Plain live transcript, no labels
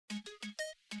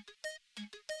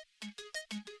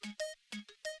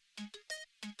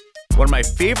One of my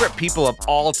favorite people of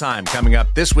all time coming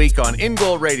up this week on In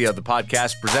Goal Radio, the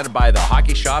podcast presented by The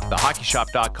Hockey Shop,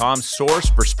 thehockeyshop.com, source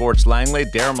for sports Langley,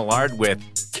 Darren Millard with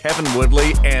Kevin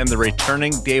Woodley and the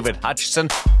returning David Hutchison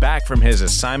back from his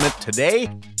assignment. Today,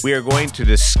 we are going to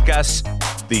discuss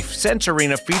the Sense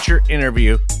Arena feature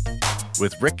interview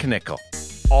with Rick Knickle.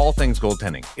 All things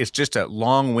goaltending. It's just a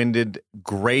long-winded,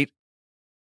 great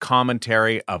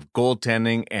commentary of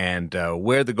goaltending and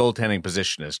where the goaltending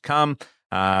position has come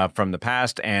from the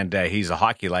past, and he's a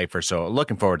hockey lifer, so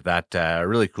looking forward to that.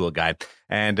 Really cool guy.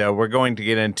 And we're going to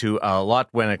get into a lot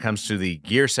when it comes to the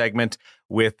gear segment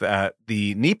with the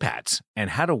knee pads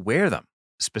and how to wear them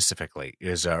specifically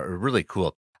is a really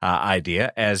cool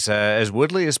idea, as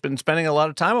Woodley has been spending a lot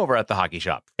of time over at the Hockey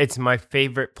Shop. It's my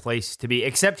favorite place to be,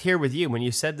 except here with you. When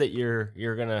you said that you're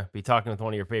going to be talking with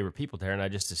one of your favorite people, Darren, I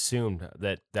just assumed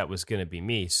that was going to be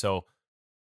me, so...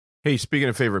 Hey, speaking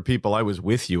of favorite people, I was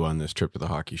with you on this trip to the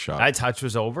Hockey Shop. Hutch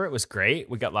was over. It was great.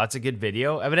 We got lots of good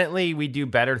video. Evidently, we do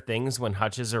better things when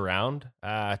Hutch is around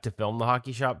to film the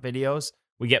Hockey Shop videos.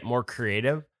 We get more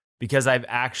creative because I've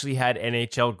actually had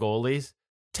NHL goalies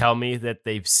tell me that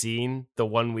they've seen the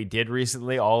one we did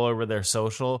recently all over their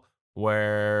social,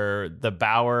 where the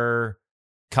Bauer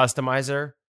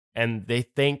customizer, and they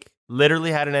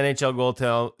literally had an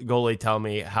NHL goalie tell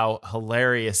me how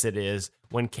hilarious it is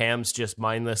when Cam's just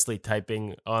mindlessly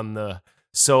typing on the...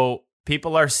 So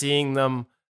people are seeing them.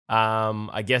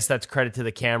 I guess that's credit to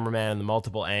the cameraman and the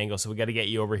multiple angles. So we got to get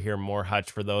you over here more,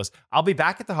 Hutch, for those. I'll be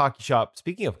back at the Hockey Shop.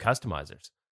 Speaking of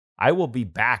customizers, I will be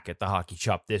back at the Hockey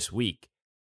Shop this week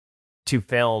to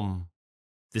film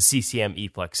the CCM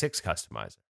eFlex 6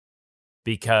 customizer,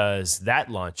 because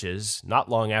that launches not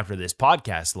long after this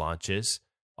podcast launches.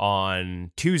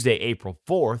 On Tuesday, April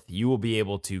 4th, you will be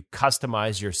able to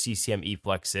customize your CCM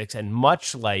eFlex 6. And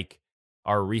much like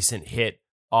our recent hit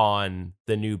on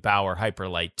the new Bauer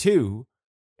Hyperlight 2,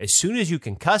 as soon as you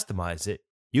can customize it,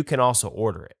 you can also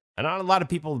order it. And not a lot of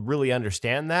people really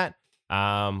understand that.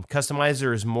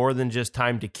 Customizer is more than just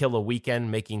time to kill a weekend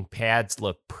making pads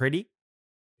look pretty.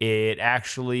 It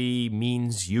actually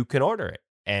means you can order it.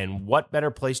 And what better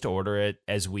place to order it,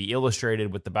 as we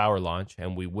illustrated with the Bauer launch,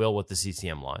 and we will with the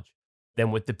CCM launch,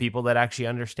 than with the people that actually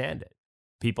understand it.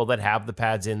 People that have the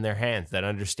pads in their hands, that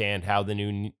understand how the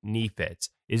new knee fits.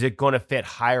 Is it going to fit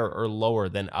higher or lower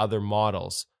than other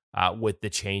models with the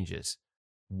changes?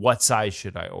 What size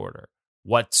should I order?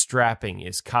 What strapping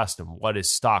is custom? What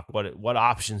is stock? What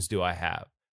options do I have?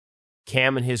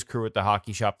 Cam and his crew at the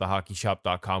Hockey Shop,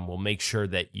 thehockeyshop.com, will make sure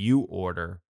that you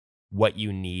order what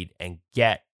you need and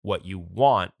get what you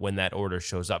want when that order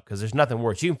shows up, because there's nothing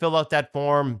worse. You can fill out that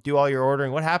form, do all your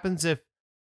ordering. What happens if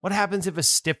a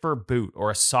stiffer boot or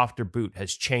a softer boot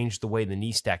has changed the way the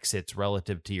knee stack sits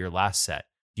relative to your last set?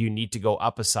 Do you need to go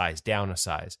up a size, down a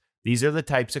size? These are the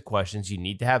types of questions you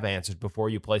need to have answered before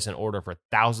you place an order for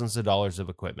thousands of dollars of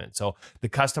equipment. So the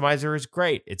customizer is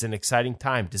great. It's an exciting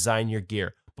time. Design your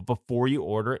gear. But before you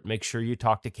order it, make sure you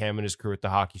talk to Cam and his crew at the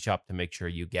Hockey Shop to make sure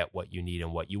you get what you need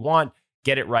and what you want.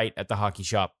 Get it right at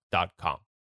thehockeyshop.com.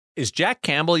 Is Jack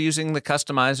Campbell using the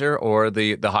customizer or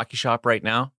the Hockey Shop right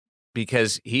now?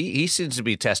 Because he seems to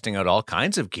be testing out all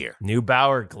kinds of gear. New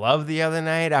Bauer glove the other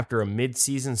night after a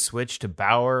mid-season switch to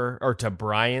Bauer, or to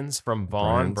Brian's from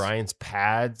Vaughn. Brian's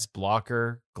pads,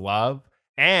 blocker, glove.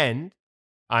 And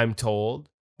I'm told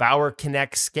Bauer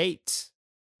Connect skates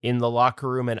in the locker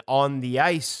room and on the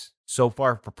ice, so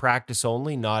far for practice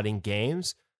only, not in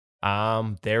games.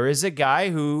 There is a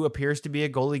guy who appears to be a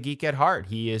goalie geek at heart.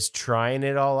 He is trying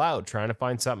it all out, trying to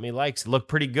find something he likes. It looked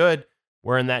pretty good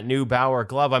wearing that new Bauer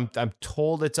glove. I'm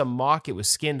told it's a mock. It was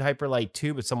skinned Hyperlight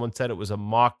 2, but someone said it was a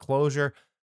mock closure.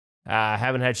 I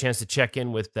haven't had a chance to check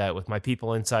in with my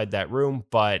people inside that room,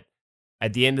 but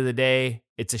at the end of the day,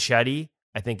 it's a shutty.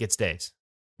 I think it stays.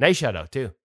 Nice shutout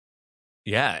too.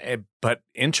 Yeah, but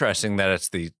interesting that it's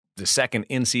the second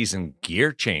in-season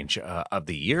gear change of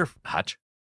the year, Hutch.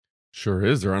 Sure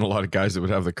is. There aren't a lot of guys that would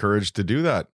have the courage to do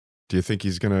that. Do you think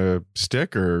he's going to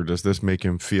stick, or does this make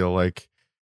him feel like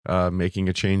making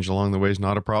a change along the way is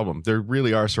not a problem? There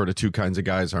really are sort of two kinds of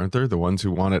guys, aren't there? The ones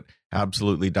who want it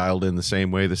absolutely dialed in the same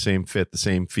way, the same fit, the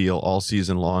same feel all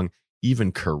season long,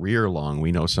 even career long.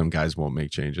 We know some guys won't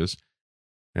make changes.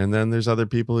 And then there's other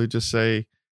people who just say,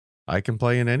 I can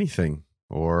play in anything.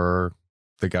 Or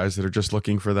the guys that are just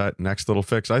looking for that next little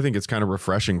fix. I think it's kind of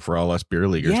refreshing for all us beer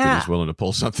leaguers that he's willing to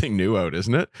pull something new out,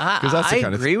 isn't it? Because I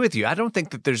agree with you. I don't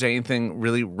think that there's anything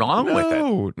really wrong with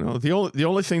it. No. The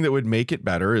only thing that would make it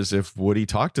better is if Woody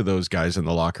talked to those guys in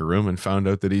the locker room and found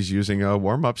out that he's using a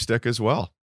warm-up stick as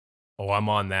well. Oh, I'm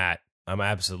on that. I'm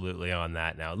absolutely on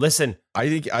that now. Listen, I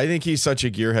think he's such a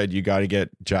gearhead. You got to get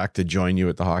Jack to join you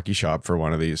at the hockey shop for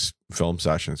one of these film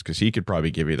sessions because he could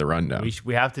probably give you the rundown.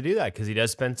 we have to do that because he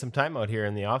does spend some time out here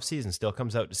in the offseason. Still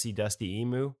comes out to see Dusty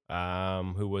Emu,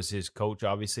 who was his coach,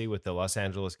 obviously, with the Los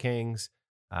Angeles Kings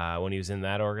when he was in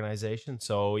that organization.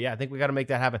 So, yeah, I think we got to make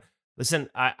that happen. Listen,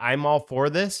 I'm all for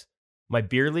this. My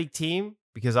beer league team,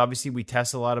 because obviously we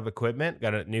test a lot of equipment,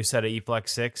 got a new set of eFlex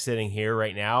 6 sitting here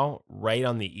right now, right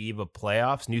on the eve of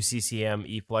playoffs. New CCM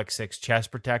eFlex 6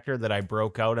 chest protector that I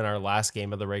broke out in our last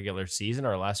game of the regular season,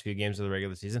 our last few games of the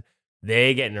regular season.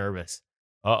 They get nervous.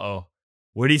 Uh-oh.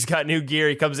 Woody's got new gear.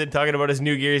 He comes in talking about his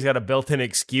new gear. He's got a built-in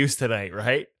excuse tonight,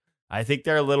 right? I think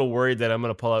they're a little worried that I'm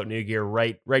going to pull out new gear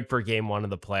right for game one of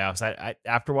the playoffs.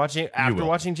 After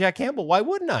watching Jack Campbell, why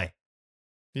wouldn't I?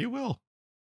 You will.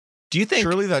 Do you think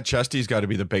surely that chesty's got to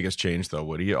be the biggest change, though,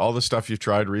 Woody? All the stuff you've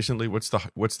tried recently, what's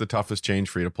the toughest change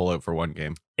for you to pull out for one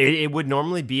game? It would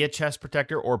normally be a chest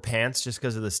protector or pants, just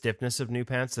because of the stiffness of new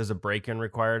pants. There's a break-in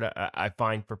required, I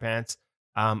find, for pants.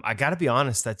 I got to be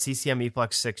honest, that CCM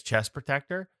eFlex 6 chest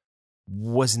protector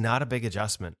was not a big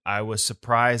adjustment. I was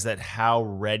surprised at how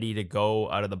ready to go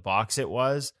out of the box it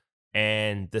was,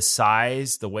 and the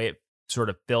size, the way it sort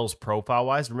of fills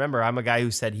profile-wise. Remember, I'm a guy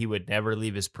who said he would never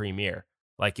leave his Premier.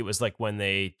 Like, it was like when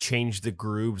they changed the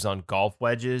grooves on golf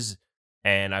wedges,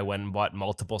 and I went and bought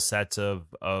multiple sets of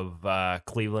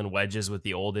Cleveland wedges with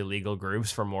the old illegal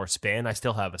grooves for more spin. I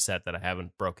still have a set that I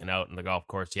haven't broken out in the golf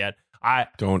course yet.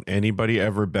 Don't anybody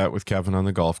ever bet with Kevin on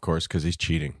the golf course because he's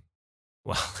cheating.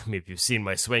 Well, I mean, if you've seen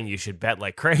my swing, you should bet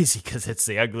like crazy because it's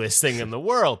the ugliest thing in the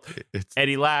world. It's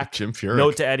Eddie Lack. Jim Furyk.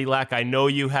 Note to Eddie Lack, I know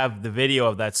you have the video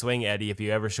of that swing, Eddie. If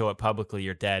you ever show it publicly,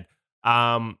 you're dead.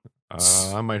 I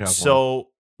might have one. So,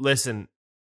 listen,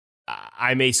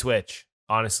 I may switch,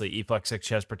 honestly, eFlex 6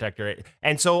 chest protector.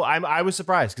 And so I was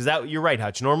surprised because you're right,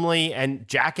 Hutch. Normally, and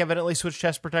Jack evidently switched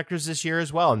chest protectors this year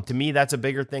as well. And to me, that's a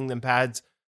bigger thing than pads.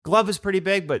 Glove is pretty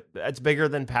big, but it's bigger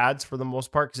than pads for the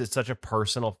most part because it's such a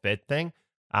personal fit thing.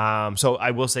 So I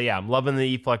will say, yeah, I'm loving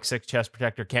the eFlex 6 chest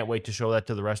protector. Can't wait to show that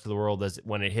to the rest of the world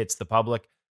when it hits the public.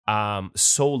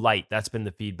 So light. That's been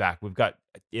the feedback. We've got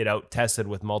it out tested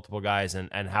with multiple guys, and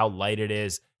how light it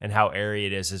is and how airy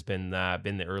it is has been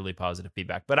the early positive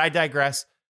feedback. But I digress.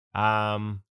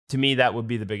 To me, that would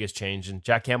be the biggest change, and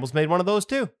Jack Campbell's made one of those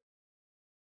too.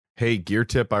 Hey, gear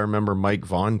tip, I remember Mike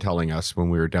Vaughn telling us when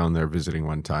we were down there visiting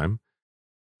one time,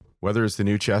 whether it's the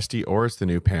new chesty or it's the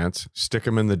new pants, stick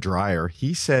them in the dryer.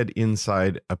 He said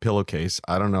inside a pillowcase.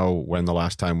 I don't know when the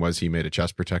last time was he made a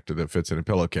chest protector that fits in a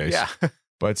pillowcase. Yeah.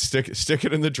 But stick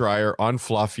it in the dryer on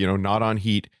fluff, not on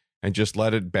heat, and just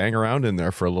let it bang around in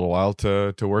there for a little while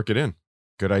to work it in.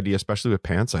 Good idea, especially with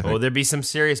pants, I think. Oh, there'd be some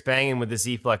serious banging with this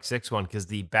eFlex 6 one because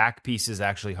the back piece is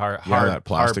actually hard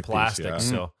plastic plastic.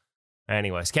 Piece, yeah. So,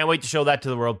 anyways, can't wait to show that to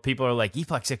the world. People are like,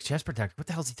 eFlex 6 chest protector. What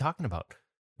the hell is he talking about?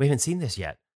 We haven't seen this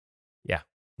yet. Yeah.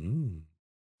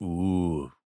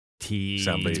 Ooh. Tease.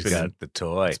 Somebody's got the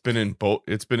toy. It's been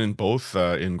in both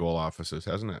in-goal offices,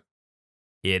 hasn't it?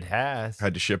 It has.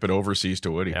 Had to ship it overseas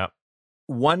to Woody. Yep.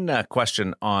 One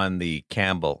question on the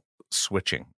Campbell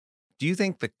switching. Do you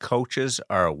think the coaches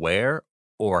are aware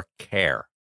or care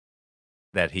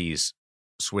that he's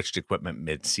switched equipment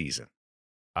mid-season?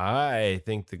 I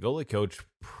think the goalie coach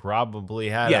probably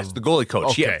had. Yes, the goalie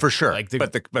coach. Okay. Yeah, for sure. Like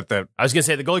but the I was gonna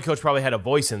say the goalie coach probably had a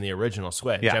voice in the original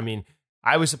switch. Yeah. I mean,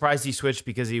 I was surprised he switched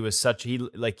because he was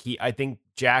I think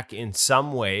Jack in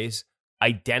some ways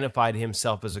identified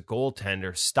himself as a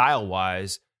goaltender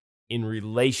style-wise in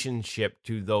relationship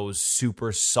to those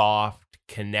super soft,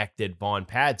 connected Vaughn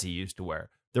pads he used to wear.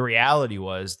 The reality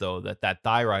was, though, that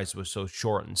thigh rise was so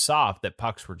short and soft that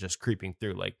pucks were just creeping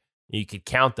through. Like, you could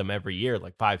count them every year,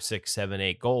 like 5, 6, 7,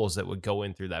 8 goals that would go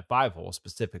in through that 5-hole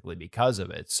specifically because of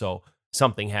it. So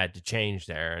something had to change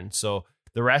there. And so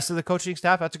the rest of the coaching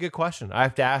staff, that's a good question. I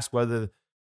have to ask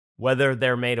whether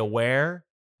they're made aware,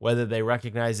 whether they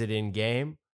recognize it in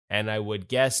game, and I would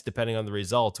guess, depending on the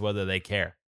results, whether they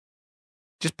care.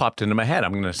 just popped into my head.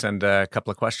 I'm going to send a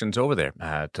couple of questions over there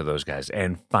to those guys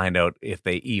and find out if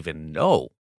they even know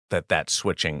that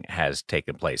switching has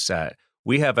taken place.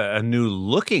 We have a new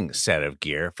looking set of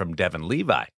gear from Devin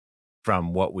Levi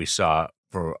from what we saw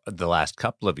for the last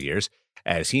couple of years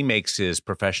as he makes his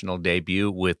professional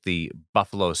debut with the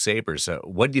Buffalo Sabres.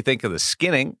 What do you think of the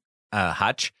skinning,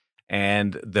 Hutch,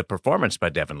 and the performance by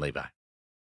Devin Levi?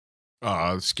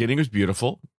 Skinning was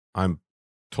beautiful. I'm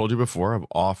told you before,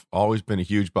 I've always been a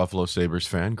huge Buffalo Sabres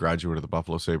fan, graduate of the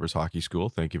Buffalo Sabres Hockey School.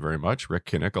 Thank you very much. Rick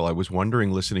Knickle. I was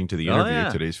wondering, listening to the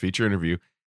interview, today's feature interview,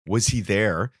 was he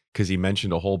there? Because he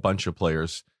mentioned a whole bunch of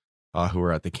players who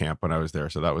were at the camp when I was there.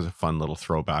 So that was a fun little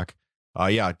throwback.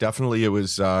 Yeah, definitely. It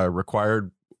was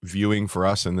required viewing for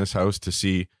us in this house to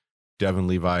see Devin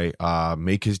Levi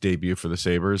make his debut for the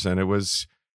Sabres, and it was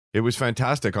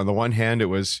fantastic. On the one hand, it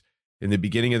was in the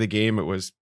beginning of the game, it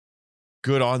was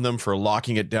good on them for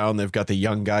locking it down. They've got the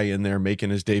young guy in there making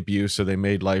his debut, so they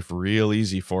made life real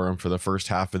easy for him for the first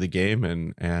half of the game,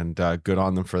 and good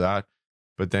on them for that.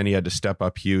 But then he had to step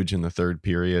up huge in the third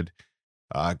period.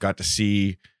 Got to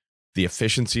see the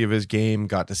efficiency of his game,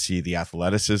 got to see the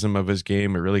athleticism of his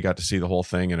game. I really got to see the whole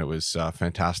thing, and it was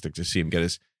fantastic to see him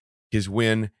get his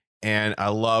win. And I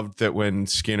loved that when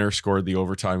Skinner scored the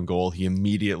overtime goal, he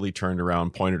immediately turned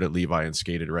around, pointed at Levi, and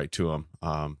skated right to him.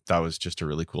 That was just a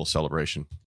really cool celebration.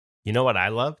 You know what I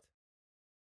loved?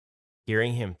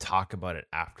 Hearing him talk about it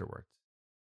afterwards.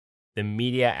 The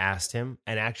media asked him,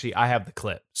 and actually I have the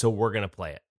clip, so we're going to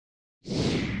play it.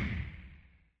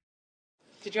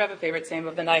 Did you have a favorite save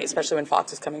of the night, especially when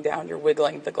Fox is coming down, you're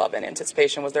wiggling the glove in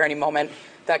anticipation? Was there any moment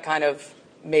that kind of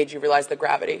made you realize the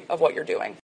gravity of what you're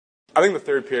doing? I think the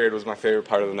third period was my favorite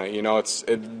part of the night. You know,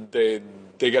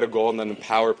 they get a goal and then the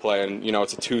power play, and you know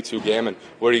it's a 2-2 game. And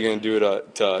what are you going to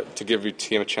do to give your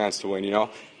team a chance to win? You know,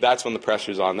 that's when the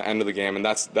pressure's on the end of the game, and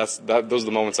those are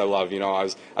the moments I love. You know, I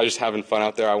was just having fun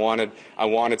out there. I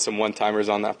wanted some one-timers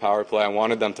on that power play. I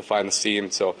wanted them to find the seam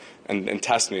and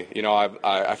test me. You know,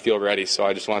 I feel ready, so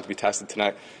I just wanted to be tested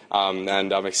tonight,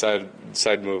 and I'm excited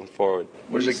moving forward.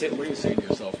 What do you say to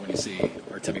yourself when you see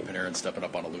Artemi Panarin stepping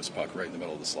up on a loose puck right in the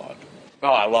middle of the slot? Oh,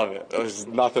 I love it. There's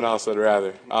nothing else I'd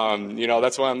rather. You know,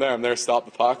 that's why I'm there. I'm there to stop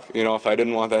the puck. You know, if I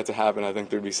didn't want that to happen, I think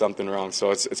there'd be something wrong.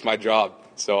 So it's my job.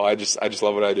 So I just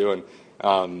love what I do,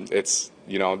 and it's,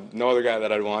 you know, no other guy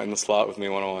that I'd want in the slot with me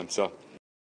one-on-one. So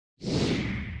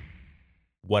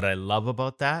What I love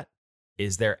about that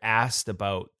is they're asked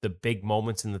about the big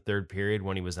moments in the third period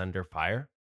when he was under fire,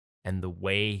 and the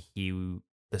way you're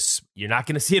not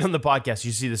going to see it on the podcast.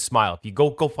 You see the smile. If you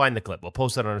go find the clip, we'll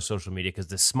post it on our social media, because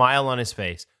the smile on his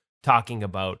face talking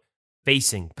about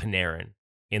facing Panarin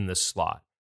in the slot,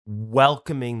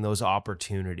 welcoming those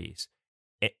opportunities,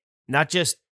 not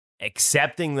just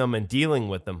accepting them and dealing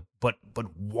with them, but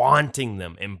wanting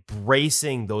them,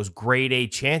 embracing those grade A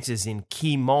chances in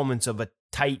key moments of a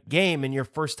tight game in your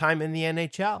first time in the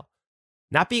NHL.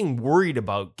 Not being worried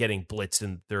about getting blitzed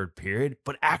in the third period,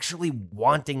 but actually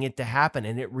wanting it to happen.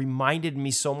 And it reminded me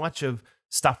so much of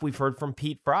stuff we've heard from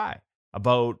Pete Fry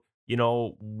about, you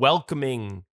know,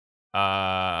 welcoming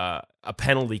a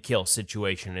penalty kill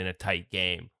situation in a tight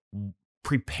game,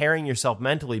 preparing yourself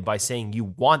mentally by saying you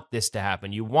want this to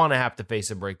happen. You want to have to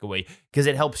face a breakaway because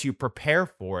it helps you prepare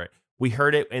for it. We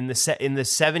heard it in the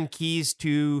 7 keys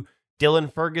to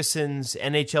Dylan Ferguson's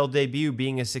NHL debut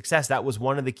being a success. That was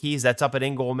one of the keys. That's up at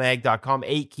ingoalmag.com.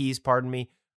 8 keys, pardon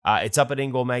me. It's up at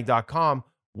ingoalmag.com,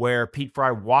 where Pete Fry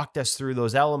walked us through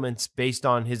those elements based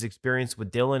on his experience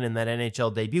with Dylan in that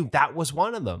NHL debut. That was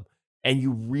one of them. And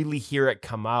you really hear it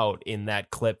come out in that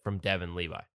clip from Devin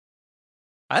Levi.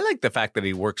 I like the fact that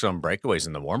he works on breakaways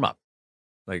in the warm-up.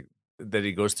 Like, that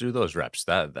he goes through those reps.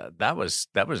 That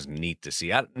was neat to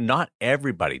see. Not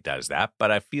everybody does that, but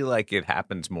I feel like it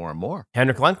happens more and more.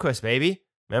 Henrik Lundqvist, baby.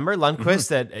 Remember Lundqvist,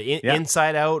 that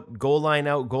inside out, goal line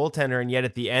out goaltender, and yet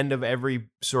at the end of every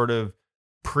sort of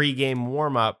pregame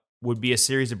warm-up would be a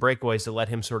series of breakaways to let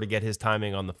him sort of get his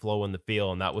timing on the flow in the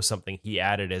field, and that was something he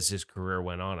added as his career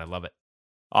went on. I love it.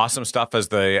 Awesome stuff as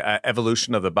the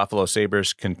evolution of the Buffalo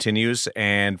Sabres continues,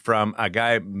 and from a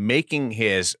guy making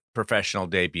his professional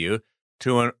debut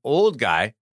to an old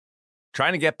guy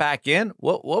trying to get back in.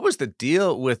 What was the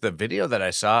deal with the video that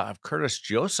I saw of Curtis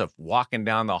Joseph walking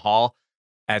down the hall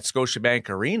at Scotiabank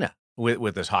Arena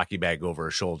with his hockey bag over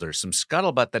his shoulder? Some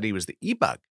scuttlebutt that he was the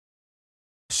e-bug.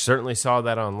 Certainly saw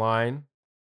that online.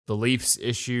 The Leafs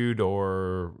issued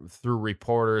or through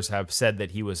reporters have said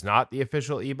that he was not the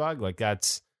official e-bug. Like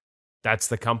that's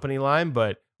the company line,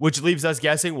 but which leaves us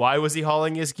guessing, why was he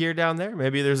hauling his gear down there?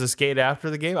 Maybe there's a skate after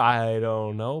the game. I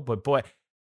don't know. But boy,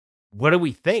 what do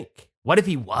we think? What if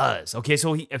he was? Okay,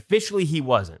 so he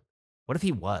wasn't. What if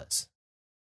he was?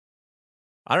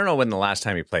 I don't know when the last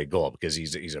time he played goal, because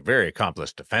he's a very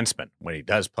accomplished defenseman when he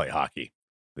does play hockey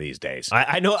these days.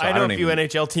 I know a few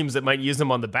NHL teams that might use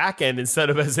him on the back end instead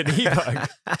of as an e-bug.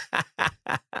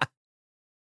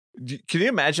 Can you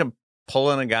imagine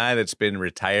pulling a guy that's been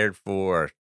retired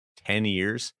for 10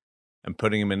 years and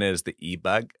putting him in as the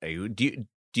e-bug? Do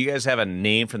you guys have a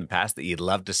name from the past that you'd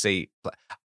love to say?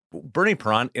 Bernie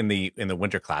Perron in the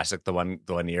Winter Classic, the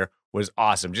one year, was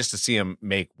awesome. Just to see him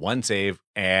make one save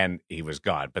and he was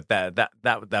gone. But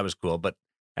that was cool. But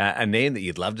a name that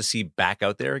you'd love to see back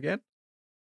out there again?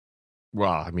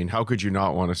 Well, I mean, how could you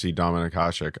not want to see Dominik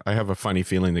Hasek? I have a funny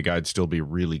feeling the guy'd still be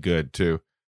really good too.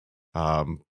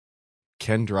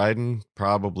 Ken Dryden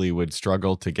probably would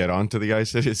struggle to get onto the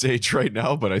ice at his age right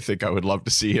now, but I think I would love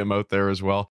to see him out there as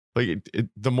well. Like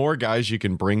the more guys you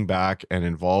can bring back and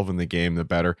involve in the game, the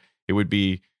better. It would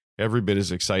be every bit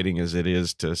as exciting as it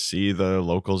is to see the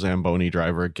local Zamboni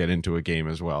driver get into a game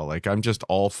as well. Like, I'm just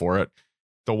all for it.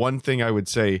 The one thing I would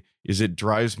say is it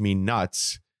drives me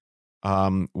nuts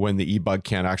when the e-bug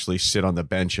can't actually sit on the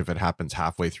bench if it happens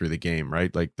halfway through the game,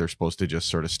 right? Like, they're supposed to just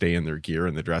sort of stay in their gear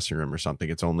in the dressing room or something.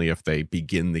 It's only if they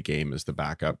begin the game as the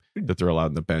backup that they're allowed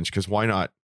on the bench. Because why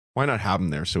not have them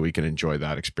there so we can enjoy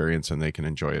that experience and they can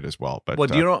enjoy it as well? But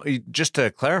Well, just to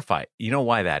clarify, you know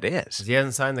why that is? He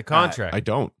hasn't signed the contract. I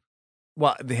don't.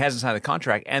 Well, he hasn't signed the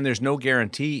contract, and there's no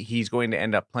guarantee he's going to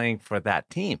end up playing for that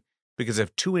team, because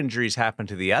if 2 injuries happen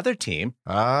to the other team,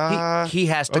 he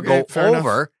has to go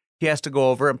over. Enough. He has to go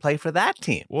over and play for that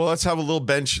team. Well, let's have a little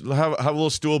bench, have a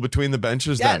little stool between the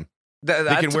benches. Then they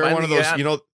can wear one of those, they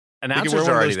can wear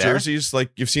one of those jerseys. Like,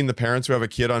 you've seen the parents who have a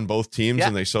kid on both teams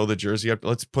and they sew the jersey up.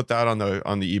 Let's put that on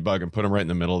the e-bug and put them right in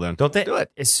the middle. Then don't they do it?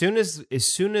 As soon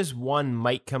as one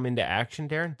might come into action,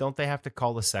 Darren, don't they have to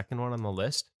call the second one on the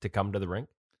list to come to the rink?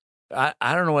 I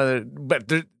don't know whether, but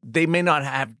they may not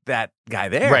have that guy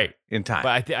there in time.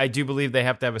 But I do believe they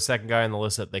have to have a second guy on the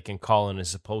list that they can call and is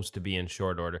supposed to be in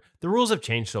short order. The rules have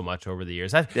changed so much over the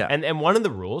years. And one of the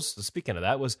rules, speaking of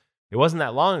that, was it wasn't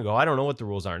that long ago. I don't know what the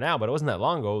rules are now, but it wasn't that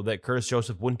long ago that Curtis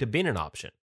Joseph wouldn't have been an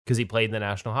option because he played in the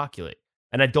National Hockey League.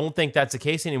 And I don't think that's the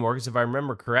case anymore, because if I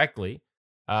remember correctly,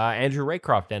 Andrew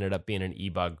Raycroft ended up being an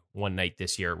e-bug one night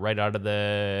this year, right out of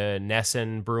the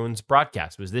Nesson Bruins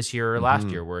broadcast. It was this year or last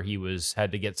year, where he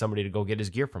had to get somebody to go get his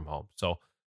gear from home. So,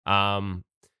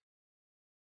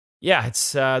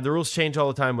 it's the rules change all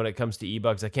the time when it comes to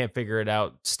e-bugs. I can't figure it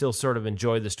out. Still sort of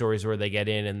enjoy the stories where they get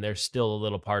in, and there's still a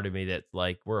little part of me that,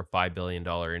 like, we're a $5 billion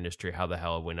industry. How the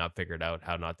hell have we not figured out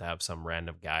how not to have some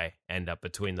random guy end up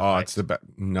between the pipes? It's the best.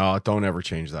 No, don't ever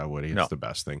change that, Woody. It's the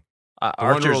best thing. The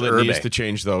Archer's one rule that Urbe needs to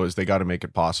change, though, is they got to make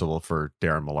it possible for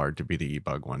Darren Millard to be the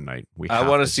e-bug one night. I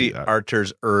want to see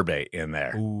Archer's Urbe in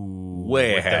there. Ooh,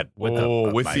 way ahead. With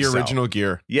the original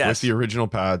gear. Yes. With the original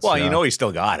pads. Well, he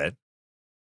still got it.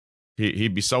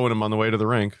 He'd be sewing them on the way to the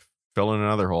rink, filling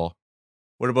another hole.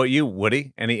 What about you,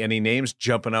 Woody? Any names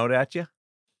jumping out at you?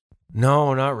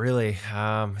 No, not really.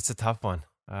 It's a tough one.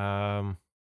 I'd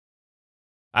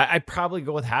probably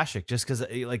go with Hasek, just because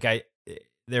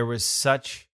there was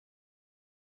such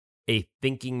a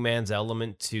thinking man's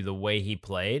element to the way he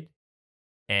played,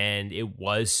 and it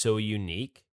was so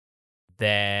unique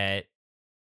that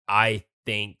I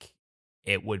think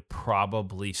it would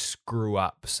probably screw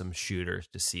up some shooters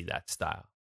to see that style.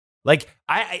 Like,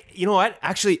 I you know what?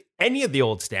 Actually, any of the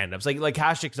old stand-ups, like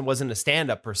Hasek wasn't a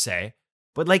stand-up per se,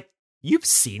 but like, you've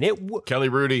seen it. Kelly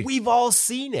Rudy. We've all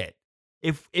seen it.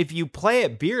 If you play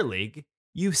at beer league,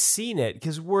 you've seen it,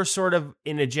 because we're sort of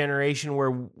in a generation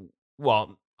where,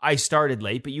 well, I started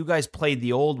late, but you guys played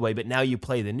the old way, but now you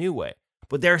play the new way.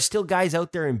 But there are still guys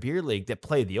out there in beer league that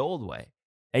play the old way.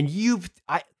 And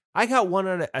I got one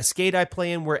on a skate I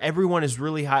play in where everyone is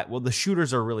really high. Well, the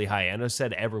shooters are really high end. I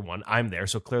said everyone. I'm there,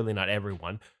 so clearly not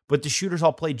everyone. But the shooters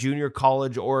all play junior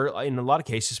college, or in a lot of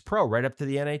cases pro, right up to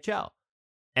the NHL.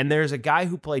 And there's a guy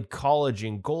who played college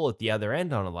in goal at the other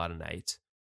end on a lot of nights,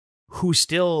 who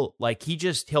still, like,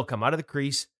 he'll come out of the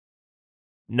crease,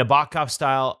 Nabokov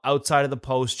style, outside of the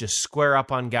post, just square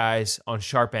up on guys on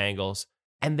sharp angles,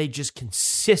 and they just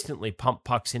consistently pump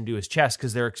pucks into his chest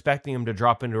because they're expecting him to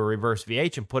drop into a reverse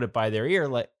VH and put it by their ear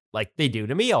like they do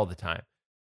to me all the time.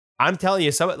 I'm telling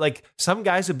you, some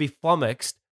guys would be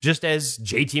flummoxed, just as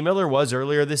JT Miller was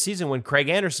earlier this season when Craig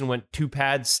Anderson went 2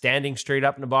 pads standing straight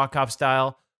up Nabokov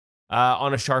style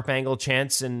on a sharp angle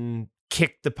chance and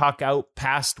kicked the puck out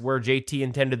past where JT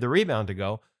intended the rebound to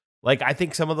go. Like, I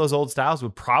think some of those old styles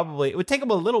it would take them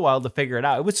a little while to figure it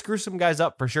out. It would screw some guys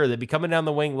up for sure. They'd be coming down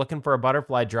the wing looking for a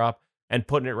butterfly drop and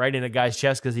putting it right in a guy's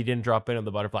chest because he didn't drop in on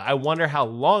the butterfly. I wonder how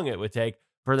long it would take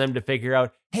for them to figure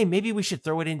out, hey, maybe we should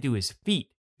throw it into his feet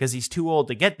because he's too old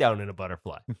to get down in a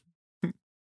butterfly.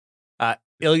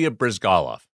 Ilya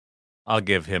Bryzgalov. I'll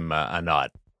give him a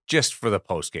nod just for the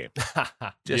post game.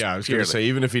 I was going to say,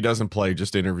 even if he doesn't play,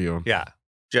 just interview him. Yeah.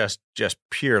 Just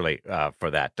purely for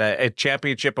that. A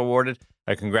championship awarded.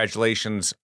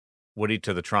 Congratulations, Woody,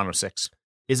 to the Toronto Six.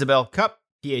 Isabel Cup,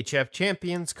 PHF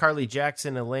champions, Carly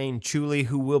Jackson, Elaine Chuli,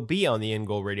 who will be on the In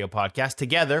Goal Radio podcast.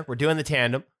 Together, we're doing the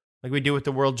tandem, like we do with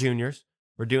the World Juniors.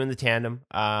 We're doing the tandem.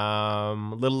 A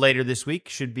little later this week,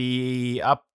 should be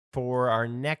up for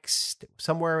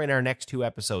somewhere in our next 2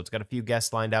 episodes. Got a few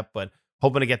guests lined up, but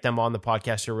hoping to get them on the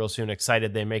podcast here real soon.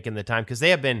 Excited they're making the time because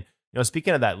they have been,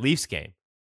 speaking of that Leafs game,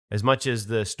 as much as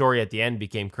the story at the end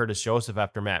became Curtis Joseph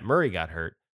after Matt Murray got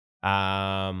hurt,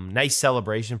 nice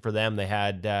celebration for them. They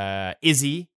had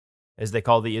Izzy, as they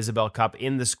call the Isabel Cup,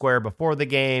 in the square before the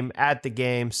game, at the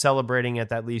game, celebrating at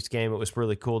that Leafs game. It was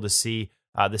really cool to see.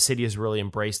 The city has really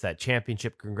embraced that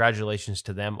championship. Congratulations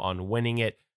to them on winning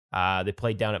it. They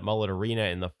played down at Mullet Arena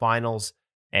in the finals.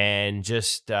 And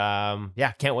just,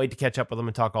 can't wait to catch up with them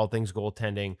and talk all things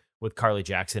goaltending with Carly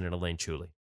Jackson and Elaine Chuli.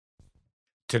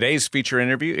 Today's feature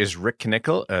interview is Rick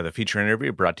Knickle. The feature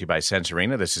interview brought to you by Sense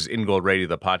Arena. This is In Goal Radio,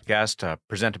 the podcast,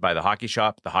 presented by The Hockey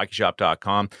Shop,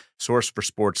 thehockeyshop.com, source for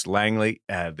sports Langley.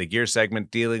 The gear segment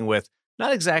dealing with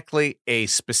not exactly a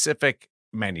specific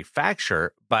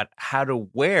manufacturer, but how to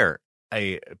wear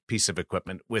a piece of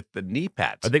equipment with the knee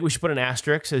pads. I think we should put an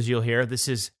asterisk, as you'll hear. This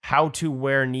is how to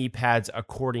wear knee pads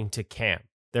according to Cam.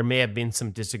 There may have been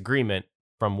some disagreement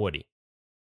from Woody.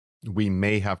 We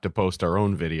may have to post our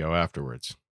own video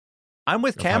afterwards. I'm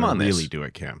with Cam on this. Really do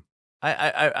it, Cam.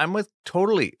 I'm with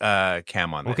totally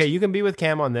Cam on this. Okay, you can be with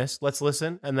Cam on this. Let's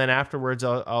listen, and then afterwards,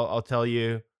 I'll tell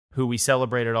you who we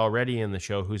celebrated already in the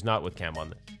show, who's not with Cam on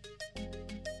this.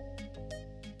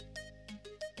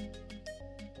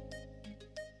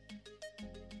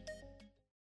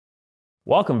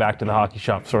 Welcome back to the Hockey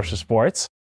Shop, Source of Sports.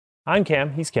 I'm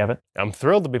Cam, he's Kevin. I'm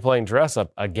thrilled to be playing dress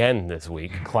up again this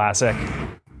week. Classic.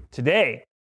 Today,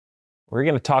 we're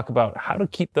going to talk about how to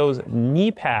keep those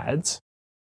knee pads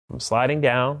from sliding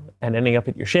down and ending up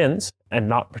at your shins and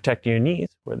not protecting your knees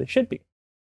where they should be.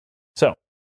 So, a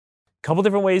couple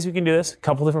different ways we can do this, a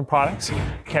couple different products.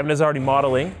 Kevin is already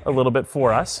modeling a little bit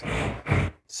for us.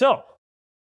 So,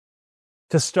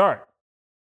 to start,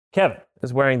 Kevin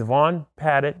is wearing the Vaughn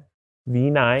padded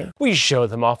V9. We showed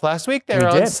them off last week. They were We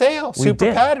on did. sale. We Super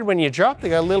did. padded. When you drop, they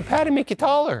got a little pad to make you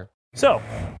taller. So,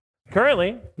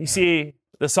 currently, you see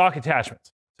the sock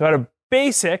attachments. So, at a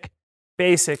basic,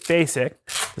 this is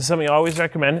something I always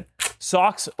recommend,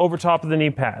 socks over top of the knee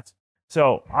pads.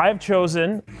 So, I've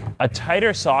chosen a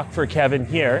tighter sock for Kevin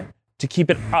here to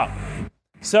keep it up.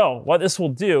 So, what this will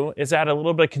do is add a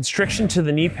little bit of constriction to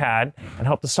the knee pad and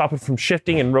help to stop it from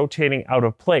shifting and rotating out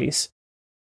of place.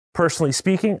 Personally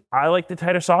speaking, I like the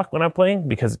tighter sock when I'm playing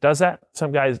because it does that.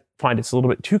 Some guys find it's a little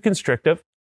bit too constrictive.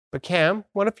 But Cam,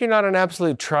 what if you're not an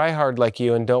absolute tryhard like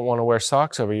you and don't want to wear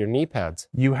socks over your knee pads?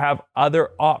 You have other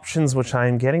options, which I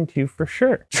am getting to for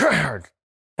sure. Tryhard.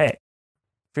 Hey,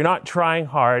 if you're not trying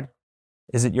hard,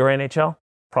 is it your NHL?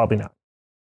 Probably not.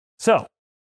 So,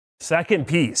 second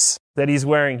piece that he's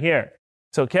wearing here.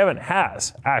 So Kevin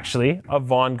has actually a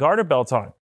Vaughn garter belt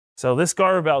on. So this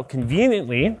garter belt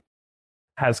conveniently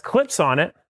has clips on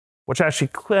it, which actually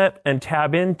clip and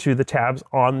tab into the tabs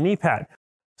on the knee pad.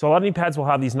 So a lot of knee pads will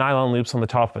have these nylon loops on the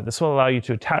top of it. This will allow you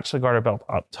to attach the garter belt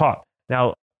up top.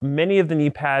 Now, many of the knee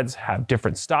pads have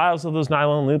different styles of those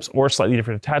nylon loops or slightly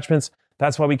different attachments.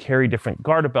 That's why we carry different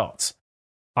garter belts.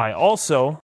 I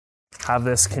also have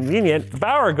this convenient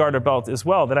Bauer garter belt as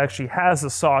well that actually has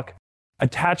the sock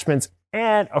attachments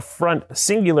and a front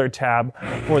singular tab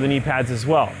for the knee pads as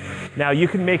well. Now, you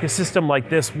can make a system like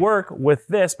this work with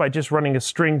this by just running a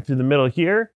string through the middle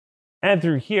here and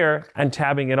through here and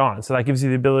tabbing it on. So that gives you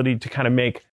the ability to kind of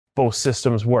make both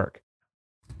systems work.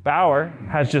 Bauer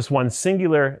has just one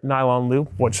singular nylon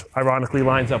loop, which ironically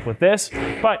lines up with this,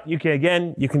 but you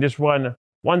can just run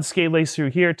one skate lace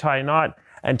through here, tie a knot,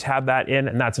 and tab that in,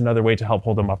 and that's another way to help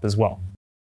hold them up as well.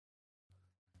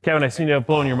 Kevin, I seem to have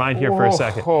blown your mind here for a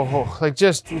second. Like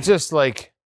just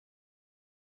like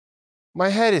my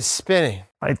head is spinning.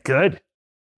 Right, good.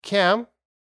 Cam,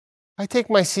 I take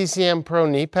my CCM Pro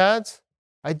knee pads,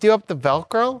 I do up the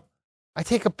Velcro, I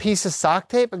take a piece of sock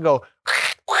tape and go,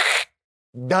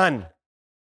 done.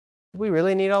 Do we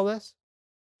really need all this?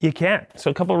 You can't.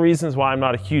 So a couple of reasons why I'm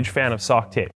not a huge fan of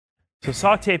sock tape. So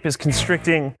sock tape is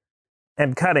constricting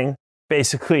and cutting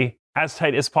basically as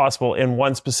tight as possible in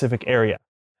one specific area.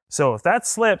 So if that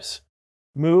slips,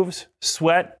 moves,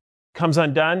 sweat, comes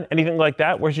undone, anything like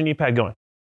that, where's your knee pad going?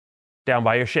 Down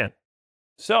by your shin.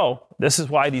 So this is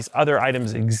why these other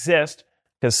items exist,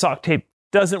 because sock tape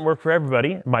doesn't work for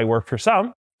everybody. It might work for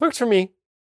some. Works for me.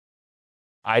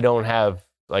 I don't have,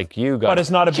 like you got. But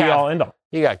it's not a be-all, end-all.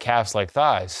 You got calves like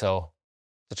thighs, so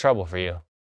it's a trouble for you.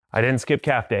 I didn't skip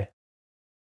calf day.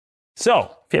 So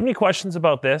if you have any questions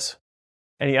about this,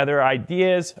 any other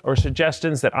ideas or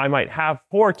suggestions that I might have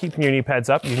for keeping your knee pads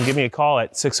up, you can give me a call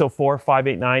at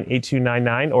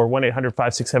 604-589-8299 or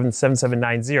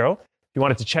 1-800-567-7790. If you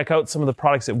wanted to check out some of the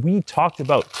products that we talked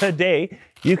about today,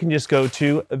 you can just go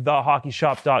to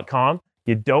thehockeyshop.com.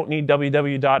 You don't need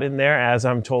www. in there, as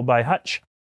I'm told by Hutch.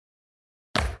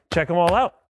 check them all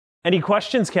out. Any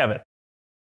questions, Kevin?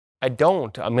 I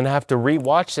don't. I'm going to have to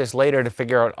rewatch this later to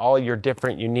figure out all your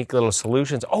different unique little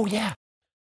solutions. Oh, yeah.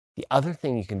 The other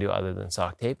thing you can do other than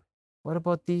sock tape, what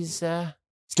about these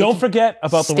Don't forget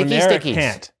about the Winera stickies.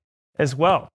 cant as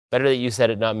well. Better that you said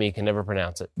it, not me. Can never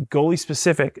pronounce it. Goalie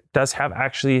specific does have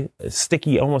actually a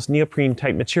sticky, almost neoprene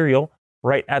type material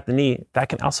right at the knee that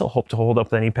can also hope to hold up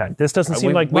the knee pad. This doesn't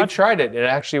seem like we've much, tried it. It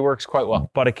actually works quite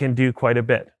well. but it can do quite a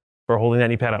bit for holding that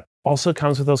knee pad up. Also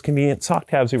comes with those convenient sock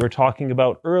tabs we were talking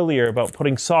about earlier about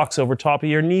putting socks over top of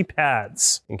your knee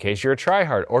pads. In case you're a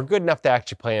tryhard or good enough to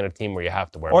actually play on a team where you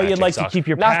have to wear Or matching you'd like socks. to keep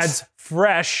your pads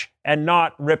fresh and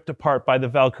not ripped apart by the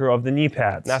Velcro of the knee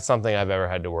pads. Not something I've ever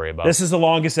had to worry about. This is the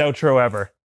longest outro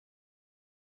ever.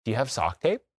 Do you have sock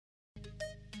tape?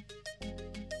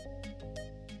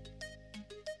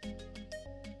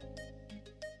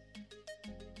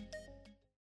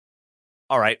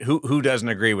 All right, who doesn't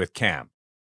agree with Cam?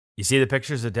 You see the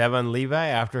pictures of Devon Levi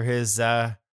after his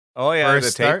Oh yeah, first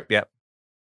the start? tape.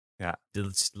 Yep.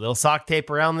 Little sock tape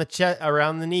around the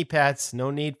around the knee pads.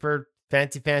 No need for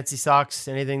fancy socks.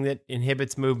 Anything that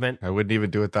inhibits movement. I wouldn't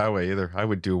even do it that way either. I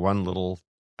would do one little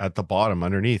at the bottom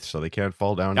underneath so they can't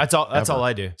fall down. That's all. That's ever. all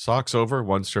I do. Socks over,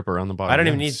 one strip around the bottom. I don't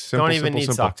even Yeah, need. simple, don't even simple, need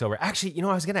simple. socks over. Actually,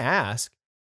 I was going to ask.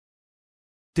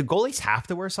 Do goalies have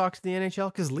to wear socks in the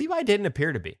NHL? Because Levi didn't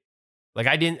appear to be. Like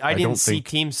I didn't don't see think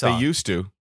team socks. They used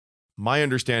to. My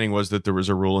understanding was that there was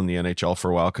a rule in the NHL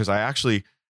for a while because I actually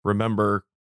remember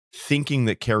thinking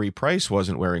that Carey Price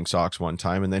wasn't wearing socks one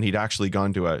time, and then he'd actually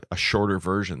gone to a shorter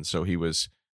version, so he was.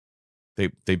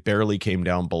 They barely came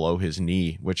down below his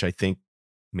knee, which I think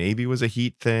maybe was a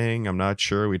heat thing. I'm not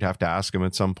sure. We'd have to ask him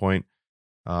at some point.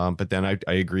 But then I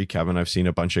agree, Kevin. I've seen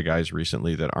a bunch of guys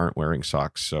recently that aren't wearing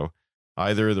socks, so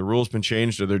either the rule's been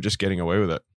changed or they're just getting away with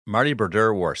it. Marty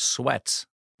Brodeur wore sweats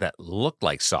that looked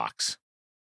like socks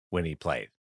when he played.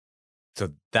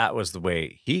 So that was the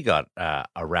way he got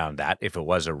around that, if it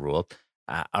was a rule.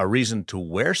 A reason to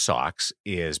wear socks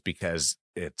is because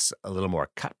it's a little more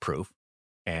cut-proof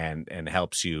and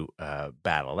helps you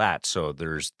battle that. So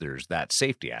there's that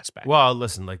safety aspect. Well,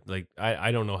 listen,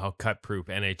 I don't know how cut-proof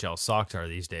NHL socks are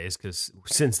these days because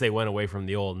since they went away from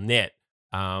the old knit,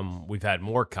 we've had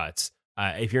more cuts.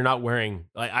 If you're not wearing,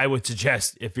 I would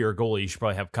suggest if you're a goalie, you should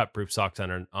probably have cut-proof socks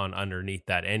on underneath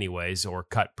that anyways, or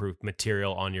cut-proof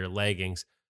material on your leggings.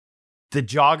 The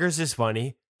joggers is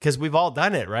funny because we've all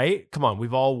done it, right? Come on,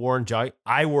 we've all worn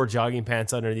I wore jogging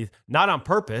pants underneath, not on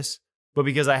purpose, but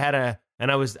because I had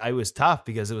I was tough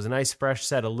because it was a nice fresh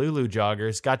set of Lulu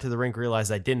joggers. Got to the rink,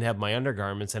 realized I didn't have my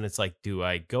undergarments, and it's like, do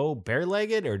I go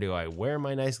bare-legged or do I wear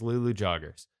my nice Lulu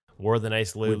joggers? Wore the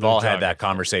nice Lulu. We've all joggers. had that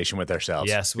conversation with ourselves.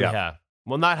 Yes, we have.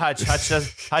 Well, not Hutch.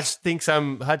 Hutch thinks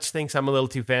I'm a little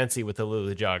too fancy with the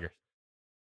Lulu jogger.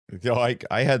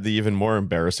 I had the even more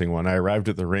embarrassing one. I arrived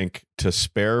at the rink to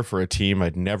spare for a team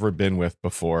I'd never been with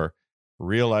before,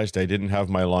 realized I didn't have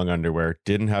my long underwear,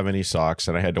 didn't have any socks,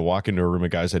 and I had to walk into a room of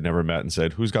guys I'd never met and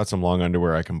said, "Who's got some long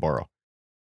underwear I can borrow?"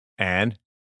 And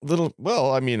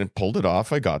it pulled it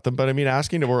off. I got them, but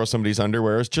asking to borrow somebody's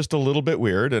underwear is just a little bit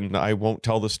weird, and I won't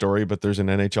tell the story, but there's an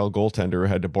NHL goaltender who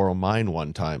had to borrow mine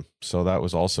one time, so that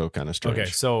was also kind of strange. Okay,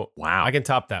 so wow, I can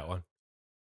top that one.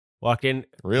 Walked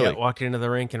into the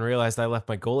rink and realized I left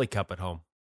my goalie cup at home.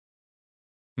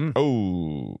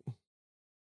 Oh,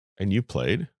 and you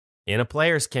played? In a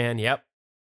player's can, yep.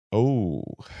 Oh,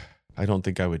 I don't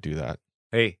think I would do that.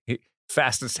 Hey,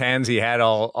 fastest hands he had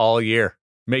all year,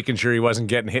 making sure he wasn't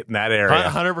getting hit in that area.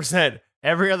 100%.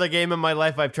 Every other game in my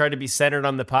life, I've tried to be centered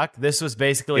on the puck. This was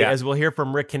basically, as we'll hear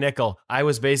from Rick Knickle, I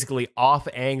was basically off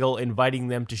angle, inviting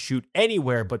them to shoot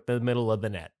anywhere but the middle of the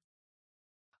net.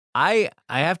 I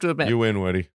have to admit, you win,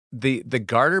 Woody. The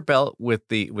garter belt with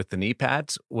the knee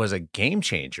pads was a game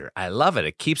changer. I love it.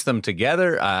 It keeps them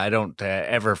together. I don't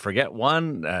ever forget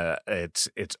one.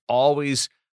 It's always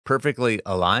perfectly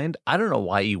aligned. I don't know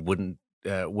why you wouldn't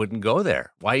go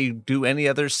there. Why you do any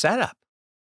other setup?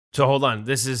 So hold on.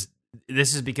 This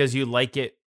is because you like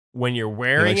it when you're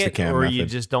wearing it, or you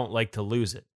just don't like to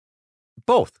lose it.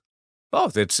 Both.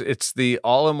 It's the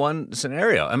all-in-one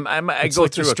scenario. I go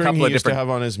like through the a couple of used different. To have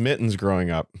on his mittens growing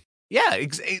up. Yeah,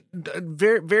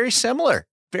 very very similar,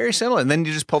 very similar. And then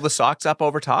you just pull the socks up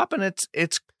over top, and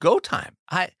it's go time.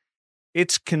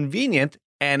 It's convenient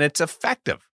and it's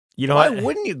effective. You know why what?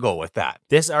 wouldn't you go with that?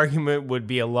 This argument would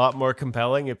be a lot more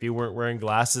compelling if you weren't wearing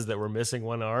glasses that were missing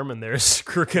one arm and there's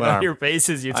crooked on your face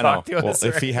as you talk to us.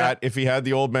 Well, if he had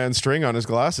the old man string on his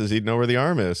glasses, he'd know where the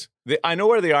arm is. I know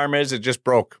where the arm is. It just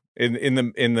broke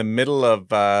in the middle of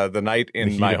the night in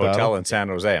heat my of hotel battle? in San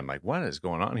Jose. I'm like, what is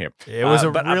going on here? It was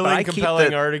a but really I keep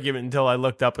compelling argument until I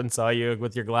looked up and saw you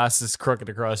with your glasses crooked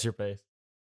across your face.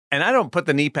 And I don't put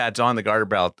the knee pads on the garter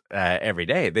belt every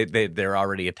day. They're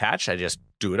already attached. I just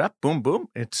do it up, boom, boom.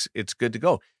 It's good to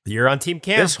go. You're on Team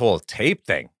Cam. This whole tape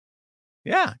thing,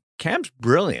 yeah, Cam's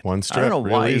brilliant. One I strip, don't know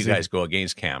real why easy. you guys go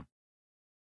against Cam.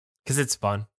 Because it's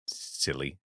fun.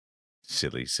 Silly,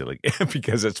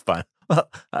 because it's fun. Well,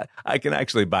 I can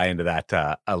actually buy into that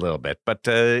a little bit. But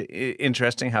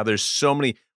interesting how there's so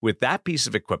many, with that piece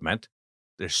of equipment,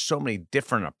 there's so many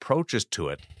different approaches to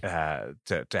it,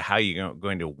 to how you're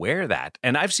going to wear that.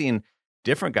 And I've seen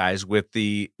different guys with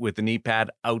the knee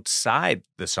pad outside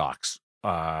the socks,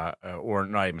 or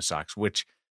not even socks, which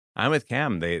I'm with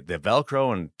Cam. The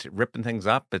Velcro and ripping things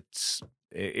up,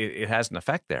 it has an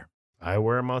effect there. I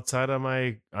wear them outside of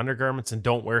my undergarments and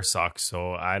don't wear socks,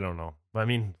 so I don't know. I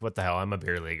mean, what the hell? I'm a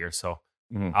beer leaguer, so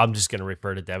I'm just going to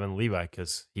refer to Devin Levi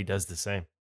because he does the same.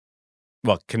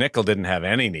 Well, Knickle didn't have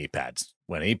any knee pads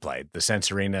when he played. The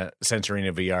Sensorina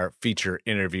VR feature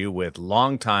interview with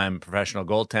longtime professional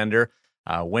goaltender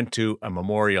went to a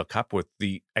Memorial Cup with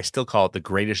I still call it the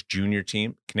greatest junior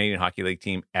team, Canadian Hockey League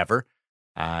team ever,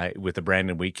 with the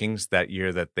Brandon Wheat Kings that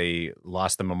year that they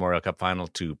lost the Memorial Cup final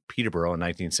to Peterborough in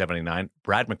 1979.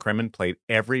 Brad McCrimmon played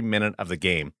every minute of the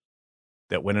game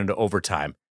that went into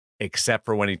overtime, except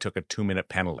for when he took a 2-minute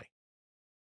penalty.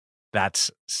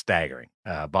 That's staggering.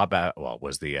 Bob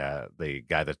was the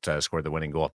guy that scored the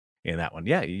winning goal in that one.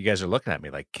 Yeah, you guys are looking at me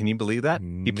like, can you believe that?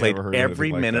 He played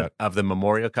every minute of the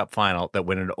Memorial Cup final that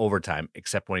went into overtime,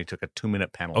 except when he took a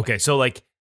 2-minute penalty. Okay, so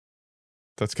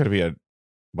That's got to be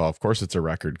well, of course it's a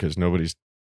record because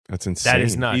that's insane. that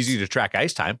is nuts. Easy to track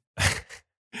ice time.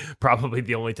 Probably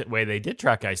the only way they did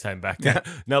track ice time back then.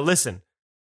 Now, listen,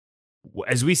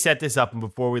 as we set this up and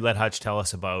before we let Hutch tell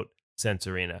us about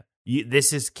Sensorina,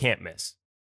 this is can't miss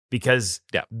because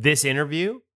this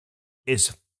interview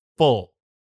is full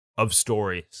of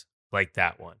stories like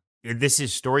that one. This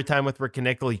is story time with Rick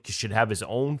Knickle. He should have his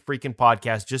own freaking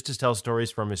podcast just to tell stories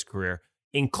from his career,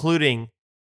 including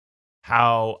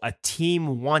how a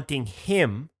team wanting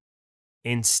him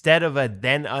instead of a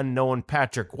then unknown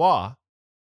Patrick Waugh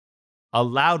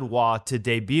allowed Waugh to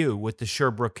debut with the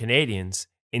Sherbrooke Canadians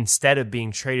instead of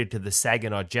being traded to the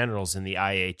Saginaw Generals in the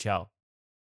IHL.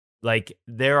 Like,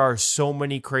 there are so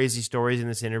many crazy stories in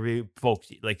this interview.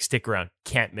 Folks, stick around.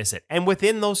 Can't miss it. And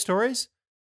within those stories,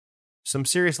 some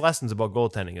serious lessons about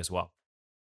goaltending as well.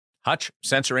 Hutch,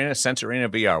 Sensorina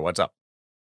VR, what's up?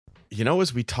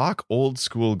 As we talk old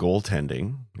school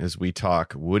goaltending, as we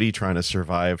talk Woody trying to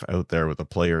survive out there with a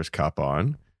Players' Cup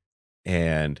on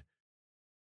and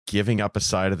giving up a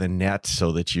side of the net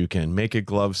so that you can make a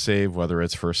glove save, whether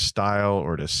it's for style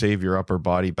or to save your upper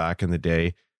body back in the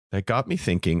day, that got me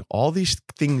thinking, all these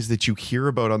things that you hear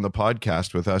about on the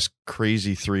podcast with us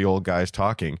crazy 3 old guys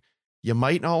talking, you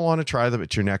might not want to try them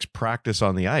at your next practice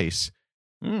on the ice,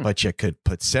 but you could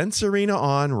put Sensorina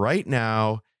on right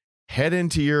now, head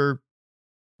into your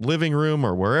living room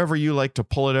or wherever you like to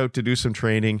pull it out to do some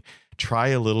training, try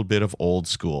a little bit of old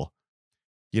school.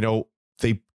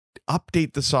 They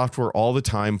update the software all the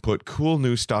time, put cool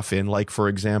new stuff in. Like, for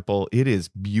example, it is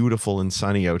beautiful and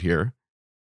sunny out here,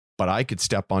 but I could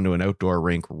step onto an outdoor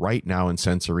rink right now in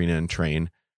Sensorina and train.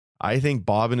 I think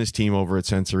Bob and his team over at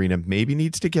Sensorina maybe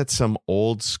needs to get some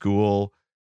old school,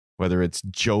 whether it's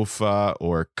Jofa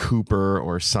or Cooper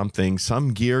or something,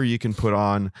 some gear you can put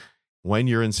on when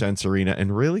you're in Sensorina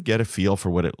and really get a feel for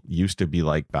what it used to be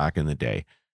like back in the day.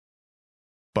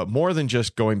 But more than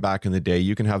just going back in the day,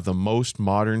 you can have the most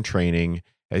modern training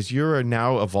as you're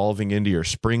now evolving into your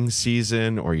spring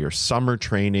season or your summer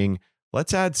training.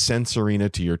 Let's add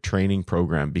Sensorina to your training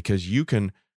program because you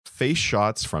can face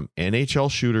shots from NHL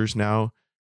shooters now.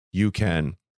 You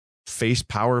can face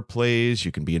power plays.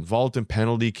 You can be involved in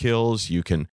penalty kills. You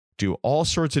can do all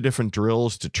sorts of different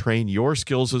drills to train your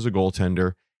skills as a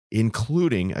goaltender,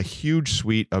 including a huge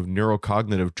suite of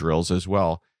neurocognitive drills as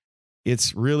well.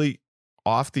 It's really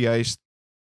off the ice,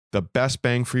 the best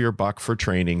bang for your buck for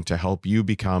training to help you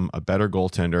become a better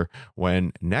goaltender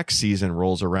when next season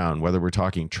rolls around, whether we're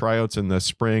talking tryouts in the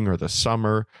spring or the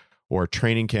summer or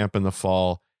training camp in the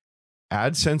fall.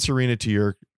 Add Sensorina to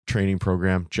your training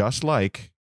program, just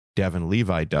like Devin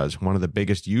Levi does, one of the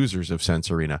biggest users of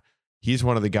Sensorina. He's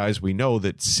one of the guys we know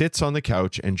that sits on the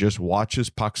couch and just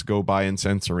watches pucks go by in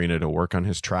Sensorina to work on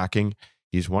his tracking.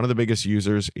 He's one of the biggest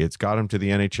users. It's got him to the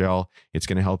NHL. It's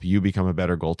going to help you become a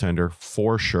better goaltender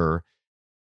for sure.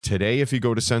 Today, if you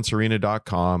go to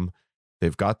Sensorina.com,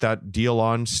 they've got that deal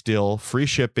on still. Free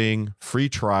shipping, free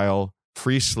trial.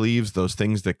 free sleeves, those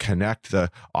things that connect the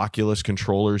Oculus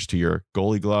controllers to your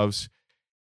goalie gloves.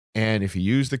 And if you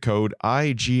use the code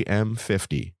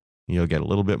IGM50, you'll get a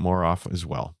little bit more off as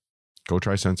well. Go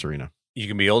try Sensorina. You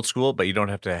can be old school, but you don't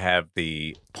have to have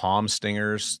the palm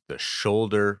stingers, the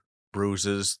shoulder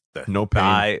bruises, the No pain.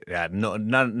 thigh. Yeah,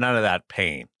 none of that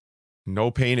pain.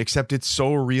 No pain, except it's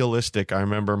so realistic. I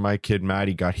remember my kid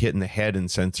Maddie got hit in the head in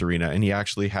Sensorina, and he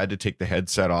actually had to take the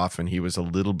headset off, and he was a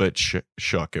little bit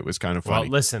shook. It was kind of funny. Well,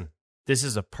 listen, this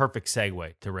is a perfect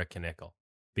segue to Rick Knickle,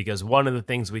 because one of the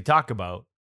things we talk about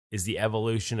is the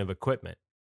evolution of equipment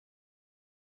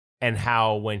and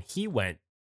how when he went,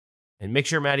 and make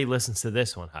sure Maddie listens to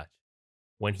this one, Hutch,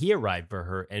 when he arrived for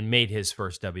her and made his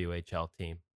first WHL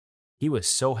team, he was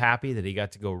so happy that he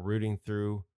got to go rooting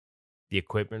through the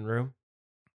equipment room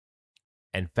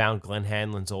and found Glenn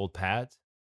Hanlon's old pads.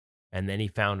 And then he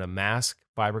found a mask,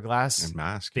 fiberglass, And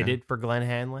mask, fitted for Glenn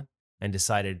Hanlon, and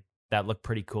decided that looked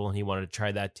pretty cool and he wanted to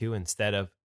try that too and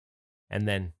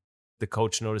then the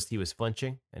coach noticed he was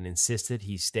flinching and insisted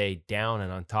he stay down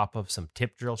and on top of some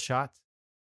tip drill shots.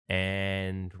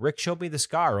 And Rick showed me the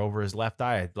scar over his left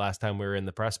eye last time we were in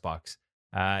the press box.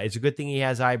 It's a good thing he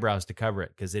has eyebrows to cover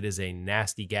it because it is a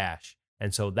nasty gash.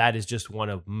 And so that is just one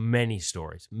of many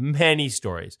stories.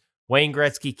 Wayne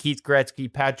Gretzky, Keith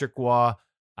Gretzky, Patrick Waugh,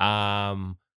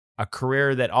 a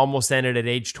career that almost ended at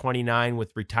age 29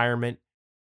 with retirement,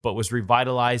 but was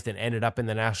revitalized and ended up in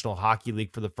the National Hockey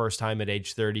League for the first time at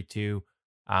age 32.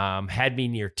 Had me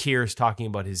near tears talking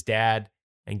about his dad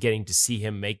and getting to see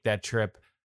him make that trip.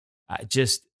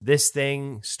 Just this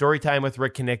thing, Storytime with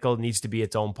Rick Knickle, needs to be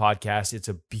its own podcast. It's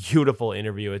a beautiful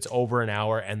interview. It's over an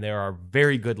hour, and there are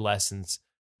very good lessons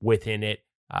within it,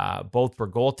 both for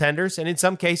goaltenders and in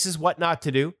some cases, what not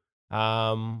to do.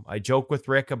 I joke with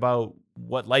Rick about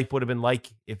what life would have been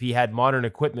like if he had modern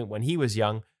equipment when he was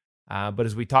young. But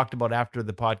as we talked about after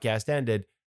the podcast ended,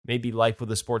 maybe life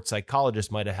with a sports psychologist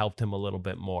might have helped him a little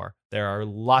bit more. There are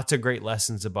lots of great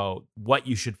lessons about what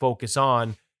you should focus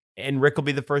on. And Rick will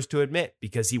be the first to admit,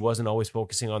 because he wasn't always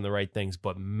focusing on the right things.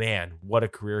 But man, what a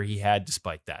career he had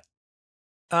despite that.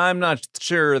 I'm not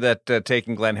sure that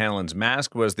taking Glenn Hanlon's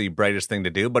mask was the brightest thing to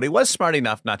do, but he was smart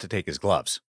enough not to take his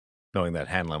gloves, knowing that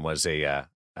Hanlon was a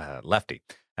lefty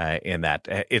in that.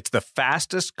 It's the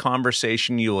fastest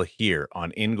conversation you will hear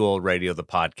on In Goal Radio, the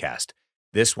podcast.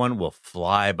 This one will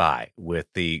fly by with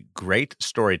the great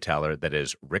storyteller that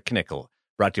is Rick Knickle,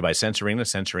 brought to you by Sensorina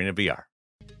VR.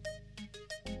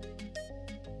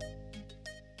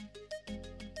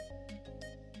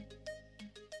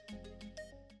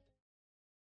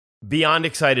 Beyond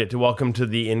excited to welcome to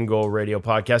the In Goal Radio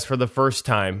podcast for the first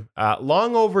time.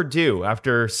 Long overdue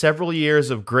after several years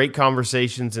of great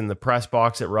conversations in the press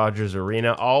box at Rogers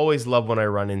Arena. Always love when I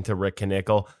run into Rick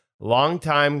Knickle,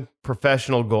 longtime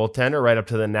professional goaltender right up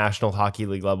to the National Hockey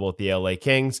League level with the LA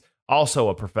Kings. Also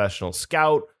a professional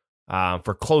scout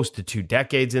for close to 2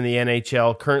 decades in the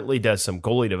NHL. Currently does some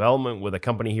goalie development with a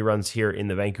company he runs here in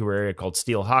the Vancouver area called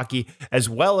Steel Hockey, as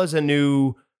well as a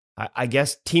new, I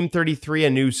guess, Team 33, a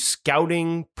new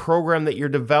scouting program that you're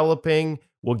developing.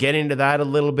 We'll get into that a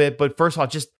little bit. But first of all,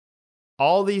 just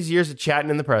all these years of chatting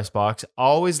in the press box,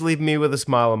 always leave me with a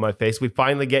smile on my face. We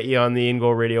finally get you on the In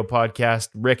Goal Radio podcast.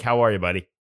 Rick, how are you, buddy?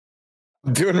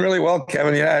 I'm doing really well,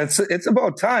 Kevin. Yeah, it's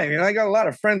about time. I got a lot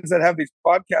of friends that have these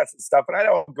podcasts and stuff, and I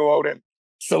don't go out and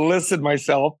solicit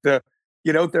myself to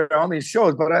get out there on these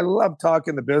shows, but I love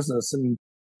talking the business. And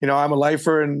I'm a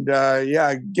lifer, and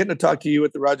getting to talk to you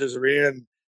at the Rogers Arena and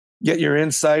get your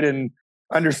insight and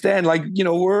understand,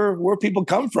 where people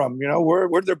come from,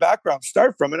 where their backgrounds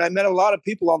start from. And I met a lot of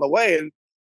people on the way, and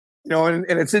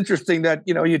it's interesting that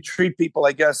you treat people,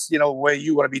 I guess, the way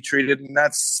you want to be treated, and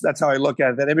that's how I look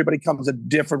at it. That everybody comes a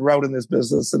different route in this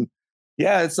business, and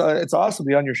yeah, it's awesome to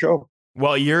be on your show.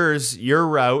 Well, your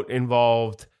route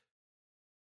involved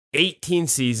 18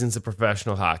 seasons of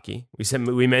professional hockey.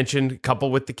 We mentioned a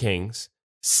couple with the Kings,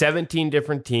 17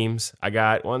 different teams. I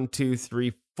got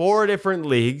 4 different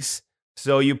leagues.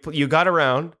 So you got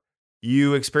around.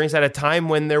 You experienced at a time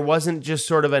when there wasn't just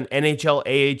sort of an NHL,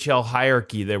 AHL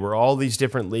hierarchy. There were all these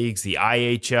different leagues, the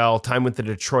IHL, time with the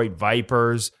Detroit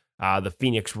Vipers, the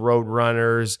Phoenix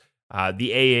Roadrunners,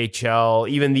 the AHL,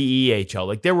 even the EHL.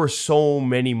 Like, there were so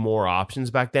many more options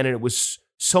back then, and it was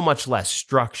so much less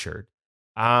structured.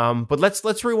 But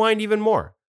let's rewind even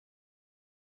more.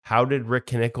 How did Rick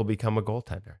Knickle become a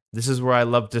goaltender? This is where I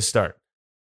love to start.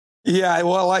 Yeah,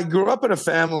 well, I grew up in a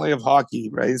family of hockey,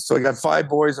 right? So I got 5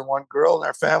 boys and 1 girl in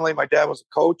our family. My dad was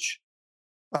a coach.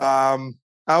 I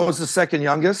was the second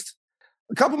youngest.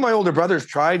 A couple of my older brothers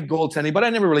tried goaltending, but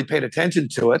I never really paid attention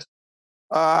to it.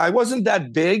 I wasn't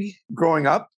that big growing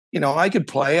up. I could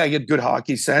play. I get good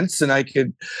hockey sense, and I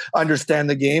could understand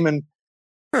the game. And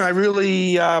I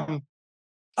really, I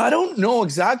don't know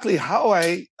exactly how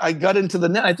I got into the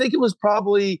net. I think it was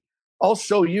probably, I'll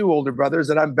show you, older brothers,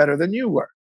 that I'm better than you were.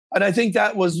 And I think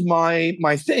that was my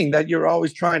thing, that you're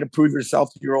always trying to prove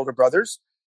yourself to your older brothers.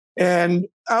 And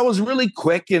I was really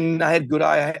quick, and I had good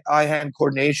eye-hand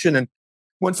coordination. And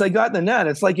once I got in the net,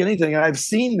 it's like anything. And I've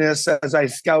seen this as I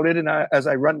scouted and as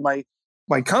I run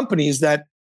my companies, that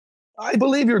I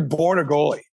believe you're born a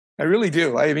goalie. I really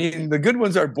do. I mean, the good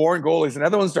ones are born goalies, and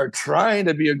other ones are trying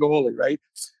to be a goalie, right?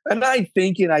 And I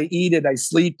think it, I eat it, I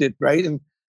sleep it, right? And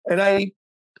I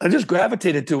just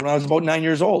gravitated to it when I was about 9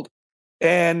 years old.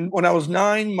 And when I was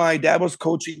 9, my dad was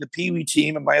coaching the Pee Wee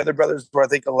team, and my other brothers were, I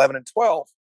think, 11 and 12.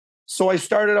 So I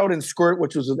started out in squirt,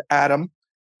 which was with Adam,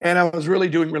 and I was really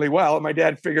doing really well. And my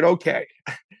dad figured, okay,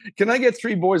 can I get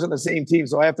 3 boys on the same team?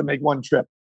 So I have to make one trip.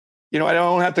 I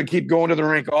don't have to keep going to the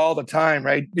rink all the time,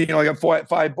 right? I got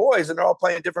 5 boys, and they're all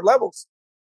playing different levels.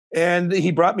 And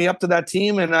he brought me up to that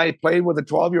team, and I played with a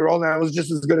 12-year-old, and I was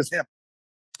just as good as him.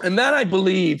 And that, I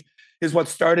believe, is what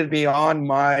started me on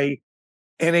my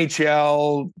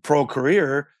NHL pro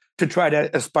career, to try to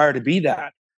aspire to be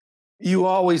that. You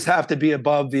always have to be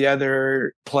above the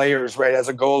other players, right? As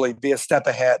a goalie, be a step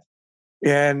ahead.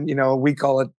 And, we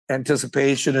call it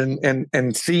anticipation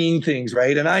and seeing things,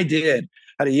 right? And I did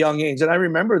at a young age. And I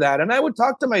remember that. And I would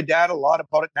talk to my dad a lot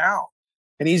about it now.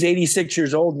 And he's 86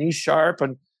 years old, and he's sharp.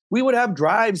 And we would have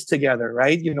drives together,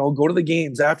 right? Go to the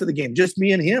games, after the game, just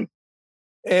me and him.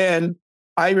 And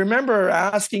I remember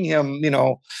asking him,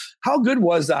 how good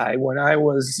was I when I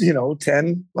was,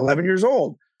 10, 11 years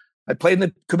old? I played in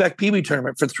the Quebec Pee Wee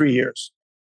tournament for 3 years.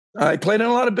 I played in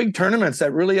a lot of big tournaments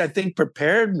that really, I think,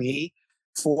 prepared me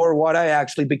for what I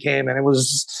actually became. And it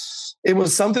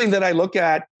was something that I look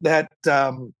at, that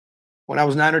when I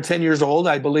was 9 or 10 years old,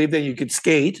 I believed that you could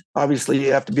skate. Obviously,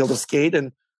 you have to be able to skate.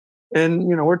 And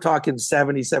we're talking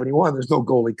 70, 71. There's no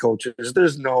goalie coaches.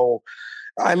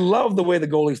 I love the way the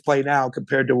goalies play now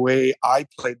compared to the way I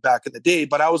played back in the day.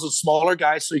 But I was a smaller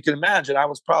guy, so you can imagine I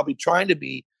was probably trying to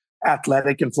be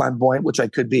athletic and flamboyant, which I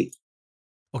could be.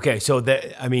 Okay, so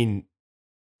the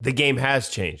game has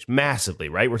changed massively,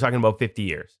 right? We're talking about 50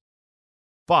 years.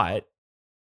 But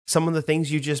some of the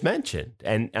things you just mentioned,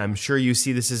 and I'm sure you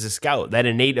see this as a scout, that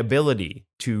innate ability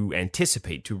to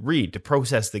anticipate, to read, to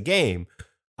process the game,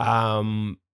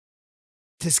 to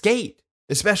skate,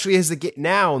 especially as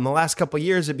now in the last couple of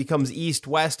years, it becomes east,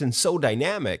 west, and so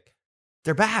dynamic.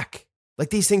 They're back. Like,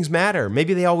 these things matter.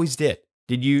 Maybe they always did.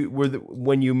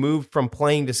 When you moved from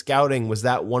playing to scouting, was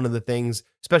that one of the things,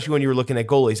 especially when you were looking at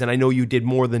goalies? And I know you did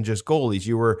more than just goalies.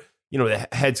 You were, the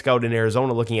head scout in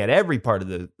Arizona, looking at every part of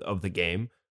the game.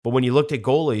 But when you looked at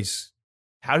goalies,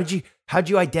 how'd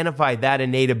you identify that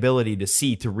innate ability to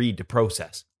see, to read, to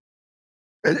process?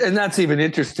 And that's even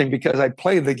interesting, because I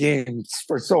played the game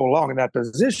for so long in that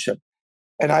position.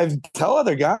 And I tell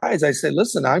other guys, I say,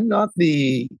 listen, I'm not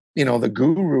the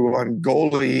guru on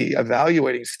goalie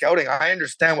evaluating, scouting. I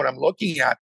understand what I'm looking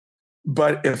at.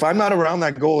 But if I'm not around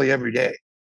that goalie every day,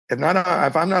 if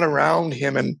I'm not around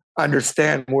him and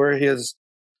understand where his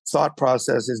thought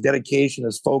process, his dedication,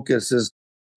 his focus is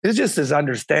just his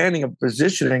understanding of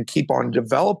position, and keep on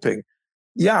developing.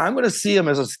 Yeah, I'm going to see him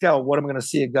as a scout. What am I going to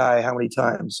see a guy how many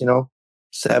times?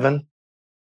 7,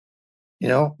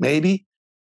 maybe.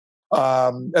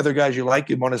 Other guys you want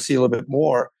to see a little bit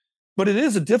more. But it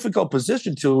is a difficult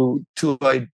position to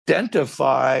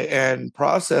identify and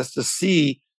process, to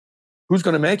see who's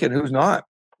going to make it and who's not.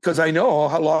 Because I know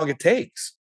how long it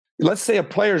takes. Let's say a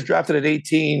player is drafted at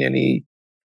 18 and he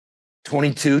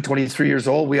 22, 23 years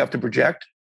old. We have to project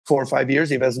 4 or 5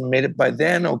 years. If he hasn't made it by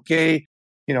then, okay.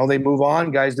 They move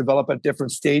on. Guys develop at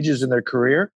different stages in their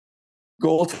career.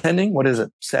 Goaltending, what is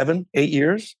it, 7, 8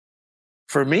 years?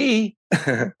 For me,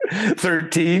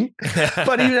 13.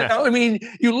 But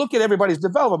you look at everybody's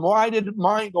development. Why did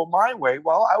mine go my way?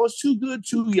 Well, I was too good,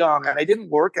 too young, and I didn't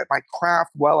work at my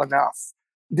craft well enough.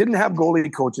 Didn't have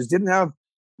goalie coaches.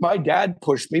 My dad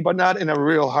pushed me, but not in a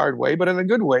real hard way, but in a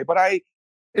good way. But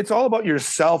it's all about your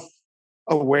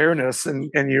self-awareness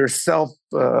and your self,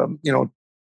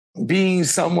 being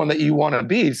someone that you want to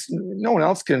be. No one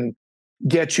else can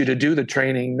get you to do the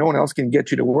training. No one else can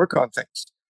get you to work on things.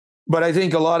 But I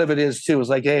think a lot of it is too. It's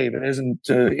like, hey, if it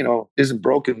isn't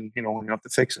broken, you have to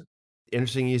fix it.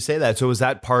 Interesting you say that. So was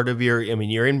that part of you're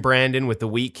in Brandon with the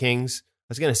Wheat Kings.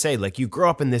 I was going to say, like, you grew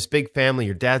up in this big family.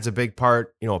 Your dad's a big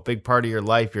part, a big part of your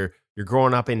life. You're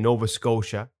growing up in Nova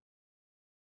Scotia.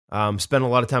 Spent a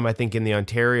lot of time, I think, in the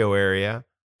Ontario area.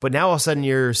 But now all of a sudden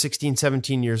you're 16,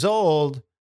 17 years old.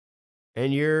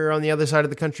 and you're on the other side of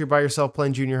the country by yourself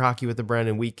playing junior hockey with the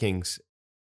Brandon Wheat Kings.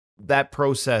 That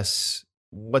process,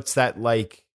 what's that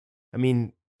like? I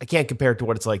mean, I can't compare it to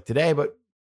what it's like today, but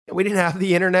we didn't have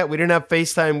the internet. We didn't have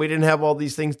FaceTime. We didn't have all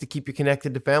these things to keep you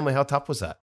connected to family. How tough was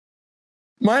that?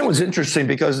 Mine was interesting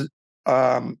because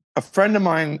a friend of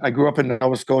mine, I grew up in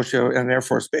Nova Scotia in an Air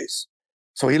Force base.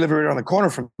 So he lived right around the corner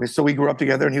from me. So we grew up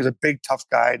together, and he was a big, tough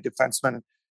guy, defenseman.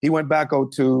 He went back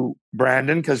out to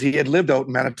Brandon because he had lived out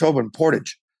in Manitoba in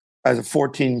Portage as a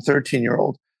 14,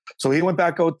 13-year-old. So he went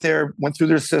back out there, went through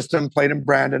their system, played in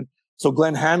Brandon. So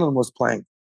Glenn Hanlon was playing.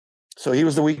 So he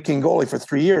was the Wheat King goalie for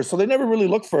 3 years. So they never really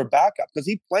looked for a backup because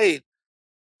he played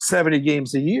 70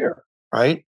 games a year,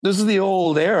 right? This is the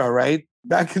old era, right?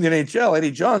 Back in the NHL,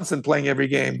 Eddie Johnson playing every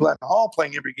game, Glenn Hall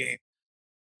playing every game.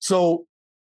 So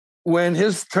when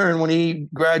his turn, when he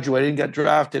graduated and got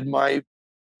drafted,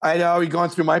 I'd already gone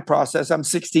through my process. I'm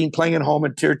 16, playing at home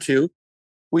in Tier 2.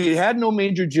 We had no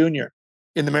major junior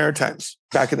in the Maritimes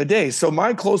back in the day. So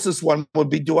my closest one would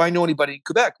be, do I know anybody in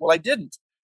Quebec? Well, I didn't.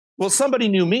 Well, somebody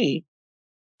knew me,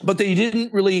 but they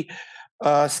didn't really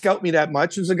scout me that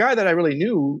much. It was a guy that I really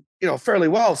knew, fairly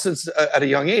well since at a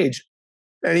young age.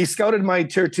 And he scouted my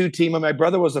Tier 2 team, and my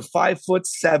brother was a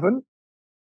 5'7"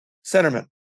 centerman.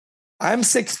 I'm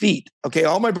 6 feet. Okay,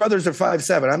 all my brothers are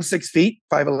 5'7". I'm 6 feet,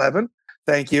 5'11".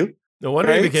 Thank you. No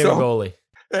wonder you became a goalie.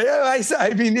 Yeah,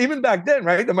 I mean, even back then,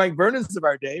 right? The Mike Vernons of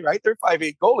our day, right? They're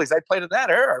 5'8" goalies. I played in that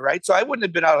era, right? So I wouldn't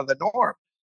have been out of the norm.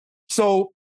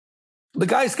 So the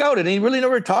guy scouted, and he really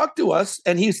never talked to us,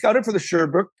 and he scouted for the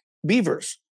Sherbrooke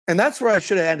Beavers. And that's where I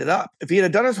should have ended up. If he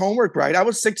had done his homework right, I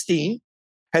was 16,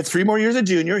 had 3 more years of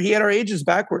junior. He had our ages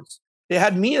backwards. They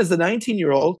had me as the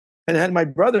 19-year-old and had my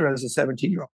brother as a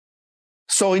 17-year-old.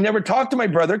 So he never talked to my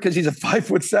brother because he's a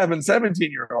 5'7",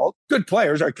 17-year-old. Good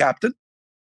players, our captain.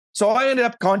 So I ended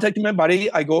up contacting my buddy.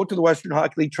 I go to the Western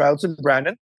Hockey League tryouts in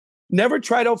Brandon. Never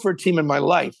tried out for a team in my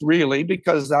life, really,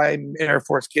 because I'm an Air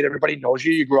Force kid. Everybody knows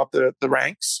you. You grew up the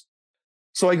ranks.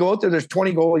 So I go out there. There's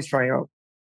 20 goalies trying out.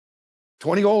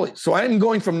 20 goalies. So I'm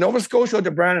going from Nova Scotia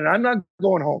to Brandon. I'm not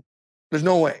going home. There's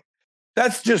no way.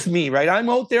 That's just me, right? I'm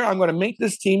out there. I'm going to make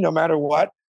this team no matter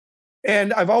what.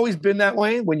 And I've always been that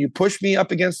way. When you push me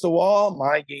up against the wall,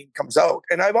 my game comes out.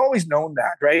 And I've always known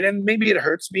that, right? And maybe it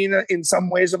hurts me in some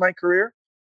ways of my career.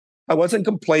 I wasn't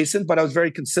complacent, but I was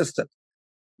very consistent.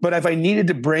 But if I needed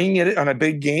to bring it on a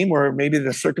big game where maybe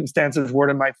the circumstances weren't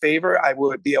in my favor, I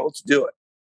would be able to do it.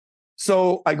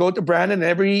 So I go to Brandon,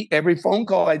 every phone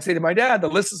call, I'd say to my dad, the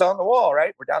list is on the wall,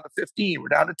 right? We're down to 15, we're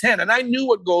down to 10. And I knew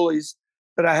what goalies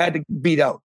that I had to beat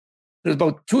out. There's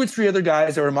about 2 or 3 other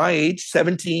guys that were my age,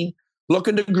 17,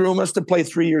 looking to groom us to play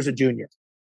 3 years of junior.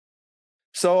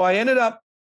 So I ended up,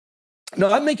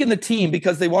 I'm making the team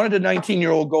because they wanted a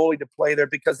 19-year-old goalie to play there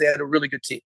because they had a really good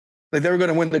team. Like they were going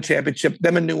to win the championship.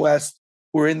 Them and New West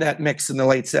were in that mix in the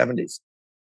late 70s.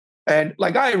 And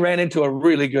like I ran into a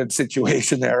really good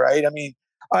situation there, right? I mean,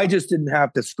 I just didn't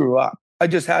have to screw up. I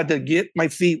just had to get my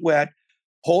feet wet,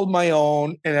 hold my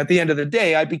own. And at the end of the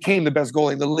day, I became the best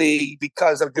goalie in the league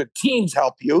because of good teams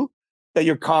help you, that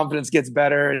your confidence gets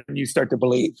better and you start to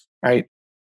believe, right?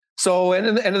 So at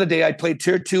the end of the day, I played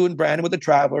Tier 2 in Brandon with the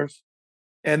Travelers.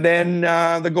 And then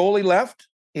the goalie left.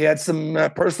 He had some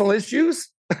personal issues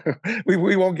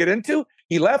we won't get into.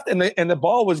 He left, and the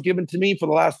ball was given to me for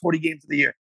the last 40 games of the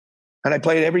year. And I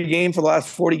played every game for the last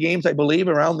 40 games, I believe,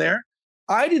 around there.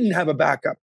 I didn't have a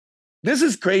backup. This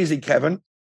is crazy, Kevin.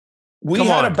 We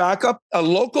had a backup, a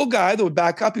local guy that would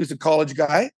back up. He was a college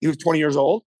guy. He was 20 years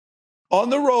old.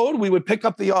 On the road, we would pick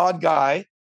up the odd guy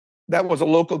that was a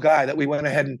local guy that we went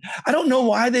ahead and I don't know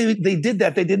why they did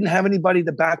that. They didn't have anybody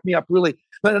to back me up really,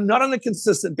 but not on a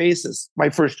consistent basis my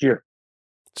first year.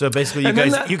 So basically you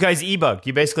guys e-bugged.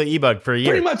 You basically e-bugged for a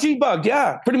year. Pretty much e-bugged,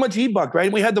 yeah. Pretty much e-bugged, right?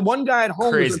 And we had the one guy at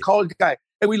home who was a college guy.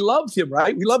 And we loved him,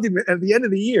 right? We loved him. At the end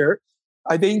of the year,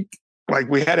 I think like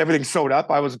we had everything sewed up.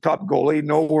 I was a top goalie.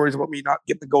 No worries about me not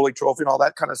getting the goalie trophy and all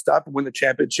that kind of stuff and win the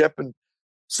championship. And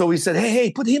so we said,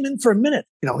 hey, put him in for a minute.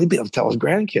 He'd be able to tell his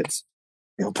grandkids,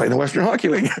 play in the Western Hockey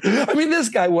League. I mean, this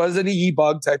guy was an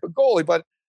e-bug type of goalie, but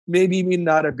maybe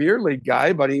not a beer league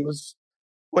guy, but he was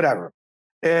whatever.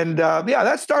 And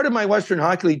that started my Western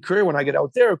Hockey League career when I get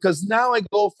out there, because now I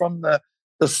go from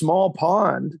the small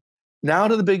pond now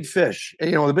to the big fish,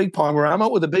 the big pond where I'm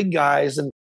out with the big guys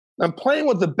and I'm playing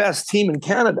with the best team in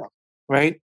Canada,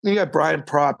 right? You got Brian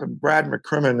Propp and Brad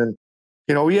McCrimmon. And,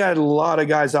 we had a lot of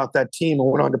guys off that team who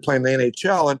went on to play in the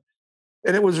NHL.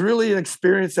 And it was really an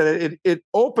experience that it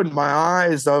opened my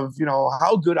eyes of,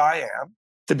 how good I am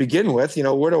to begin with.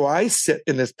 Where do I sit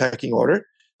in this pecking order?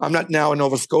 I'm not now in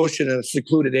Nova Scotia in a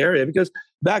secluded area because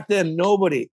back then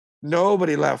nobody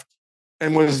left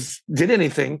and did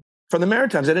anything from the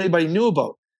Maritimes that anybody knew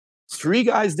about. 3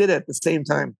 guys did it at the same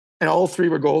time, and all 3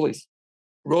 were goalies.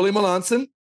 Rolly Melanson,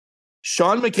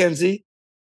 Sean McKenzie,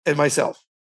 and myself.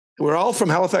 We're all from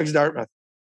Halifax, Dartmouth.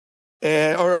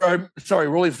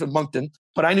 Rolly from Moncton.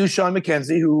 But I knew Sean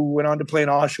McKenzie, who went on to play in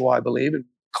Oshawa, I believe, in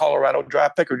Colorado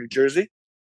draft pick or New Jersey.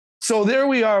 So there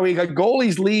we are. We got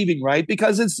goalies leaving, right?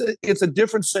 Because it's a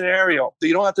different scenario.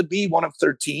 You don't have to be one of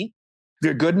 13. If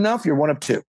you're good enough, you're one of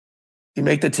 2. You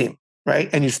make the team, right?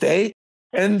 And you stay.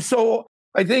 And so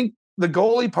I think the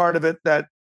goalie part of it, that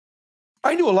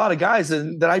I knew a lot of guys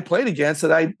that I played against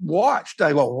that I watched.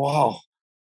 I go, wow,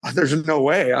 there's no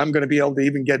way I'm going to be able to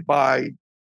even get by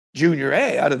junior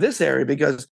A out of this area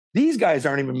because these guys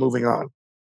aren't even moving on.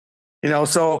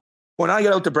 So when I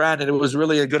got out to Brandon, it was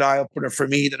really a good eye-opener for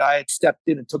me that I had stepped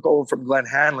in and took over from Glenn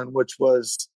Hanlon, which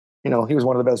was, he was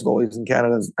one of the best goalies in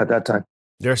Canada at that time.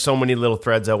 There are so many little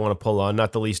threads I want to pull on,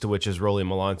 not the least of which is Rolly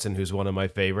Melanson, who's one of my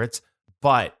favorites.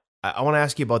 But I want to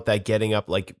ask you about that getting up,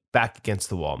 like back against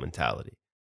the wall mentality,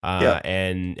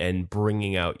 and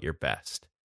bringing out your best.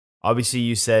 Obviously,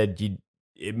 you said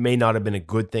it may not have been a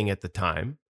good thing at the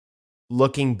time.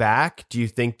 Looking back, do you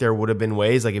think there would have been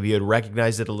ways, like if you had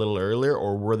recognized it a little earlier,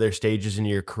 or were there stages in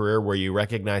your career where you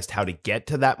recognized how to get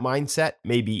to that mindset?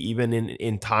 Maybe even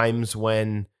in times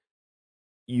when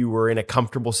you were in a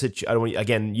comfortable situation.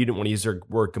 Again, you didn't want to use the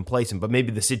word complacent, but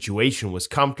maybe the situation was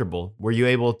comfortable. Were you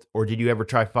able, or did you ever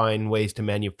try to find ways to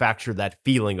manufacture that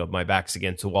feeling of my back's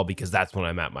against the wall because that's when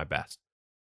I'm at my best?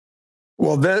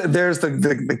 Well, there's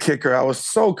the kicker. I was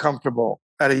so comfortable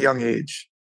at a young age.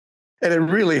 And it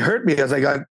really hurt me as I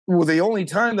got, the only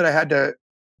time that I had to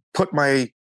put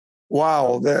nobody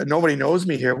knows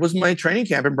me here was my training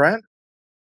camp in Brandon.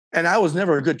 And I was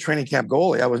never a good training camp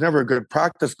goalie. I was never a good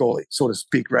practice goalie, so to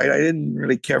speak, right? I didn't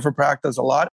really care for practice a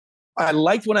lot. I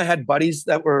liked when I had buddies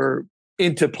that were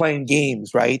into playing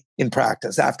games, right, in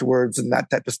practice afterwards and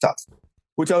that type of stuff,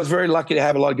 which I was very lucky to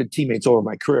have a lot of good teammates over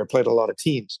my career. I played a lot of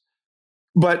teams.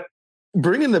 But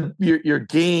bringing your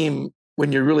game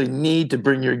when you really need to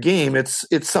bring your game, it's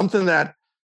something that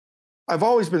I've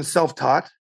always been self-taught.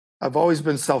 I've always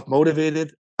been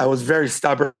self-motivated. I was very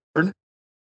stubborn,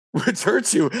 which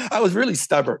hurts you. I was really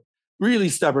stubborn.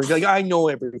 Like, I know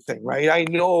everything, right? I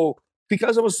know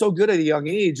because I was so good at a young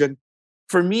age. And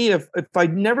for me, if I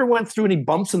never went through any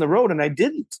bumps in the road, and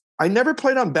I never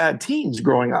played on bad teams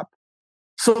growing up.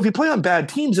 So if you play on bad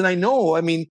teams, and I know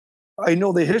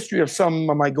the history of some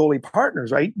of my goalie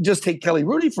partners, right? Just take Kelly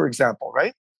Rudy, for example,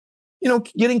 right?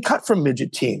 Getting cut from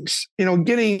midget teams,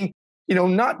 getting,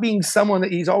 not being someone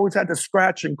that he's always had to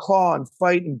scratch and claw and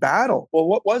fight and battle. Well,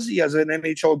 what was he as an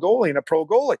NHL goalie and a pro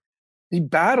goalie? He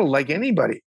battled like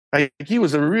anybody. Like, he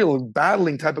was a real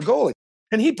battling type of goalie.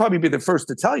 And he'd probably be the first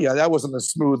to tell you that wasn't the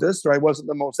smoothest, or I wasn't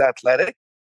the most athletic,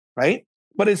 right?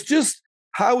 But it's just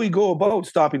how we go about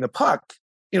stopping the puck.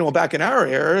 Back in our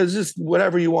era, is just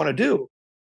whatever you want to do.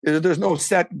 There's no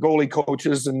set goalie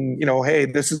coaches and, hey,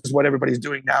 this is what everybody's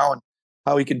doing now and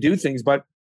how we can do things. But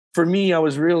for me, I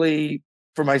was really,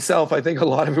 for myself, I think a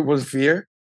lot of it was fear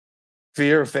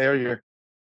of failure,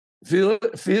 feeling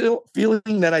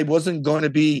that I wasn't going to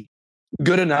be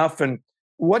good enough. And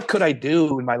what could I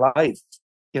do in my life?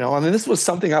 This was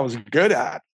something I was good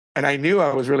at, and I knew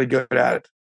I was really good at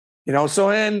it, so,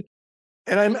 and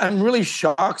I'm really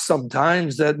shocked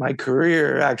sometimes that my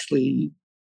career actually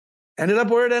ended up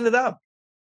where it ended up,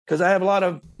 because I have a lot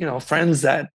of friends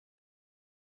that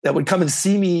would come and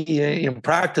see me in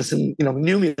practice and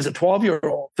knew me as a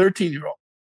 12-year-old, 13-year-old,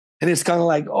 and it's kind of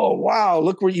like, oh wow,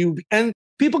 look where you, and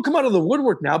people come out of the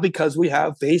woodwork now because we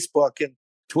have Facebook and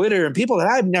Twitter, and people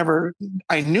that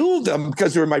I knew them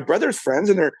because they were my brother's friends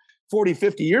and they're 40,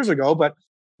 50 years ago, but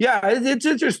yeah, it's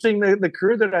interesting the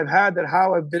career that I've had, that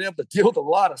how I've been able to deal with a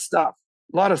lot of stuff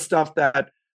that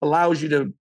allows you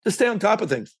to stay on top of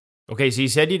things. Okay, so you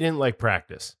said you didn't like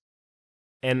practice.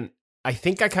 And I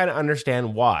think I kind of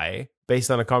understand why, based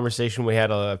on a conversation we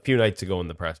had a few nights ago in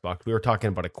the press box. We were talking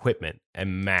about equipment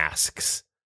and masks.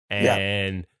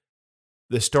 And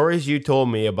the stories you told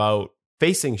me about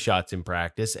facing shots in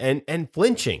practice and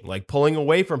flinching, like pulling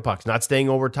away from pucks, not staying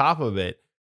over top of it,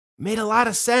 made a lot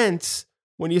of sense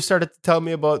when you started to tell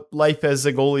me about life as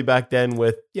a goalie back then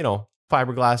with,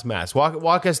 fiberglass masks.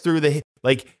 Walk us through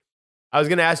I was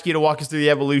going to ask you to walk us through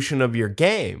the evolution of your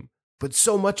game, but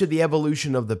so much of the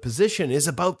evolution of the position is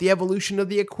about the evolution of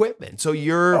the equipment. So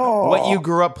what you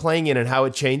grew up playing in and how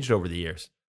it changed over the years.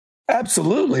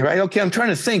 Absolutely, right? Okay, I'm trying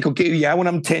to think. Okay, yeah, when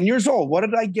I'm 10 years old, what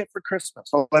did I get for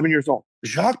Christmas? 11 years old.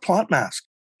 Jacques Plante mask.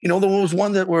 Those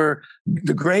ones that were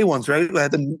the gray ones, right? I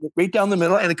had them right down the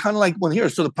middle, and it kind of like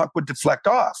so the puck would deflect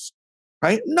off.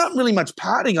 right? Not really much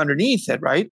padding underneath it,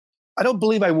 right? I don't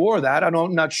believe I wore that.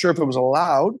 I'm not sure if it was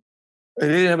allowed. They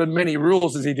didn't have as many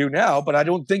rules as they do now, but I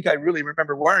don't think I really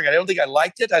remember wearing it. I don't think I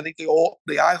liked it. I think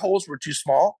the eye holes were too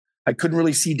small. I couldn't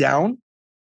really see down,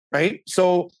 right?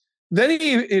 So then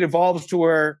it evolves to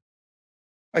where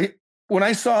when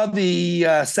I saw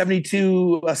the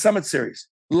 72 Summit Series,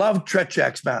 loved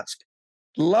Tretjak's mask.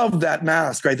 Loved that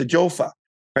mask, right? The Jofa,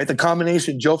 right? The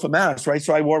combination Jofa mask, right?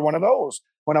 So I wore one of those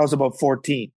when I was about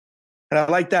 14. And I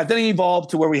like that. Then it evolved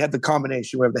to where we had the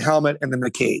combination. We have the helmet and then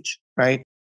the cage, right?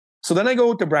 So then I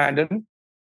go to Brandon.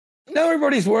 Now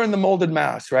everybody's wearing the molded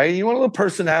mask, right? You want a little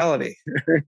personality.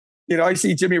 I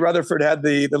see Jimmy Rutherford had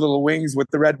the little wings with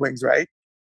the red wings, right?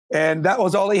 And that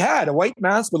was all he had, a white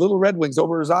mask with little red wings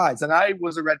over his eyes. And I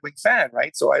was a Red Wing fan,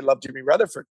 right? So I love Jimmy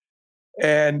Rutherford.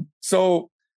 And so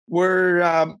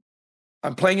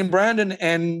I'm playing in Brandon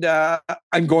and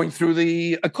I'm going through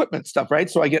the equipment stuff, right?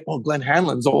 So I get, Glenn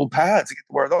Hanlon's old pads. I get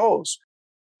to wear those.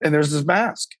 And there's this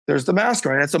mask. There's the mask,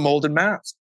 right? It's a molded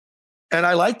mask. And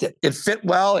I liked it. It fit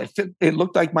well. It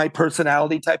looked like my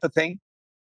personality type of thing.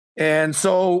 And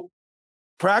so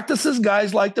practices,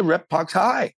 guys like to rip pucks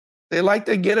high. They like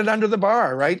to get it under the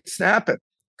bar, right? Snap it.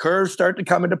 Curves start to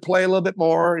come into play a little bit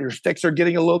more. Your sticks are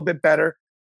getting a little bit better,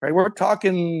 right? We're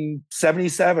talking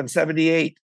 77,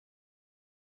 78.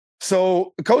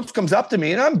 So the coach comes up to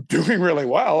me and I'm doing really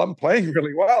well. I'm playing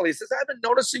really well. He says, I've been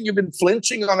noticing you've been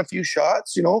flinching on a few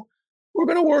shots. We're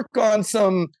going to work on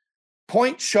some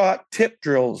point shot tip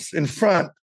drills in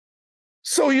front.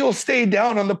 So you'll stay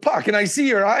down on the puck. And I see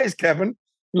your eyes, Kevin,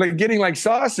 like getting like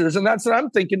saucers. And that's what I'm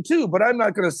thinking too. But I'm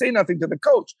not going to say nothing to the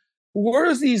coach. Where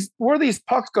are these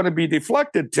pucks going to be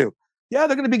deflected to? Yeah,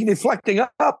 they're going to be deflecting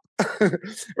up,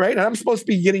 right? And I'm supposed to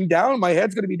be getting down. My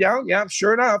head's going to be down. Yeah,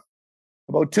 sure enough.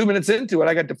 About 2 minutes into it,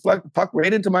 I got deflected puck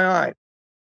right into my eye.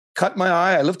 Cut my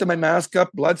eye. I lifted my mask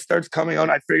up. Blood starts coming out.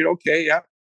 I figured, okay, yeah.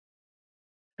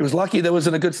 It was lucky that it was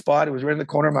in a good spot. It was right in the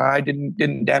corner of my eye.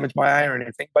 Didn't damage my eye or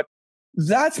anything. But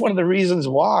that's one of the reasons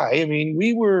why. I mean,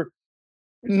 we were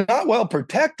not well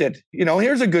protected.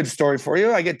 Here's a good story for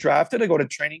you. I get drafted. I go to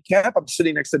training camp. I'm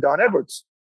sitting next to Don Edwards.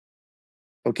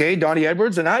 Okay, Donnie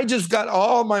Edwards. And I just got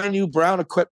all my new Brown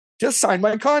equipment. Just signed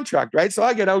my contract, right? So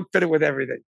I get outfitted with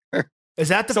everything. Is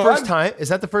that the first time? Is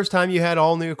that the first time you had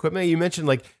all new equipment? You mentioned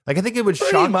like I think it would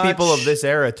shock people of this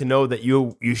era to know that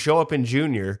you show up in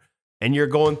junior and you're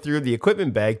going through the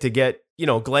equipment bag to get,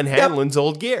 Glenn Hanlon's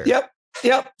old gear.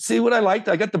 Yep. See what I liked?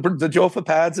 I got the Jofa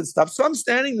pads and stuff. So I'm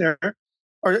standing there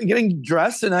or getting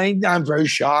dressed and I'm very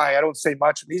shy. I don't say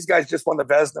much. These guys just won the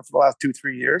Vezina for the last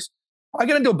 2-3 years. I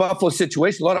get into a Buffalo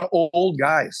situation, a lot of old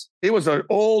guys. It was an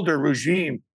older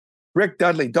regime. Rick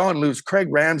Dudley, Don Luce, Craig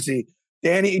Ramsey,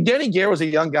 Danny Gare was a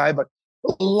young guy, but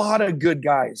a lot of good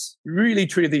guys. Really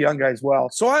treated the young guys well.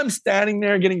 So I'm standing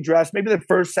there getting dressed, maybe the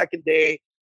first, second day,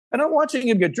 and I'm watching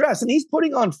him get dressed, and he's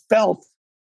putting on felt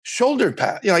shoulder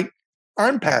pads, like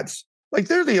arm pads, like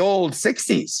they're the old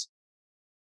 60s,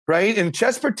 right? And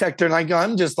chest protector. And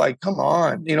I'm just like, come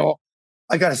on,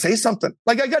 I got to say something.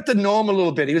 Like I got to know him a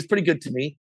little bit. He was pretty good to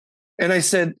me. And I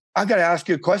said, I got to ask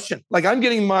you a question. Like I'm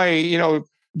getting my,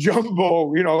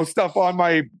 jumbo, stuff on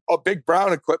my big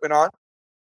Brown equipment on.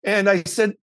 And I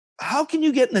said, how can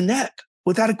you get in the net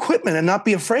with that equipment and not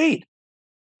be afraid?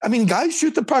 I mean, guys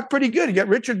shoot the puck pretty good. You got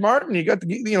Richard Martin. You got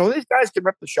these guys can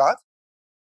rip the shot.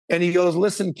 And he goes,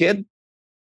 listen, kid,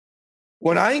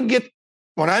 when I'm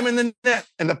in the net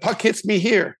and the puck hits me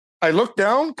here, I look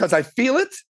down because I feel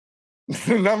it.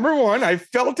 Number one, I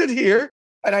felt it here.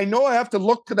 And I know I have to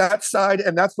look to that side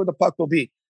and that's where the puck will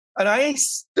be. And I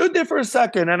stood there for a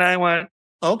second and I went,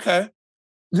 okay,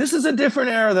 this is a different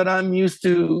era that I'm used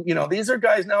to. These are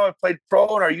guys now have played pro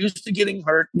and are used to getting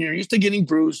hurt and you're used to getting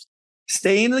bruised,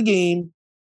 stay in the game,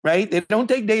 right? They don't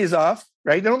take days off,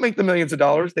 right? They don't make the millions of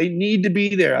dollars. They need to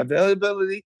be there.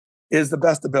 Availability is the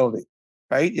best ability,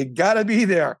 right? You got to be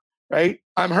there, right?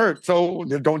 I'm hurt, so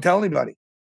don't tell anybody.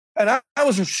 And I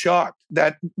was shocked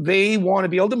that they want to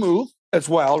be able to move as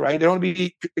well, right? They don't want to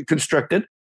be constricted,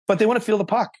 but they want to feel the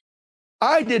puck.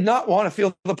 I did not want to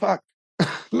feel the puck.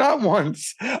 Not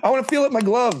once. I want to feel it in my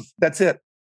glove. That's it.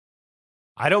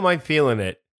 I don't mind feeling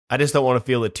it. I just don't want to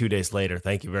feel it 2 days later.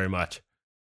 Thank you very much.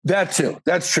 That too.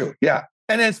 That's true. Yeah.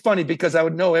 And it's funny because I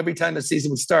would know every time the season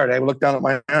would start, I would look down at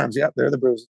my arms. Yeah, they're the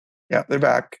bruises. Yeah, they're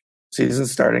back.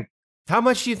 Season's starting. How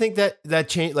much do you think that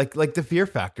changed, like the fear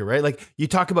factor, right? Like you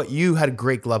talk about you had a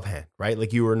great glove hand, right?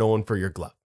 Like you were known for your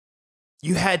glove.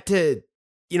 You had to,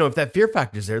 if that fear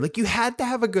factor's there, like you had to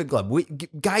have a good glove.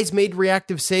 Guys made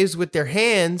reactive saves with their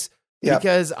hands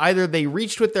because either they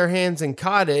reached with their hands and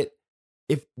caught it,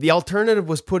 if the alternative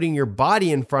was putting your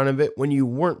body in front of it when you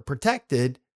weren't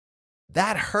protected,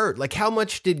 that hurt. Like, how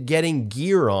much did getting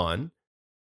gear on,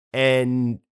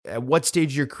 and at what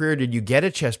stage of your career did you get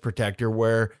a chest protector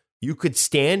where you could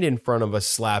stand in front of a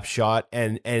slap shot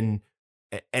and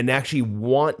actually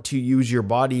want to use your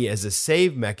body as a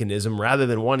save mechanism rather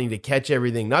than wanting to catch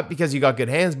everything, not because you got good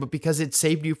hands, but because it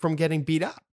saved you from getting beat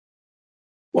up?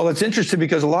 Well, it's interesting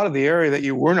because a lot of the area that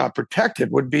you were not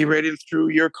protected would be right in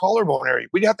through your collarbone area.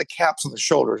 We'd have the caps on the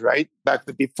shoulders, right?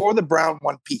 Before the brown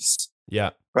one piece. Yeah.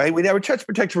 Right? We'd have our chest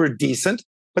protector were decent,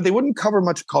 but they wouldn't cover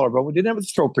much collarbone. We didn't have a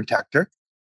throat protector.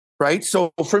 Right.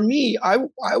 So for me, I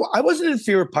wasn't in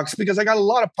fear of pucks because I got a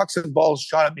lot of pucks and balls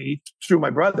shot at me through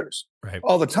my brothers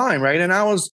all the time. Right. And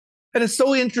it's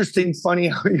so interesting, funny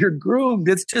how you're groomed.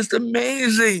 It's just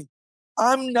amazing.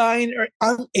 I'm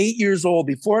 8 years old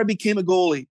before I became a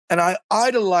goalie, and I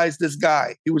idolized this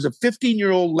guy. He was a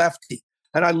 15-year-old lefty,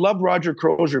 and I loved Roger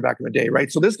Crozier back in the day,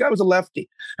 right? So this guy was a lefty,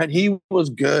 and he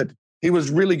was good. He was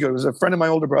really good. He was a friend of my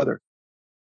older brother.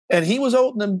 And he was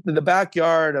out in the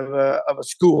backyard of a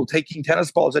school taking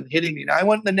tennis balls and hitting me. And I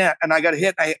went in the net, and I got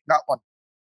hit, and I got one.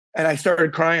 And I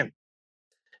started crying.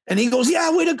 And he goes,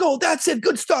 yeah, way to go. That's it.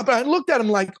 Good stop. And I looked at him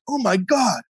like, oh, my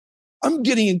God. I'm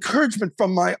getting encouragement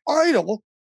from my idol.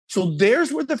 So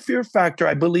there's where the fear factor,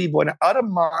 I believe, went out of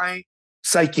my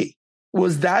psyche,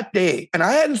 was that day. And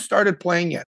I hadn't started playing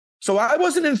yet. So I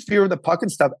wasn't in fear of the puck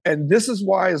and stuff. And this is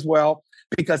why as well,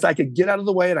 because I could get out of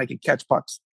the way and I could catch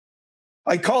pucks.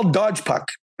 I called dodge puck,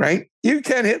 right? You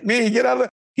can't hit me. Get out of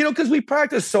the, because we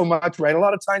practice so much, right? A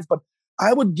lot of times, but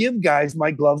I would give guys my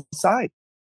glove side.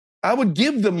 I would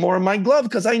give them more of my glove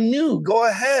because I knew, go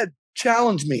ahead,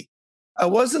 challenge me. I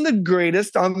wasn't the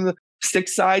greatest on the stick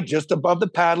side, just above the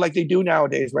pad like they do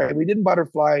nowadays, right? We didn't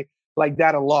butterfly like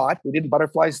that a lot. We didn't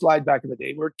butterfly slide back in the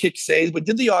day. We were kick saves. We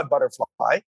did the odd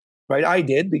butterfly, right? I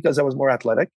did because I was more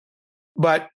athletic.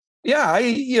 But yeah,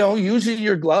 using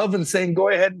your glove and saying, go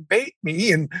ahead and bait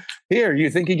me. And here, you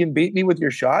think you can beat me with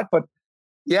your shot? But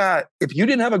yeah, if you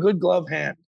didn't have a good glove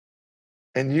hand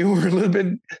and you were a little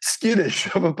bit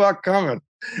skittish of a puck coming,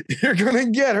 you're going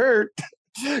to get hurt.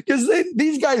 Because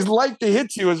these guys like to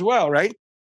hit you as well, right?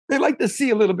 They like to see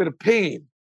a little bit of pain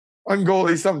on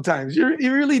goalies sometimes. You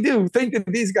really do think that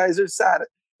these guys are sad.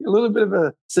 A little bit of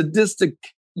a sadistic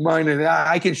mind. And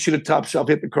I can shoot a top shelf,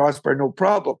 hit the crossbar, no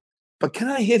problem. But can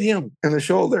I hit him in the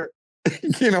shoulder?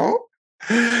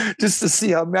 Just to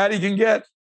see how mad he can get.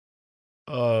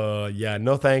 Yeah,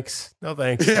 no thanks. No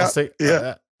thanks.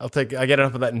 Yeah, I get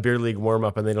enough of that in beer league warm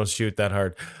up and they don't shoot that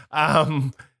hard.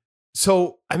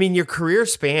 So, I mean, your career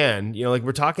span, like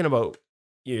you're talking about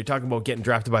getting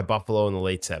drafted by Buffalo in the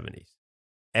late 70s.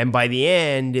 And by the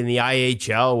end in the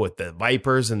IHL with the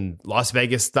Vipers and Las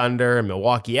Vegas Thunder and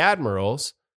Milwaukee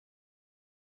Admirals,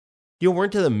 you were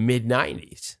into the mid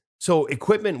 90s. So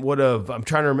equipment would have, I'm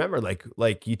trying to remember,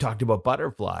 like you talked about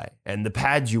butterfly and the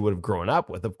pads you would have grown up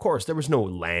with. Of course, there was no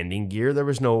landing gear. There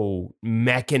was no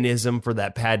mechanism for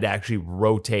that pad to actually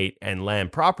rotate and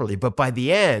land properly. But by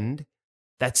the end,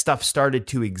 that stuff started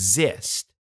to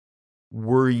exist.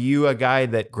 Were you a guy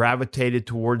that gravitated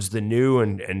towards the new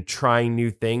and trying new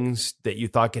things that you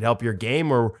thought could help your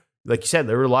game? Or like you said,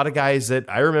 there were a lot of guys that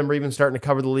I remember even starting to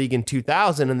cover the league in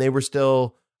 2000 and they were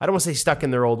still, I don't want to say stuck in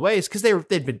their old ways because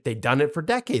they'd done it for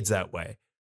decades that way,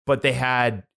 but they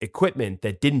had equipment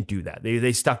that didn't do that.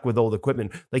 They stuck with old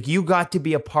equipment. Like you got to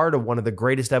be a part of one of the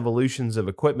greatest evolutions of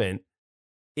equipment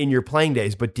in your playing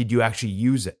days, but did you actually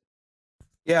use it?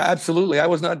 Yeah, absolutely. I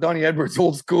was not Donnie Edwards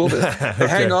old school to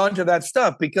hang on to that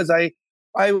stuff because I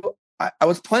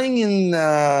was playing in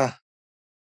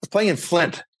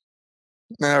Flint,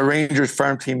 Rangers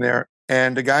farm team there,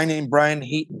 and a guy named Brian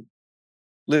Heaton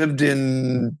lived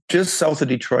in just south of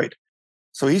Detroit.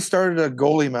 So he started a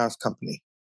goalie mask company,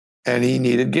 and he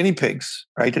needed guinea pigs,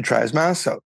 right, to try his masks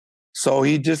out. So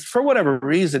he just, for whatever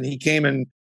reason, he came and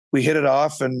we hit it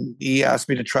off, and he asked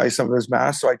me to try some of his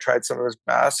masks. So I tried some of his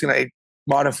masks, and I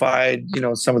modified,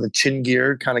 some of the chin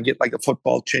gear, kind of get like a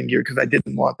football chin gear because I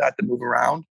didn't want that to move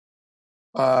around.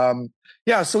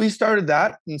 So he started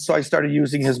that. And so I started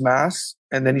using his masks,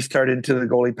 and then he started into the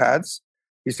goalie pads.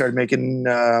 He started making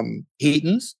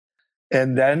Heatons,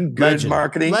 and then good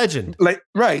marketing. Legend.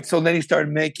 Right. So then he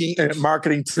started making a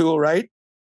marketing tool, right?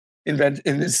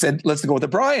 And said, let's go with the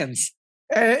Bryans.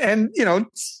 And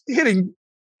hitting,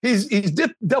 he's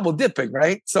double dipping,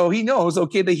 right? So he knows,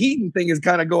 okay, the Heaton thing is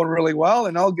kind of going really well,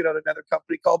 and I'll get out another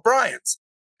company called Bryans.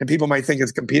 And people might think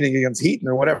it's competing against Heaton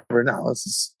or whatever. No,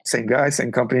 it's the same guy,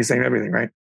 same company, same everything, right?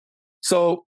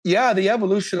 So yeah, the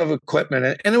evolution of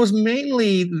equipment, and it was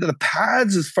mainly the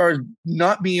pads as far as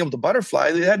not being able to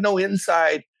butterfly. They had no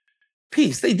inside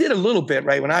piece. They did a little bit,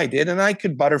 right, when I did, and I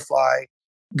could butterfly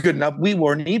good enough. We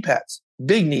wore knee pads,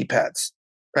 big knee pads,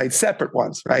 right, separate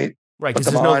ones, right? Right, Put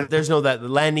because them on. there's no that the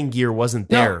landing gear wasn't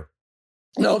No. there.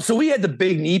 No, so we had the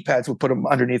big knee pads. We put them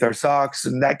underneath our socks,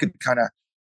 and that could kind of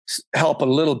help a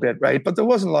little bit, right? But there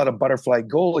wasn't a lot of butterfly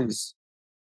goalies.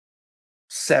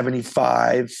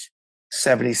 75,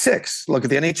 76. Look at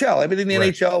the NHL. Everything in the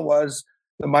Right. NHL was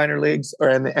the minor leagues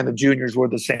and the juniors were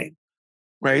the same,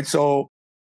 right? So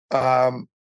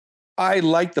I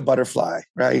like the butterfly,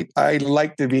 right? I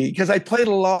like to be, because I played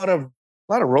a lot of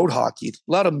road hockey,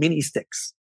 a lot of mini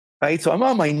sticks, right? So I'm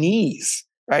on my knees,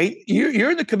 right?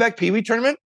 You're in the Quebec Pee Wee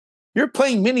tournament. You're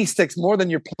playing mini sticks more than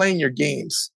you're playing your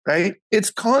games, right? It's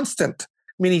constant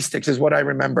mini sticks is what I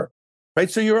remember, right?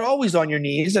 So you're always on your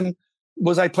knees. And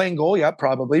was I playing goal? Yeah,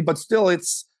 probably. But still,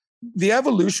 it's the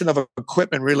evolution of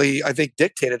equipment really, I think,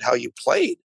 dictated how you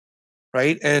played,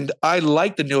 right? And I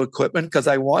like the new equipment because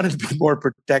I wanted to be more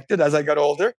protected as I got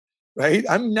older, right?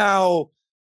 I'm now,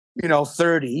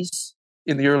 30s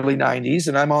in the early 90s,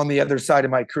 and I'm on the other side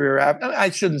of my career. I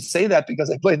shouldn't say that because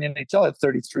I played in the NHL at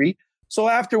 33. So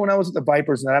after when I was at the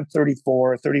Vipers, and I'm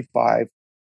 34, 35,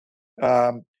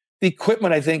 the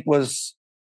equipment, I think, was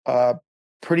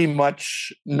pretty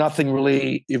much nothing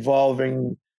really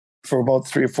evolving for about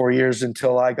 3 or 4 years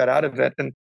until I got out of it.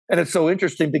 And it's so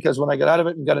interesting because when I got out of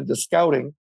it and got into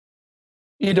scouting,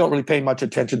 you don't really pay much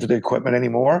attention to the equipment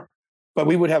anymore. But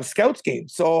we would have scouts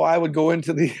games. So I would go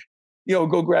into the,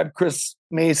 go grab Chris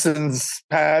Mason's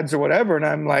pads or whatever. And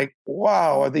I'm like,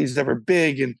 wow, are these ever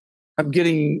big? And I'm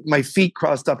getting my feet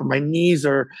crossed up and my knees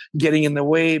are getting in the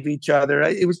way of each other.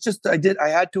 It was just, I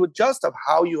had to adjust of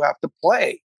how you have to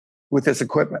play with this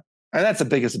equipment. And that's the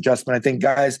biggest adjustment. I think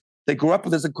guys, they grew up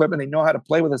with this equipment. They know how to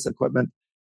play with this equipment.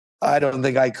 I don't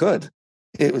think I could.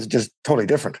 It was just totally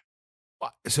different.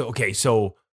 So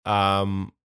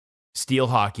steel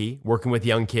hockey, working with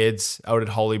young kids out at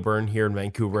Hollyburn here in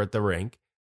Vancouver at the rink.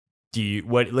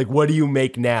 What do you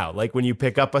make now? Like when you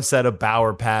pick up a set of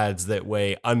Bauer pads that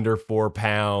weigh under 4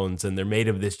 pounds and they're made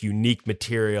of this unique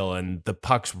material and the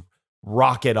pucks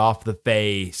rocket off the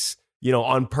face,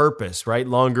 on purpose, right?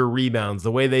 Longer rebounds,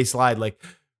 the way they slide. Like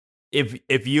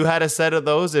if you had a set of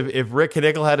those, if Rick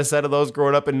Knickle had a set of those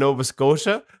growing up in Nova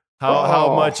Scotia,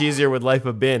 how much easier would life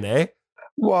have been, eh?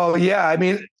 Well, yeah, I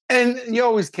mean, and you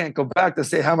always can't go back to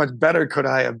say how much better could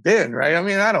I have been, right? I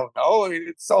mean, I don't know. I mean,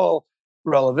 it's all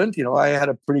relevant. I had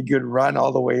a pretty good run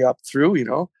all the way up through,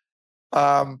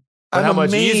 But how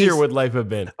much easier would life have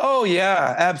been? Oh,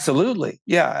 yeah, absolutely.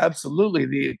 Yeah, absolutely.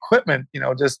 The equipment,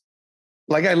 just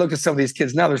like I look at some of these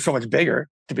kids now, they're so much bigger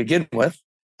to begin with.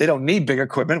 They don't need big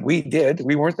equipment. We did.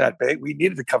 We weren't that big. We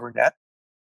needed to cover net.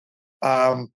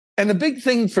 And the big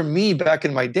thing for me back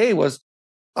in my day was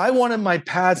I wanted my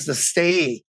pads to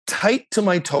stay tight to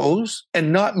my toes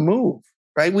and not move,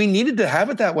 right? We needed to have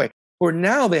it that way. Where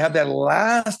now they have that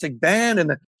elastic band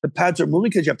and the pads are moving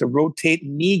because you have to rotate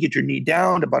knee, get your knee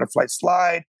down to butterfly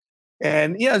slide.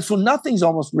 And so nothing's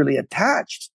almost really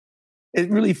attached.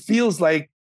 It really feels like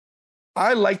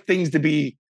I like things to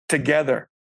be together,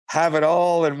 have it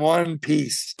all in one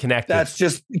piece. Connected. That's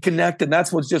just connected.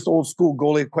 That's what just old school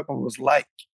goalie equipment was like.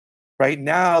 Right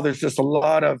now, there's just a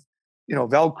lot of,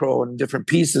 Velcro and different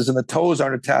pieces, and the toes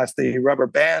aren't attached. The rubber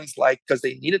bands, because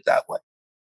they need it that way.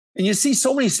 And you see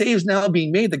so many saves now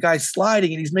being made. The guy's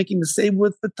sliding and he's making the save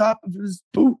with the top of his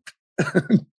boot,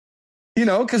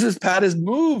 because his pad is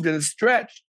moved and it's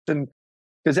stretched, and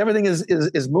because everything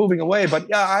is moving away. But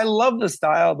yeah, I love the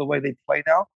style, the way they play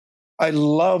now. I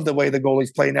love the way the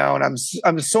goalies play now, and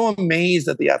I'm so amazed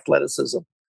at the athleticism,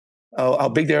 how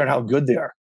big they are and how good they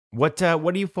are. What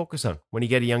do you focus on when you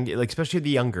get a young, especially the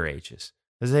younger ages?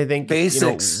 Because I think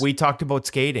basics. We talked about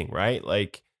skating, right?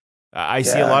 Like I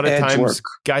see a lot of times work.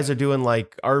 Guys are doing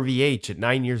like RVH at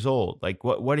 9 years old. Like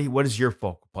what is your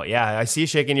focal point? Yeah, I see you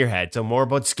shaking your head. So more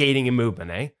about skating and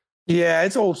movement, eh? Yeah,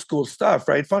 it's old school stuff,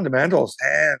 right? Fundamentals,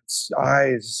 hands,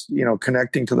 eyes,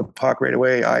 connecting to the puck right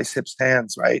away, eyes, hips,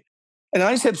 hands, right? And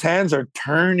eyes, hips, hands are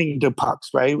turning to pucks,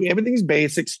 right? Everything's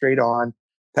basic, straight on.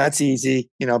 That's easy,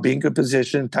 be in good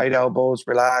position, tight elbows,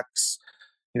 relax,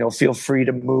 feel free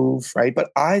to move, right? But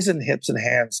eyes and hips and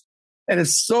hands. And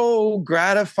it's so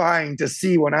gratifying to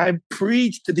see when I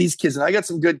preach to these kids, and I got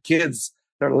some good kids,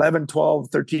 they're 11, 12,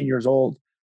 13 years old,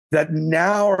 that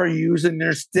now are using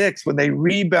their sticks when they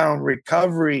rebound,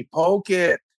 recovery, poke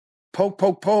it,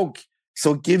 poke.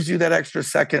 So it gives you that extra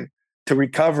second to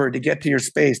recover, to get to your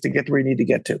space, to get to where you need to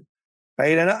get to,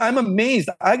 right? And I'm amazed.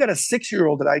 I got a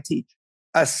 6-year-old that I teach.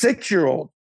 A 6-year-old,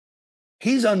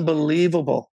 he's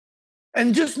unbelievable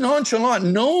and just nonchalant,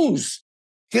 knows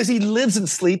because he lives and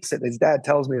sleeps it. His dad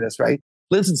tells me this, right?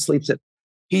 lives and sleeps it.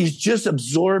 He's just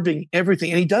absorbing everything.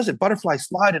 And he does it. Butterfly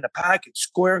slide in a package,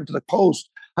 square into the post.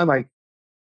 I'm like,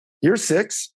 you're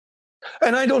 6.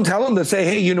 And I don't tell him to say,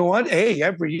 hey, you know what? Hey,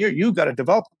 every year you got to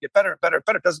develop, get better and better and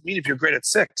better. It doesn't mean if you're great at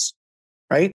 6,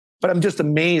 right? But I'm just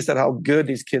amazed at how good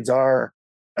these kids are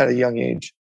at a young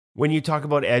age. When you talk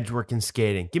about edge work and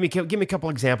skating, give me a couple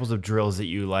examples of drills that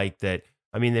you like that,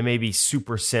 I mean, they may be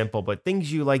super simple, but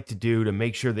things you like to do to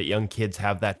make sure that young kids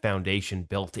have that foundation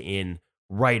built in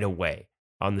right away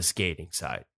on the skating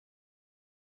side.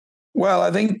 Well, I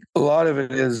think a lot of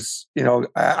it is,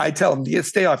 I tell them,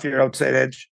 stay off your outside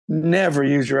edge. Never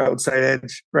use your outside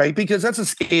edge, right? Because that's a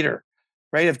skater,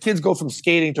 right? If kids go from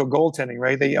skating to goaltending,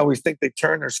 right, they always think they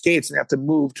turn their skates and they have to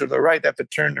move to the right. They have to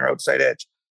turn their outside edge.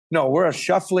 No, we're a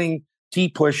shuffling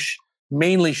T-push,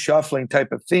 mainly shuffling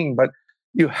type of thing, but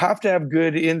you have to have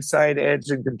good inside edge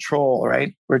and control,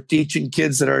 right? We're teaching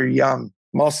kids that are young,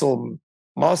 muscle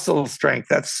strength.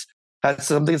 That's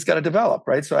something that's got to develop,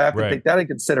 right? So I have to take that in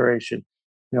consideration.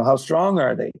 How strong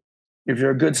are they? If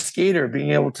you're a good skater,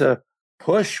 being able to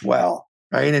push well,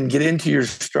 right? And get into your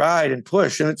stride and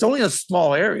push. And it's only a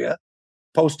small area,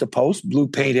 post to post, blue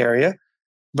paint area.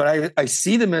 But I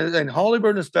see them in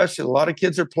Hollywood, especially. A lot of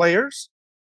kids are players,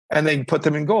 and they put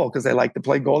them in goal because they like to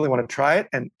play goal. They want to try it,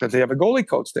 and because they have a goalie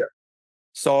coach there.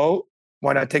 So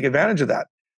why not take advantage of that?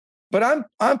 But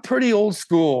I'm pretty old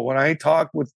school when I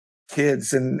talk with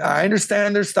kids, and I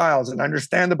understand their styles and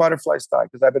understand the butterfly style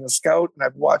because I've been a scout and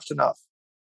I've watched enough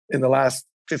in the last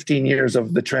 15 years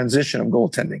of the transition of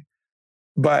goaltending.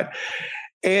 But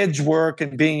edge work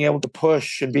and being able to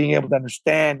push and being able to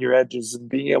understand your edges and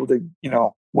being able to,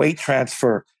 weight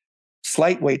transfer,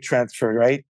 slight weight transfer,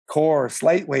 right? Core,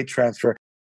 slight weight transfer.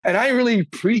 And I really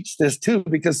preach this too,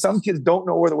 because some kids don't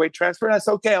know where the weight transfer is. That's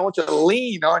okay. I want you to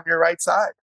lean on your right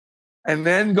side and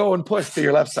then go and push to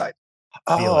your left side.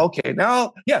 Oh, okay.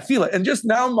 Now, feel it. And just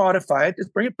now modify it.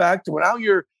 Just bring it back to now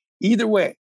you're either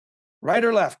way, right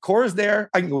or left. Core is there.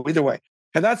 I can go either way.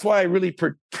 And that's why I really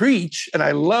preach. And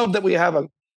I love that we have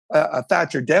a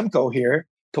Thatcher Demko here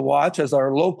to watch as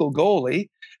our local goalie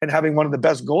and having one of the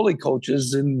best goalie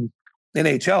coaches in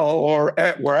NHL or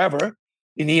wherever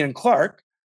in Ian Clark,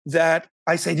 that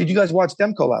I say, did you guys watch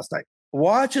Demko last night?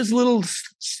 Watch his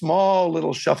small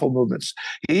little shuffle movements.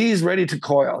 He's ready to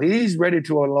coil. He's ready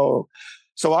to unload.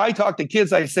 So I talk to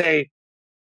kids, I say,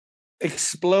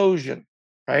 explosion,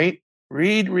 right?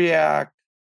 Read, react,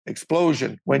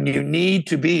 explosion when you need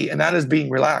to be. And that is being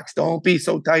relaxed. Don't be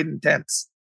so tight and tense.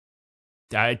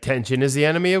 Tension is the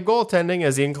enemy of goaltending,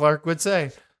 as Ian Clark would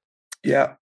say.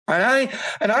 Yeah. And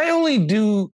I only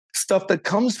do stuff that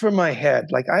comes from my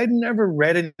head. Like I've never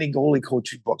read any goalie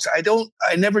coaching books.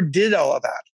 I never did all of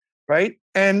that. Right.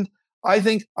 And I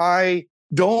think I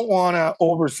don't want to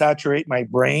oversaturate my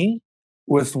brain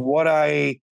with what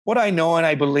I know and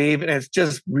I believe. And it's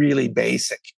just really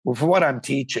basic for what I'm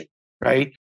teaching.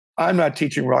 Right. I'm not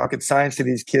teaching rocket science to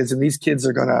these kids, and these kids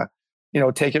are going to,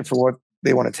 take it for what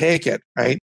they want to take it.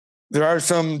 Right. There are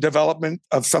some development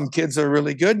of some kids that are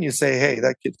really good, and you say, hey,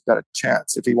 that kid's got a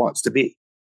chance if he wants to be.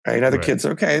 Right? Other kids,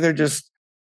 okay,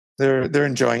 they're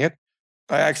enjoying it.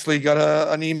 I actually got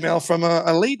an email from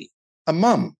a lady, a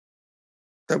mom,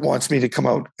 that wants me to come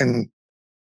out and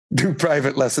do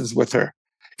private lessons with her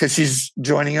because she's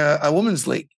joining a women's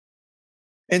league.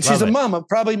 And she's a mom of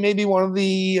probably maybe one of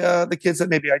the kids that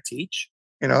maybe I teach.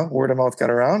 Word of mouth got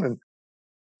around. And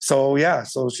so,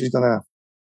 so she's gonna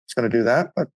do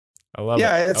that. But I love it.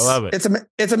 I love it.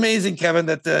 It's amazing, Kevin,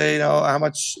 that how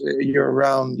much you're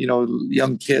around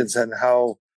young kids and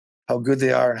how good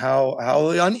they are and how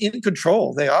in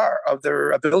control they are of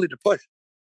their ability to push.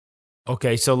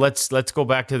 Okay, so let's go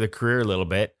back to the career a little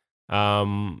bit.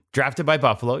 Drafted by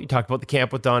Buffalo. You talked about the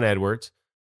camp with Don Edwards.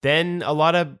 Then a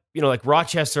lot of like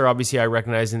Rochester. Obviously, I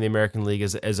recognize in the American League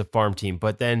as a farm team,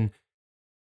 but then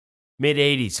mid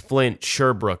 '80s, Flint,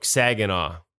 Sherbrooke,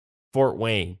 Saginaw, Fort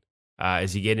Wayne.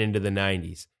 As you get into the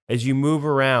 90s, as you move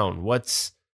around, what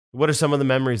are some of the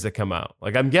memories that come out?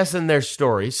 Like, I'm guessing there's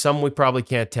stories. Some we probably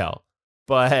can't tell,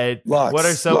 but what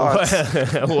are some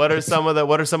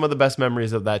of the best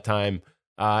memories of that time?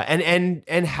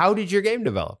 And how did your game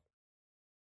develop?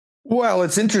 Well,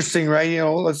 it's interesting, right?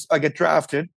 I get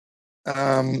drafted,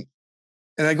 and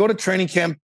I go to training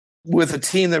camp with a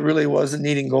team that really wasn't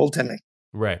needing goaltending.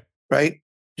 Right.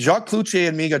 Jacques Cloutier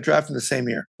and me got drafted the same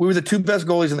year. We were the two best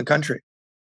goalies in the country.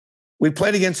 We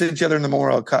played against each other in the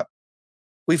Memorial Cup.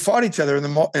 We fought each other in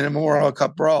a Memorial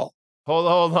Cup brawl.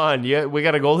 Hold on. Yeah, we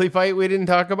got a goalie fight we didn't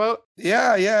talk about?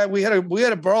 Yeah. We had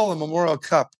a brawl in Memorial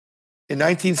Cup in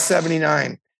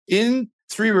 1979 in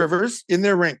Three Rivers in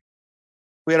their rink.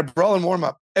 We had a brawl and warm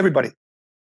up. Everybody.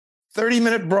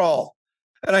 30-minute brawl.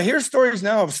 And I hear stories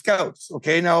now of scouts.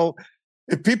 Okay, now,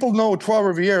 if people know Trois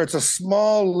Rivières, it's a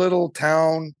small little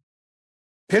town.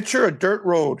 Picture a dirt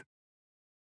road.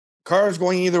 Cars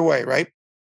going either way, right?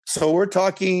 So we're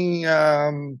talking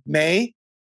May.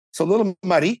 So a little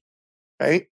muddy,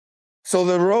 right? So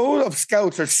the row of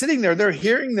scouts are sitting there. They're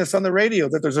hearing this on the radio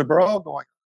that there's a brawl going,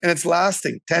 and it's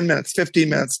lasting 10 minutes, 15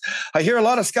 minutes. I hear a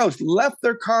lot of scouts left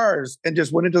their cars and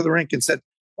just went into the rink and said,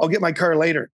 I'll get my car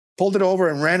later. Pulled it over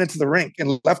and ran into the rink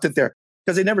and left it there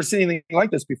because they'd never seen anything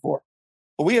like this before.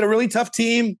 But we had a really tough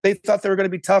team. They thought they were going to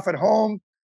be tough at home.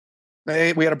 We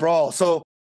had a brawl. So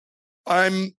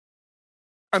I'm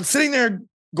sitting there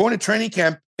going to training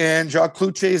camp, and Jacques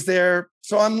Cloutier is there.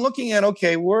 So I'm looking at,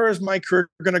 okay, where is my career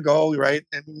going to go, right?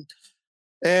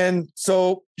 And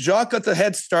so Jacques got the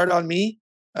head start on me.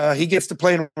 He gets to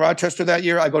play in Rochester that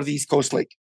year. I go to the East Coast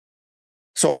League.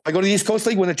 So I go to the East Coast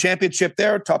League, win the championship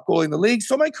there, top goalie in the league.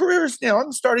 So my career is,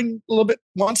 I'm starting a little bit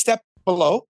one step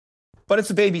below, but it's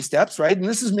a baby steps, right? And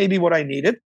this is maybe what I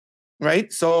needed,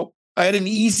 right? So I had an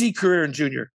easy career in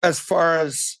junior as far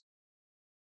as,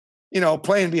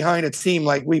 playing behind a team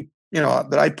like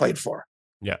that I played for.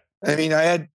 Yeah. I mean, I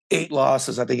had 8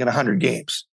 losses, I think, in 100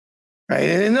 games, right?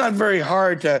 And it's not very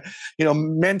hard to,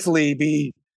 mentally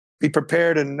be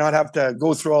prepared and not have to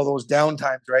go through all those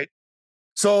downtimes, right?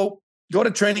 So go to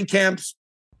training camps,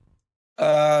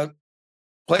 play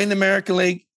in the American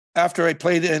League after I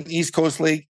played in East Coast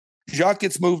League. Jacques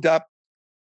gets moved up.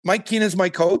 Mike Keenan's my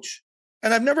coach.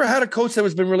 And I've never had a coach that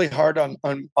has been really hard on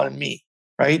me,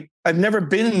 right? I've never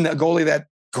been a goalie that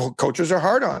coaches are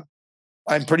hard on.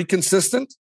 I'm pretty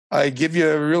consistent. I give you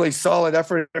a really solid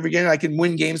effort every game. I can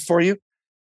win games for you.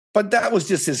 But that was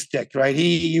just his stick, right?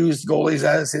 He used goalies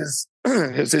as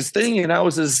his thing, and I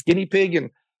was his guinea pig, and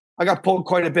I got pulled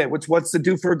quite a bit, which what's to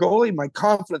do for a goalie? My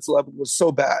confidence level was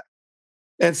so bad.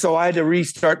 And so I had to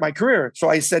restart my career. So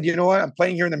I said, you know what? I'm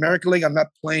playing here in the American League. I'm not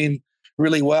playing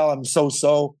really well. I'm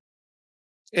so-so.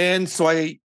 And so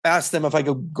I asked them if I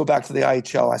could go back to the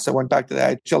IHL. I went back to the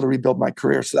IHL to rebuild my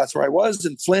career. So that's where I was,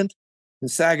 in Flint, in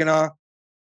Saginaw.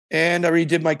 And I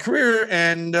redid my career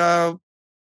and top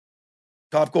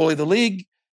goalie of the league.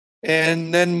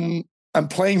 And then I'm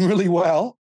playing really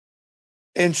well.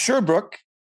 And Sherbrooke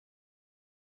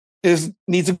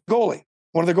needs a goalie.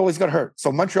 One of the goalies got hurt.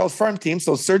 So Montreal's farm team,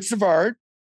 so Serge Savard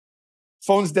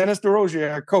phones Dennis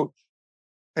DeRozier, our coach,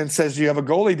 and says, you have a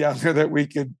goalie down there that we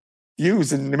could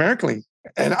use in the American League.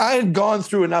 And I had gone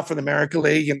through enough in the American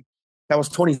League, and I was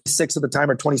 26 at the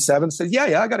time or 27. Said,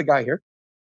 yeah, I got a guy here.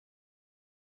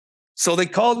 So they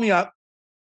called me up.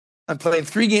 I'm playing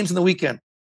 3 games in the weekend.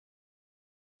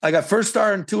 I got first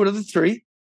star in 2 out of the 3.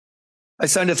 I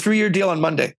signed a 3-year deal on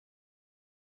Monday.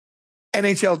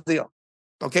 NHL deal.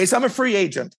 Okay, so I'm a free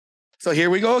agent. So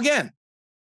here we go again.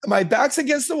 My back's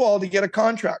against the wall to get a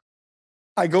contract.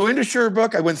 I go into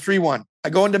Sherbrooke, I win 3-1.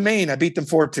 I go into Maine, I beat them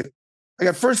 4-2. I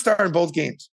got first star in both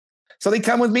games. So they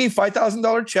come with me,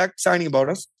 $5,000 check, signing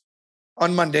bonus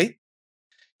on Monday.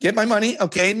 Get my money.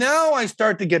 Okay, now I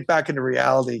start to get back into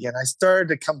reality again. I started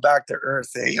to come back to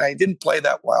earth. I didn't play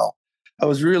that well. I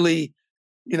was really,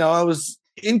 I was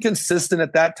inconsistent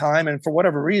at that time. And for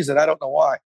whatever reason, I don't know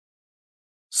why.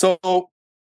 So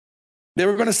they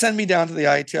were going to send me down to the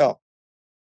IHL.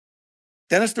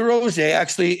 Dennis DeRozier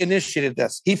actually initiated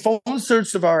this. He phoned Serge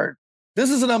Savard. This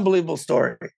is an unbelievable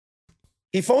story.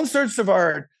 He phoned Serge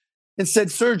Savard and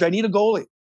said, Serge, I need a goalie.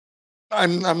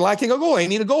 I'm lacking a goalie. I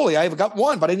need a goalie. I've got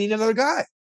one, but I need another guy.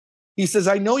 He says,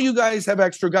 I know you guys have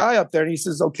extra guy up there. And he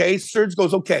says, okay. Serge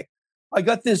goes, okay. I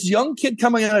got this young kid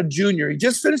coming out of junior. He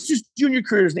just finished his junior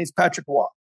career. His name's Patrick Waugh.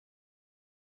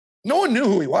 No one knew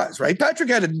who he was, right? Patrick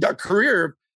had a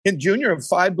career in junior of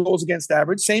 5 goals against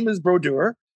average, same as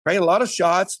Brodeur, right? A lot of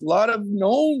shots, a lot of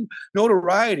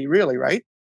notoriety, really, right?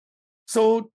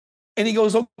 So, and he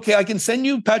goes, okay, I can send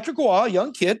you Patrick Waugh, a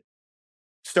young kid,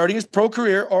 starting his pro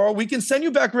career, or we can send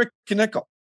you back Rick Knickle.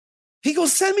 He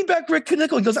goes, send me back Rick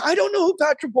Knickle. He goes, I don't know who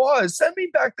Patrick Waugh is. Send me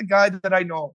back the guy that I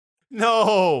know.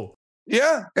 No.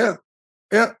 Yeah.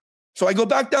 So I go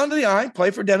back down to the I,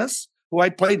 play for Dennis, who I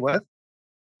played with,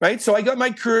 right? So I got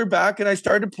my career back and I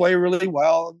started to play really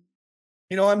well.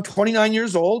 I'm 29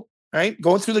 years old, right?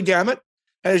 Going through the gamut.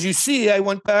 And as you see, I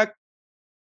went back.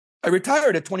 I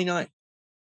retired at 29.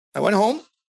 I went home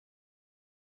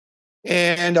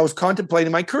and I was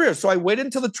contemplating my career. So I waited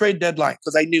until the trade deadline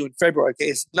because I knew in February, okay,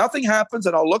 if nothing happens,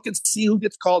 and I'll look and see who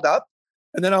gets called up.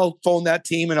 And then I'll phone that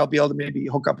team and I'll be able to maybe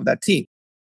hook up with that team.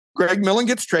 Greg Millen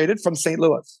gets traded from St.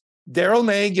 Louis. Daryl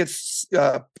May gets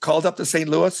called up to St.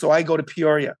 Louis. So I go to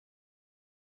Peoria.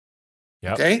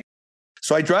 Yep. Okay.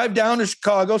 So I drive down to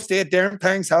Chicago, stay at Darren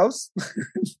Pang's house.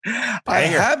 I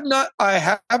have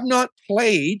not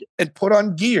played and put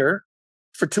on gear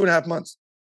for 2.5 months.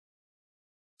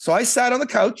 So I sat on the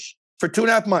couch for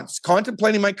 2.5 months,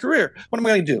 contemplating my career. What am I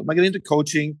going to do? Am I going to do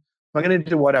coaching? Am I going to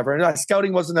do whatever? And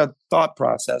scouting wasn't a thought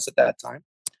process at that time.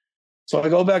 So I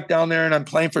go back down there and I'm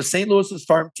playing for St. Louis's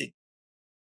farm team.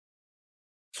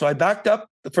 So I backed up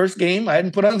the first game. I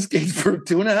hadn't put on skates for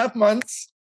 2.5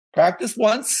 months, practiced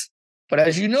once. But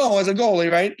as you know, as a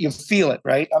goalie, right, you feel it,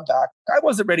 right? I'm back. I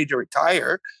wasn't ready to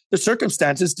retire. The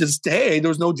circumstances just, hey, there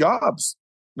was no jobs.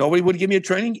 Nobody would give me a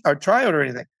training or tryout or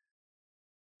anything.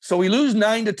 So we lose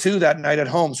 9-2 that night at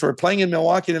home. So we're playing in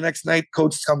Milwaukee the next night.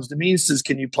 Coach comes to me and says,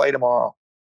 can you play tomorrow?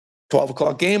 12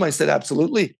 o'clock game. I said,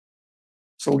 absolutely.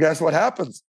 So guess what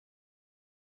happens?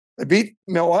 I beat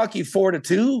Milwaukee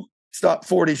 4-2, stopped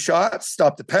 40 shots,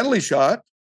 stopped the penalty shot.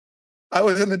 I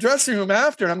was in the dressing room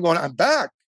after and I'm going, I'm back.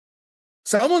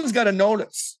 Someone's got to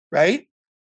notice, right?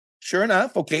 Sure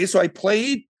enough. Okay. So I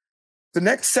played the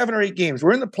next 7 or 8 games.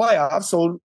 We're in the playoffs.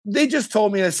 So they just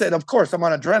told me, I said, of course, I'm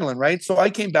on adrenaline, right? So I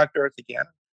came back to earth again,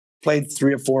 played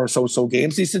 3 or 4 or so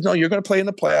games. He said, no, you're going to play in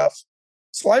the playoffs.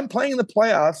 So I'm playing in the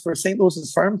playoffs for St.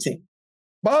 Louis's farm team.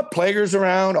 Bob Plager's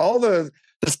around. All the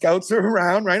scouts are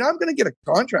around, right? I'm going to get a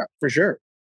contract for sure.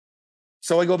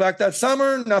 So I go back that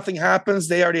summer. Nothing happens.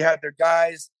 They already had their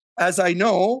guys. As I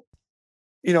know,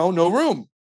 no room.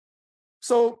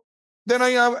 So then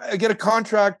I get a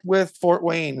contract with Fort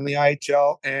Wayne in the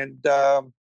IHL. And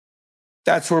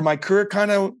that's where my career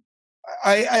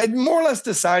I had more or less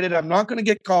decided I'm not going to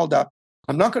get called up.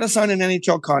 I'm not going to sign an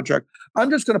NHL contract. I'm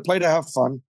just going to play to have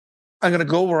fun. I'm going to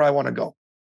go where I want to go.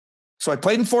 So I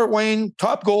played in Fort Wayne,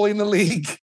 top goalie in the league,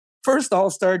 first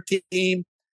all-star team.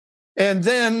 And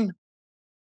then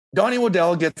Donnie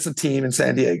Waddell gets a team in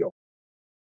San Diego.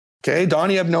 Okay,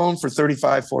 Donnie I've known for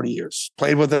 35, 40 years.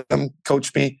 Played with him,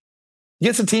 coached me.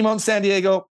 Gets a team out in San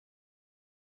Diego.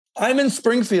 I'm in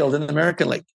Springfield in the American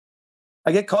League.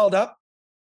 I get called up,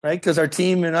 right? Because our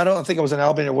team, and I don't think it was in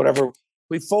Albany or whatever,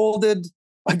 we folded.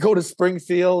 I go to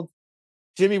Springfield.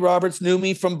 Jimmy Roberts knew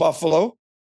me from Buffalo.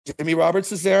 Jimmy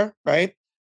Roberts is there, right?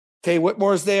 Kay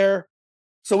Whitmore's there.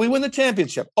 So we win the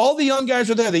championship. All the young guys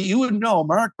are there that you would know.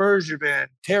 Mark Bergevin,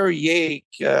 Terry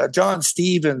Yake, John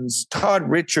Stevens, Todd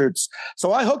Richards.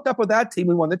 So I hooked up with that team.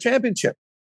 We won the championship.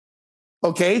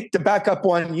 Okay, to back up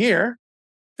 1 year,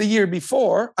 the year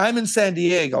before, I'm in San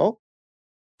Diego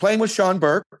playing with Sean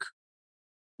Burke.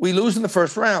 We lose in the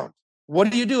first round.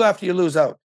 What do you do after you lose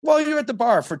out? Well, you're at the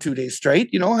bar for 2 days straight,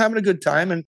 having a good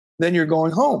time, and then you're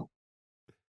going home.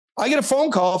 I get a phone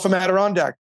call from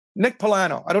Adirondack. Nick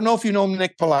Polano. I don't know if you know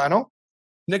Nick Polano.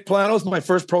 Nick Polano is my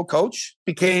first pro coach.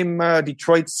 Became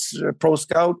Detroit's pro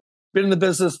scout. Been in the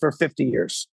business for 50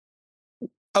 years.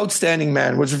 Outstanding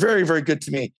man. Was very, very good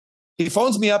to me. He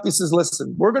phones me up. He says,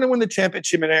 listen, we're going to win the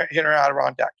championship in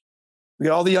Adirondack. We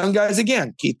got all the young guys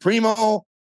again. Keith Primo,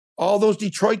 all those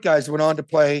Detroit guys went on to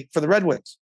play for the Red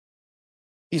Wings.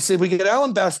 He said, we get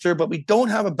Alan Bester, but we don't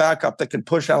have a backup that can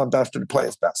push Alan Bester to play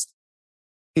his best.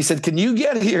 He said, can you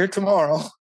get here tomorrow?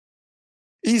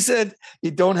 He said, you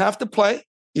don't have to play.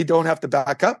 You don't have to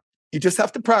back up. You just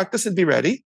have to practice and be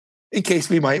ready in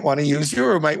case we might want to use you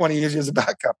or might want to use you as a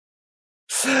backup.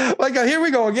 Like, here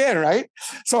we go again, right?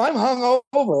 So I'm hung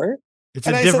over. It's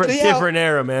a different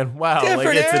era, man. Wow.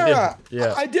 Different era.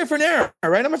 A different era,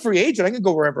 right? I'm a free agent. I can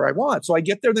go wherever I want. So I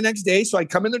get there the next day. So I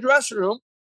come in the dressing room.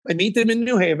 I meet them in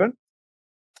New Haven.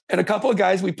 And a couple of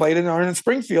guys we played in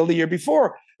Springfield the year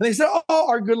before. And they said, oh,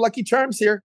 our good lucky charms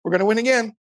here. We're going to win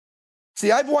again. See,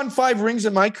 I've won 5 rings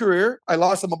in my career. I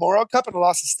lost a Memorial Cup and I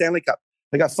lost a Stanley Cup.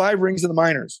 I got 5 rings in the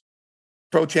minors,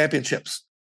 pro championships.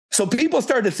 So people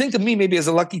started to think of me maybe as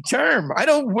a lucky charm. I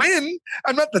don't win.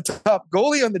 I'm not the top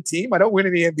goalie on the team. I don't win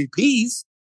any MVPs.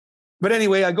 But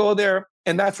anyway, I go there,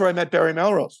 and that's where I met Barry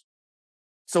Melrose.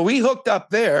 So we hooked up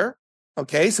there.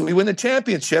 Okay, so we win the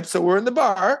championship. So we're in the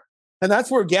bar, and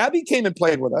that's where Gabby came and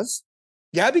played with us.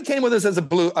 Gabby came with us as a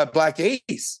black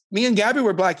ace. Me and Gabby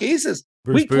were black aces.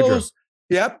 Bruce Boudreau. Closed.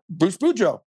 Yep, Bruce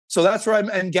Boudreau. So that's where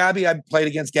and Gabby, I played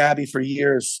against Gabby for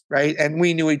years, right? And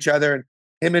we knew each other.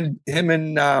 Him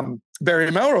and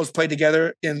Barry Melrose played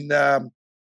together in the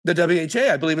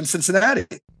WHA, I believe, in Cincinnati,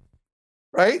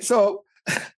 right? So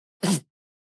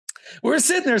we're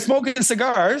sitting there smoking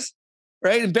cigars,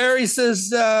 right? And Barry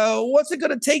says, what's it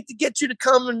going to take to get you to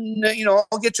come and,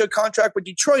 I'll get you a contract with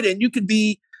Detroit and you could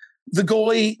be the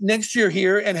goalie next year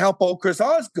here and help out Chris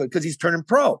Osgood because he's turning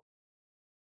pro,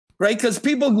 right? Because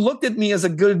people looked at me as a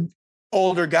good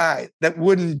older guy that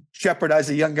wouldn't jeopardize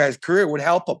a young guy's career, would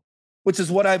help him, which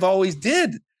is what I've always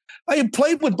did. I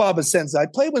played with Baba Senza. I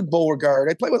played with Beauregard.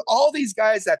 I played with all these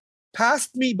guys that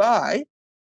passed me by,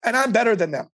 and I'm better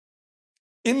than them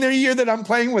in their year that I'm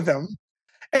playing with them.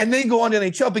 And they go on to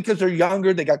NHL because they're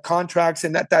younger. They got contracts.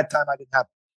 And at that time, I didn't have.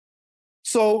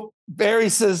 So Barry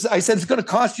says, I said, it's going to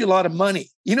cost you a lot of money.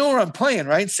 You know where I'm playing,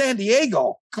 right? San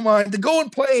Diego. Come on, to go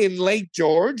and play in Lake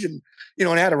George and, in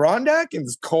Adirondack. It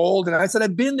was cold. And I said,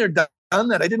 I've been there, done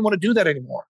that. I didn't want to do that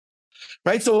anymore.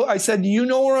 Right. So I said, you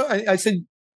know where I said,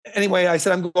 anyway, I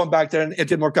said, I'm going back there, and it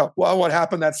didn't work out. Well, what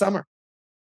happened that summer?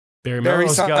 Barry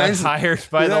Melrose got hired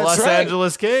by the Los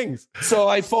Angeles Kings. So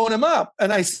I phoned him up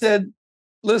and I said,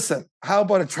 listen, how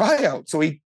about a tryout? So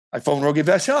I phoned Rogie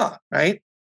Vachon, right?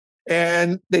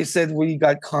 And they said, we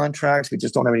got contracts. We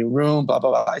just don't have any room, blah,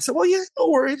 blah, blah. I said, well, yeah, no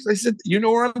worries. I said, you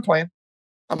know where I'm playing.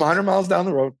 I'm 100 miles down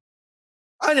the road.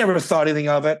 I never thought anything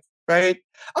of it, right?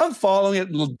 I'm following it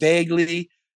a little vaguely.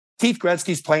 Keith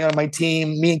Gretzky's playing on my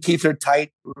team. Me and Keith are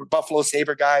tight. We're Buffalo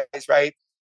Sabre guys, right?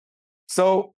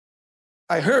 So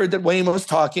I heard that Wayne was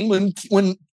talking when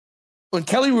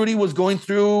Kelly Rudy was going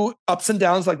through ups and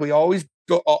downs like we always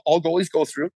go, all goalies go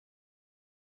through.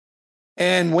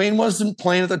 And Wayne wasn't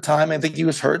playing at the time. I think he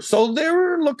was hurt. So they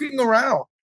were looking around.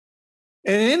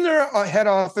 And in their head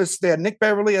office, they had Nick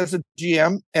Beverly as the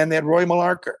GM and they had Roy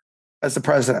Malarkey as the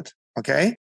president.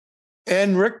 Okay.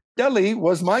 And Rick Dudley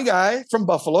was my guy from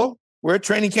Buffalo. We're at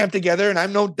training camp together, and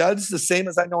I've known Duds the same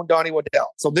as I've known Donnie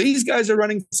Waddell. So these guys are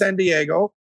running San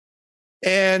Diego,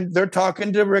 and they're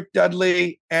talking to Rick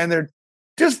Dudley, and they're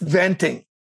just venting,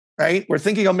 right? We're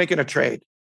thinking of making a trade.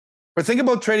 We're thinking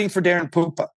about trading for Darren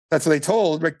Pupa. That's what they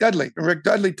told Rick Dudley. And Rick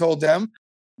Dudley told them,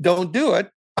 don't do it.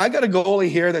 I got a goalie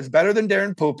here that's better than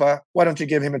Darren Pupa. Why don't you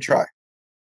give him a try?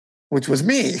 Which was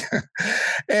me.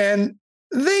 And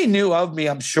they knew of me,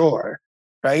 I'm sure,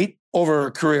 right? Over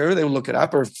a career, they would look it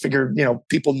up or figure,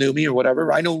 people knew me or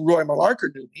whatever. I know Roy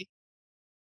Malarkey knew me.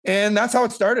 And that's how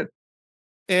it started.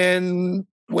 And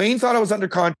Wayne thought I was under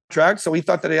contract, so he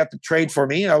thought that he'd have to trade for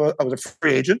me. I was a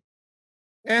free agent.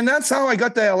 And that's how I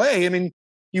got to LA. I mean,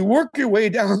 you work your way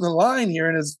down the line here,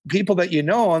 and as people that you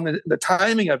know on the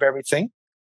timing of everything,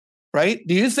 right?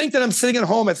 Do you think that I'm sitting at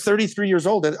home at 33 years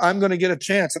old that I'm going to get a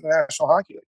chance at the National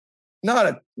Hockey League?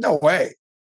 No way.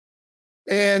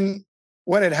 And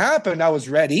when it happened, I was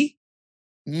ready.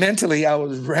 Mentally, I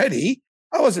was ready.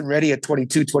 I wasn't ready at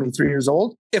 22, 23 years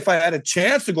old. If I had a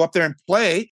chance to go up there and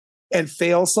play and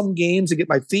fail some games and get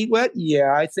my feet wet,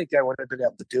 yeah, I think I would have been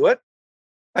able to do it.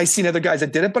 I seen other guys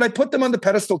that did it, but I put them on the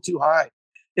pedestal too high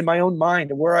in my own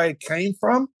mind and where I came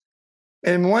from.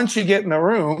 And once you get in a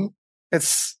room,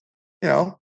 it's,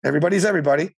 everybody's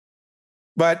everybody.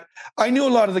 But I knew a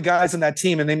lot of the guys on that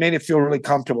team, and they made it feel really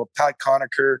comfortable. Pat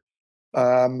Conacher,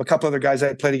 a couple other guys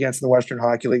I played against in the Western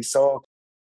Hockey League. So,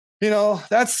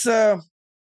 that's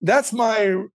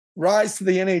my rise to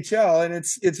the NHL. And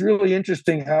it's really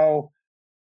interesting how,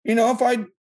 if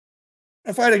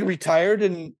I'd retired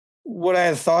and what I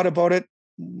had thought about it,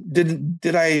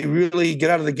 did I really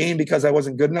get out of the game because I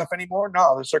wasn't good enough anymore?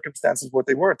 No, the circumstances what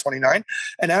they were at 29.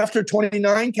 And after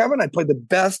 29, Kevin, I played the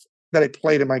best that I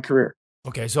played in my career.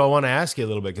 Okay, so I want to ask you a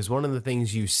little bit, because one of the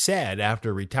things you said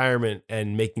after retirement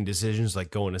and making decisions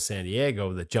like going to San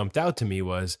Diego that jumped out to me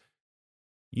was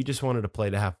you just wanted to play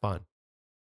to have fun.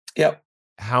 Yep.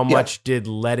 How much did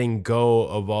letting go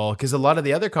of all, because a lot of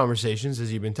the other conversations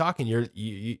as you've been talking,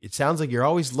 it sounds like you're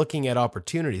always looking at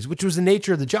opportunities, which was the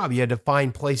nature of the job. You had to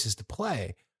find places to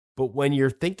play. But when you're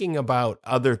thinking about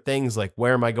other things like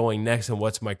where am I going next and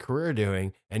what's my career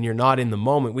doing, and you're not in the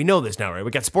moment, we know this now, right? We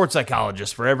got sports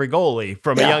psychologists for every goalie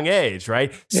from a young age,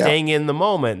 right? Staying in the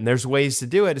moment, and there's ways to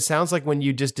do it. It sounds like when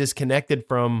you just disconnected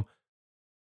from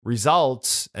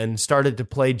results and started to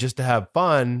play just to have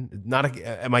fun,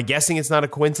 am I guessing it's not a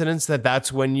coincidence that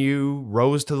that's when you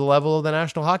rose to the level of the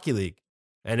National Hockey League?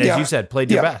 And as you said, played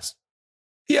your best.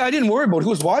 Yeah, I didn't worry about who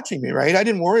was watching me, right? I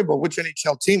didn't worry about which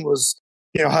NHL team was,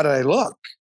 how did I look?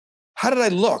 How did I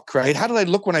look, right? How did I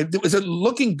look was it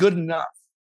looking good enough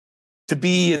to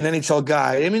be an NHL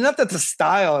guy? I mean, not that the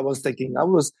style I was thinking. I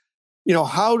was,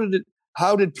 how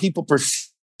did people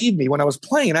perceive me when I was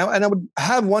playing? And I would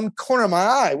have one corner of my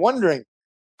eye wondering,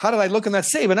 how did I look in that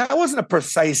save? And I wasn't a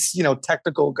precise,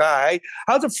 technical guy.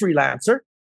 I was a freelancer.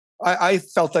 I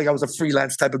felt like I was a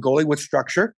freelance type of goalie with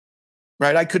structure,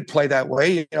 right? I could play that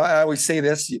way. I always say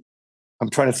this. I'm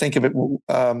trying to think of it.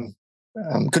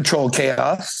 Control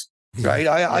chaos, right?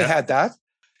 I had that,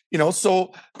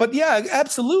 but yeah,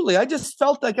 absolutely. I just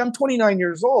felt like I'm 29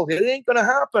 years old. It ain't going to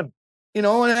happen,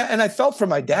 and I felt for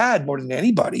my dad more than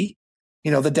anybody.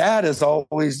 The dad is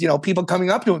always, people coming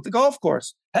up to him at the golf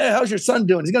course. Hey, how's your son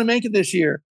doing? He's going to make it this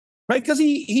year, right? Because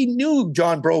he knew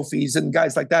John Brophy's and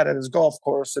guys like that at his golf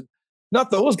course, and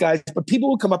not those guys, but people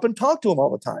would come up and talk to him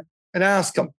all the time and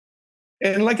ask him.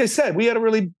 And like I said, we had a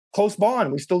really close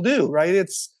bond. We still do, right?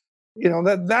 It's,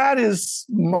 that is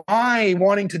my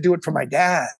wanting to do it for my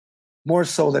dad more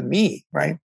so than me,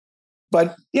 right?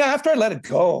 But yeah, after I let it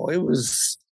go, it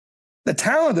was, the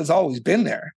talent has always been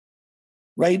there,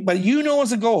 right? But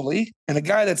as a goalie and a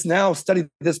guy that's now studied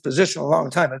this position a long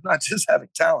time, it's not just having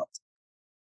talent.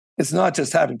 It's not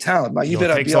just having talent. Now, you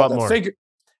better be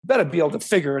able to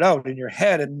figure it out in your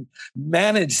head and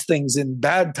manage things in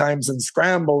bad times and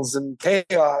scrambles and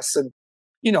chaos. And,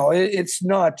 it's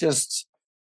not just,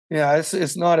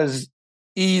 it's not as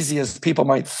easy as people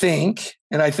might think.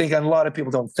 And I think a lot of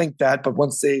people don't think that, but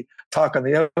once they talk on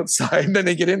the outside, then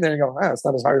they get in there and go, it's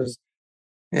not as hard as,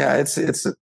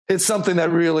 it's something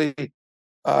that really,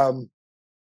 I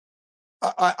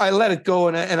let it go.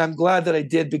 And I'm glad that I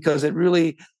did, because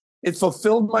it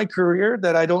fulfilled my career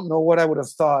that I don't know what I would have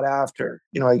thought after.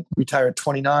 I retired at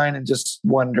 29 and just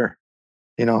wonder,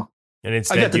 And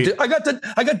instead I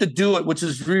got to do it, which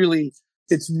is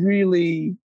it's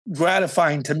really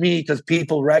gratifying to me, because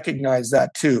people recognize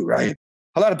that too, right?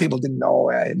 A lot of people didn't know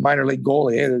minor league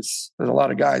goalie. There's a lot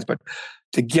of guys, but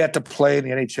to get to play in the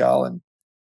NHL, and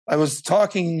I was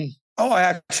talking. I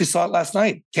actually saw it last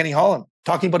night. Kenny Holland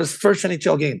talking about his first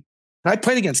NHL game, and I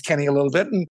played against Kenny a little bit,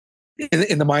 and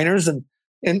in the minors, and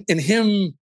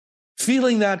him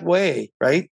feeling that way,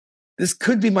 right? This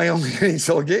could be my only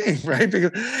NHL game, right?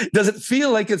 Because does it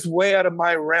feel like it's way out of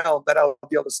my realm that I'll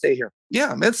be able to stay here?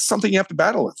 Yeah, it's something you have to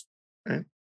battle with, right?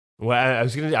 Well, I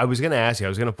was gonna ask you. I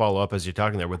was gonna follow up as you're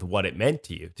talking there with what it meant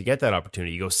to you to get that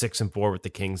opportunity. You go 6-4 with the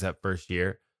Kings that first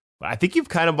year. But I think you've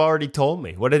kind of already told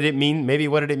me. What did it mean? Maybe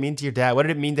what did it mean to your dad? What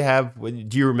did it mean to have?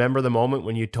 Do you remember the moment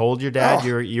when you told your dad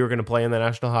you were going to play in the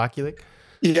National Hockey League?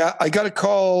 Yeah, I got a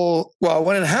call. Well,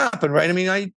 when it happened, right? I mean,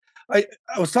 I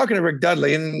was talking to Rick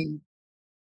Dudley,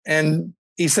 and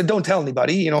he said, "Don't tell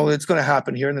anybody. It's going to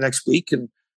happen here in the next week." And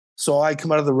so I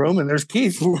come out of the room, and there's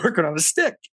Keith working on a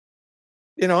stick.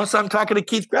 So I'm talking to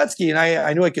Keith Gretzky, and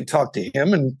I knew I could talk to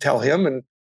him and tell him,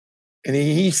 and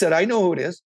he said, "I know who it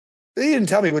is." But he didn't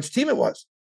tell me which team it was.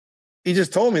 He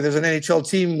just told me there's an NHL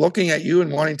team looking at you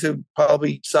and wanting to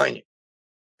probably sign you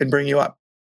and bring you up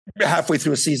halfway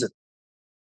through a season.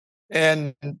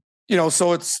 And,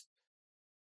 so it's,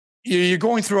 you're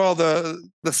going through all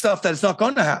the stuff that's not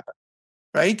going to happen,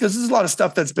 right? Because there's a lot of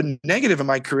stuff that's been negative in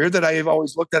my career that I've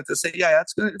always looked at to say,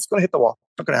 it's going to hit the wall.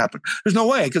 It's not going to happen. There's no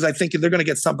way, because I think they're going to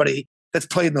get somebody that's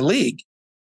played in the league,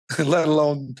 let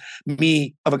alone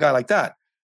me of a guy like that.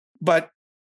 But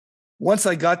once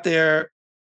I got there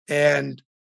and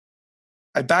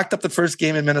I backed up the first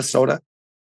game in Minnesota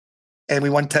and we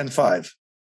won 10-5.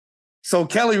 So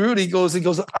Kelly Rudy goes,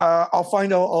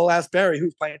 I'll ask Barry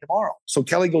who's playing tomorrow. So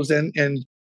Kelly goes in and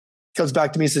comes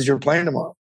back to me and says, "You're playing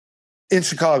tomorrow in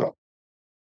Chicago."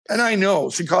 And I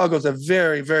know Chicago's a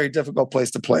very, very difficult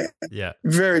place to play. Yeah.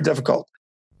 Very difficult,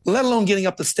 let alone getting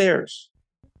up the stairs.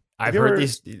 I've heard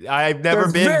these. I've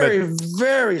never been. Very,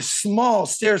 very small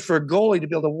stairs for a goalie to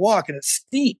be able to walk, and it's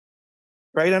steep,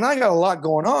 right? And I got a lot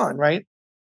going on, right?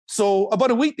 So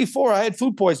about a week before, I had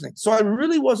food poisoning. So I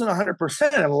really wasn't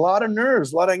 100%. A lot of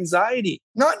nerves, a lot of anxiety.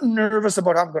 Not nervous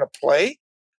about how I'm going to play.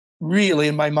 Really,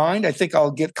 in my mind, I think I'll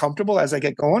get comfortable as I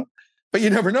get going. But you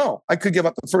never know. I could give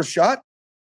up the first shot,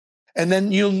 and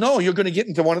then you're going to get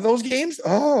into one of those games.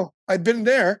 Oh, I've been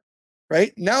there,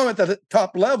 right? Now I'm at the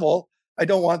top level. I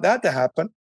don't want that to happen.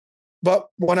 But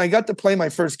when I got to play my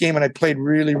first game, and I played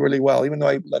really, really well, even though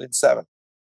I let in 7,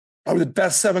 I was the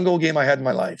best 7-goal game I had in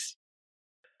my life.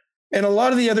 And a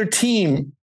lot of the other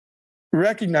team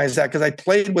recognized that, because I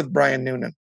played with Brian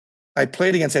Noonan. I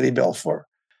played against Eddie Belfour.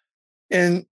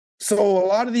 And so a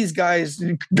lot of these guys,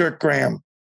 Dirk Graham,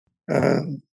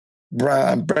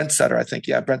 Brent Sutter, I think.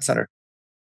 Yeah, Brent Sutter.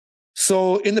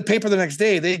 So in the paper the next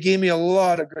day, they gave me a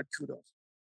lot of good kudos.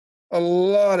 A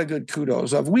lot of good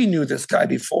kudos of, we knew this guy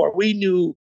before. We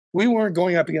knew we weren't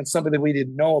going up against somebody that we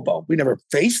didn't know about. We never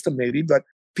faced him maybe, but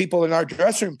people in our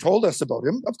dressing room told us about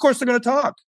him. Of course they're going to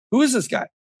talk. Who is this guy?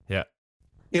 Yeah.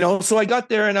 So I got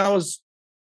there and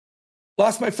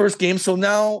lost my first game. So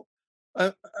now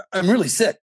I'm really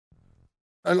sick.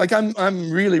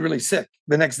 I'm really, really sick.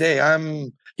 The next day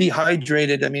I'm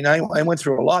dehydrated. I mean, I went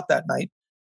through a lot that night.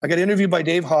 I got interviewed by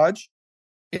Dave Hodge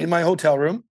in my hotel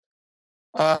room.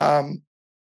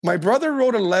 My brother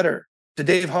wrote a letter to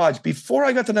Dave Hodge before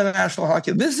I got to the National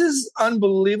Hockey. This is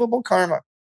unbelievable karma.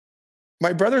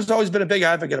 My brother's always been a big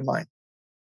advocate of mine.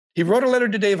 He wrote a letter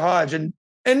to Dave Hodge and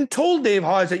told Dave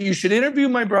Hodge that you should interview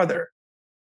my brother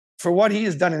for what he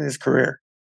has done in his career.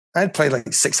 I'd played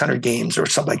like 600 games or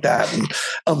something like that, and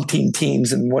umpteen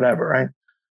teams and whatever, right?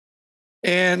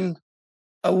 And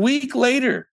a week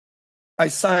later, I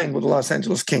signed with the Los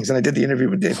Angeles Kings, and I did the interview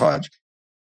with Dave Hodge.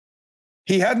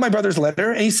 He had my brother's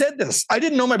letter, and he said this. I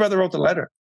didn't know my brother wrote the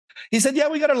letter. He said, yeah,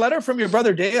 we got a letter from your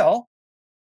brother Dale.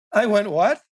 I went,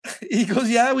 what? He goes,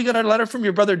 yeah, we got a letter from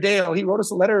your brother Dale. He wrote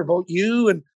us a letter about you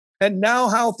and now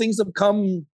how things have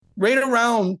come right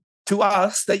around to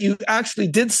us that you actually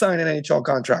did sign an NHL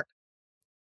contract.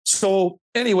 So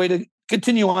anyway, to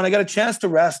continue on, I got a chance to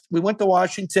rest. We went to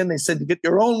Washington. They said to get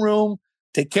your own room,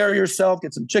 take care of yourself,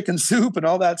 get some chicken soup and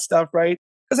all that stuff, right?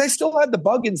 Because I still had the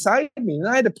bug inside me, and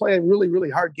I had to play a really, really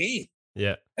hard game.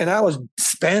 Yeah. And I was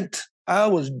spent. I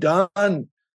was done.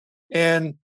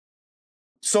 And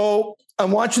so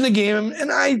I'm watching the game,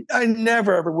 and I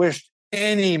never ever wished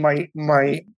any of my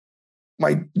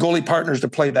goalie partners to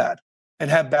play bad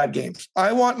and have bad games.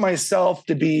 I want myself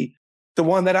to be the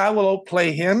one that I will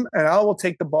outplay him, and I will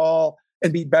take the ball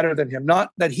and be better than him.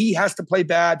 Not that he has to play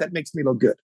bad. That makes me look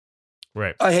good.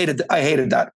 Right. I hated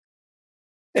that.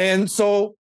 And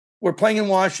so we're playing in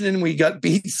Washington. We got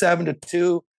beat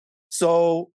 7-2.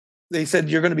 So they said,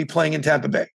 you're going to be playing in Tampa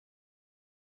Bay.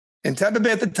 In Tampa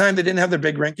Bay at the time, they didn't have their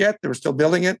big rink yet. They were still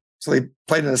building it. So they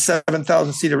played in a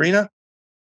 7,000 seat arena.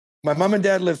 My mom and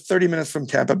dad live 30 minutes from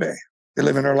Tampa Bay. They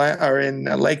live in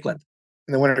Lakeland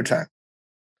in the wintertime.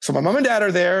 So my mom and dad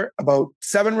are there about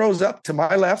 7 rows up to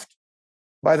my left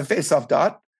by the faceoff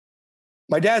dot.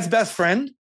 My dad's best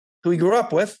friend, who he grew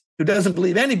up with, who doesn't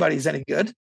believe anybody's any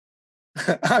good.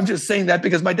 I'm just saying that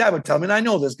because my dad would tell me, and I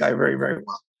know this guy very, very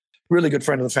well. Really good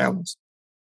friend of the family's.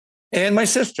 And my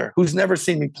sister, who's never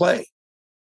seen me play.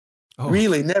 Oh.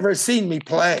 Really never seen me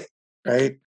play,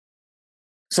 right?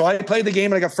 So I played the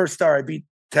game and I got first star. I beat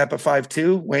Tampa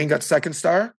 5-2. Wayne got second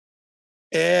star.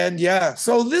 And yeah,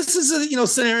 so this is a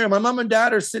scenario. My mom and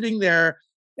dad are sitting there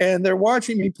and they're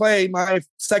watching me play my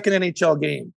second NHL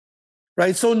game,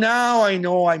 right? So now I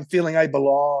know I'm feeling I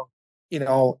belong,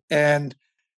 and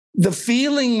the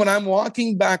feeling when I'm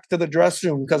walking back to the dressing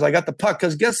room because I got the puck,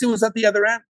 because guess who was at the other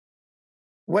end?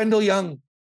 Wendell Young.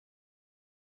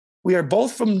 We are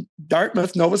both from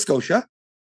Dartmouth, Nova Scotia.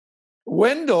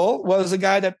 Wendell was a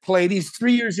guy that played. He's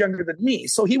 3 years younger than me.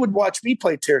 So he would watch me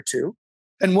play Tier 2.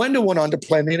 And Wendell went on to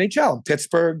play in the NHL in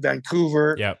Pittsburgh,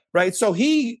 Vancouver. Yep. Right. So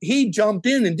he jumped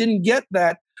in and didn't get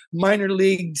that minor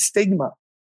league stigma,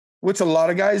 which a lot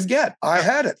of guys get. I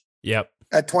had it. Yep.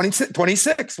 At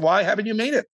 26. Why haven't you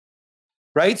made it?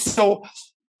 Right. So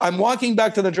I'm walking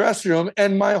back to the dressing room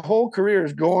and my whole career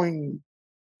is going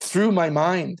through my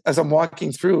mind as I'm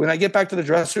walking through. And I get back to the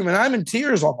dressing room and I'm in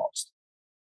tears almost.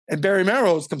 And Barry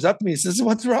Melrose comes up to me and says,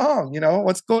 what's wrong?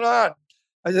 What's going on?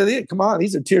 I said, hey, come on,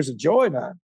 these are tears of joy,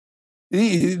 man.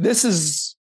 This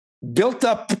is built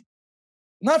up,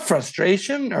 not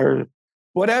frustration or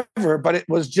whatever, but it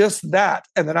was just that.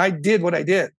 And then I did what I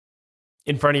did.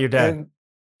 In front of your dad? And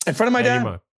in front of my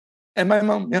dad and my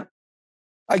mom, yeah.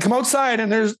 I come outside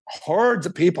and there's hordes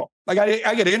of people. Like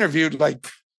I get interviewed like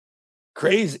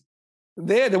crazy.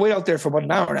 They had to wait out there for about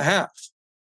an hour and a half.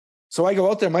 So I go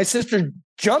out there. My sister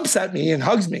jumps at me and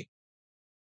hugs me.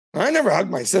 I never hugged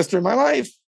my sister in my life.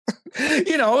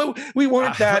 We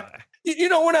weren't that,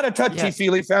 we're not a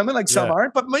touchy-feely family like some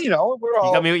aren't, but, we're all.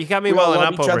 You got me welling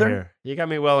up over here. You got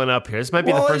me welling up here. This might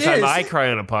be the first time I cry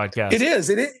on a podcast. It is.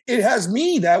 It has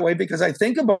me that way because I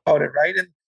think about it, right?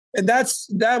 And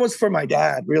that was for my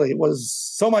dad, really. It was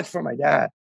so much for my dad.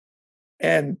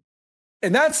 And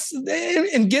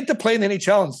get to play in the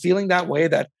NHL and feeling that way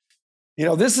that,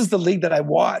 this is the league that I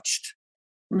watched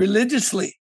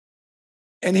religiously.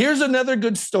 And here's another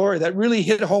good story that really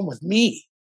hit home with me.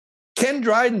 Ken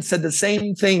Dryden said the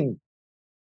same thing.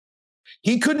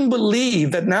 He couldn't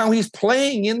believe that now he's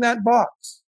playing in that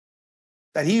box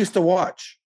that he used to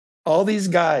watch. All these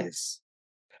guys.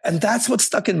 And that's what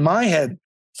stuck in my head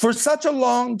for such a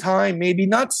long time, maybe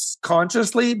not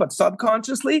consciously, but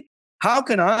subconsciously. How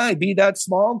can I be that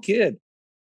small kid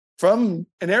from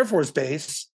an Air Force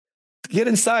base, get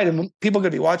inside and people are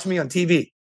going to be watching me on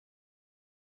TV?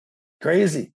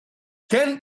 Crazy.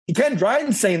 Ken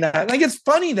Dryden saying that. Like, it's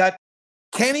funny that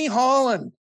Kenny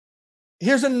Holland,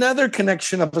 here's another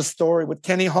connection of a story with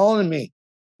Kenny Holland and me.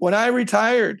 When I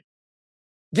retired,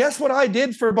 guess what I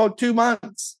did for about 2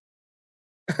 months?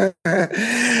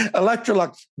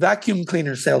 Electrolux vacuum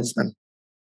cleaner salesman.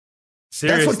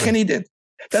 Seriously? That's what Kenny did.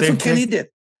 Kenny did.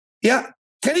 Yeah.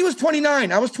 Kenny was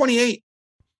 29. I was 28.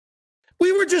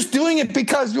 We were just doing it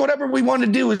because whatever we wanted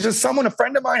to do is just a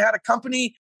friend of mine had a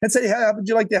company and said, hey, would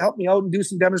you like to help me out and do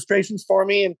some demonstrations for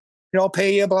me? And, I'll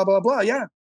pay you, blah, blah, blah. Yeah.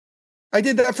 I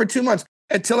did that for 2 months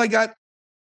until I got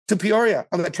to Peoria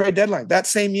on the trade deadline that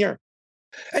same year.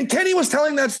 And Kenny was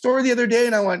telling that story the other day,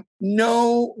 and I went,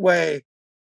 no way.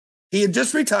 He had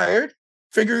just retired,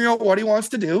 figuring out what he wants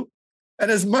to do. And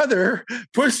his mother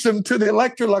pushed him to the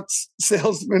Electrolux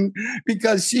salesman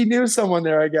because she knew someone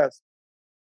there, I guess.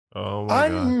 Oh my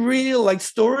God. Unreal, like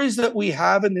stories that we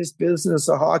have in this business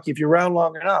of hockey, if you're around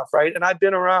long enough, right? And I've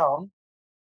been around,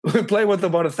 play with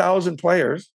about 1,000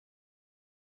 players.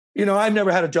 You know, I've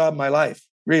never had a job in my life,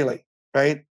 really,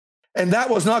 right? And that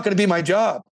was not going to be my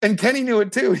job. And Kenny knew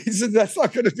it too. He said, that's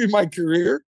not going to be my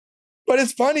career. But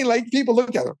it's funny, like people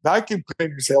look at a vacuum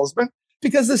cleaner salesman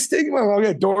because the stigma,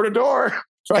 okay, door to door,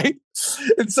 right?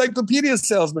 Encyclopedia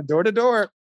salesman, door to door,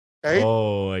 right?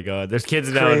 Oh my God. There's kids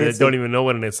now that don't even know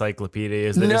what an encyclopedia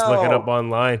is. They just look it up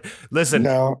online. Listen,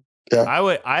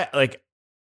 I like,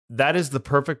 that is the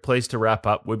perfect place to wrap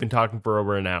up. We've been talking for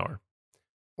over an hour.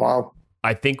 Wow.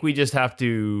 I think we just have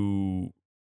to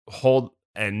hold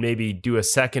and maybe do a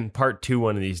second part 2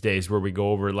 one of these days where we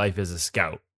go over life as a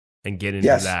scout and get into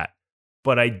that.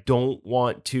 But I don't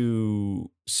want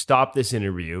to stop this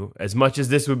interview as much as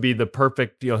this would be the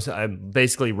perfect, I'm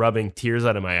basically rubbing tears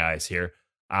out of my eyes here.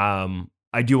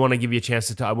 I do want to give you a chance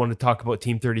to talk. I want to talk about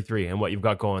Team 33 and what you've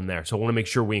got going there. So I want to make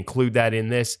sure we include that in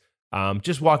this.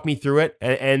 Just walk me through it.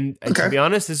 And to be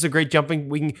honest, this is a great jumping.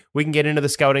 We can get into the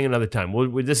scouting another time.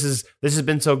 This has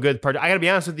been so good. I got to be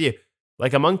honest with you.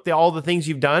 Like among all the things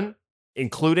you've done,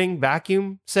 including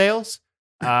vacuum sales,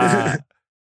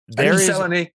 there is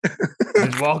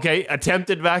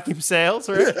attempted vacuum sales,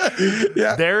 right?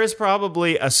 Yeah. There is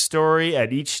probably a story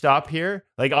at each stop here.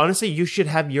 Like honestly, you should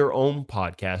have your own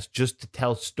podcast just to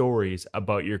tell stories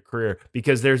about your career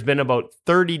because there's been about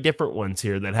 30 different ones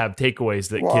here that have takeaways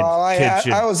that kids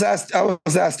should. I was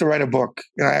asked to write a book,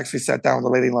 and I actually sat down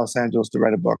with a lady in Los Angeles to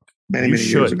write a book many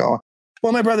years ago.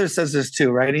 Well, my brother says this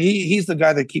too, right? He's the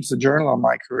guy that keeps a journal on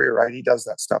my career, right? He does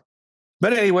that stuff.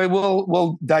 But anyway,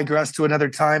 we'll digress to another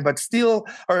time. But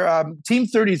Team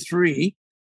 33,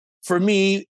 for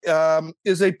me,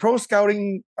 is a pro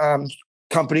scouting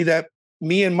company that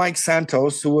me and Mike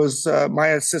Santos, who was my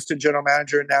assistant general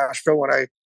manager in Nashville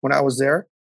when I was there,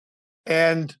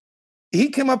 and he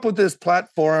came up with this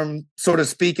platform, so to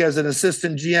speak, as an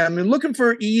assistant GM, and looking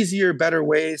for easier, better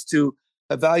ways to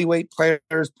evaluate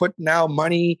players, put now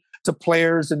money to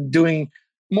players, and doing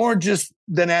more just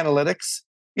than analytics.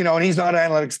 And he's not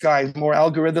an analytics guy, more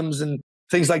algorithms and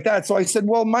things like that. So I said,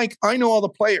 well, Mike, I know all the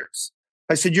players.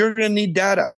 I said, you're going to need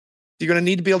data. You're going to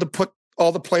need to be able to put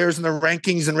all the players in their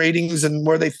rankings and ratings and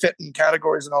where they fit in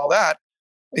categories and all that.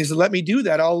 And he said, let me do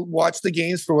that. I'll watch the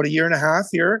games for a year and a half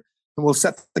here, and we'll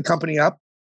set the company up.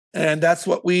 And that's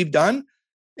what we've done.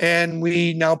 And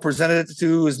we now presented it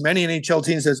to as many NHL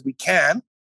teams as we can.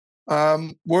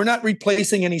 We're not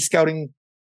replacing any scouting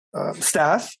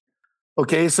staff.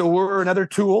 Okay, so we're another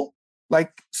tool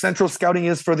like Central Scouting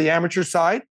is for the amateur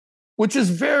side, which is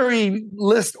very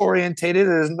list orientated.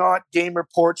 It is not game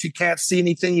reports. You can't see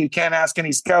anything. You can't ask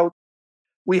any scout.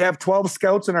 We have 12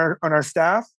 scouts on our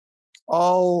staff,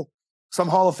 some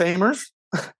Hall of Famers.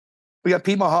 We got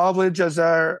Pete Mahovlich as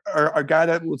our guy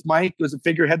that with Mike, who's a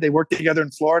figurehead. They work together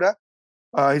in Florida.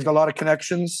 He's got a lot of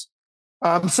connections.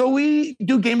 So we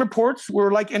do game reports.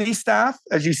 We're like any staff.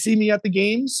 As you see me at the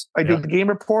games, I do the game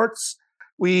reports.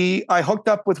 I hooked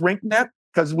up with RinkNet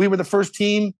because we were the first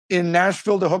team in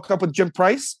Nashville to hook up with Jim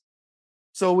Price.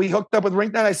 So we hooked up with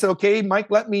RinkNet. I said, okay,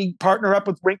 Mike, let me partner up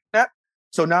with RinkNet.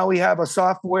 So now we have a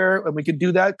software and we can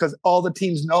do that because all the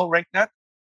teams know RinkNet.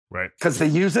 Right. Because they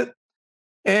use it.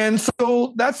 And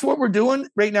so that's what we're doing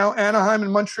right now. Anaheim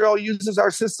and Montreal uses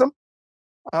our system.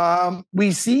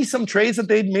 We see some trades that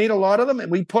they've made, a lot of them,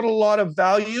 and we put a lot of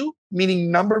value,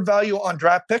 meaning number value on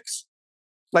draft picks.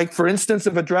 Like, for instance,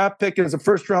 if a draft pick is a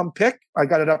first-round pick, I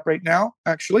got it up right now,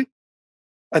 actually.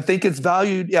 I think it's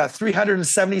valued,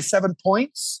 377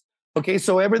 points. Okay,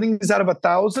 so everything's out of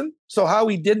 1,000. So how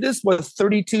we did this was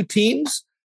 32 teams.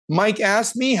 Mike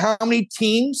asked me how many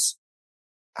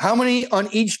on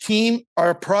each team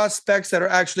are prospects that are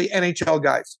actually NHL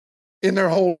guys in their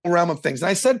whole realm of things. And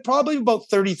I said probably about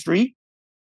 33.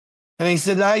 And he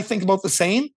said, I think about the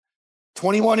same.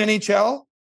 21 NHL,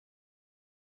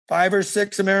 5 or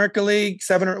 6 American League,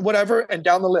 7 or whatever, and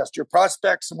down the list, your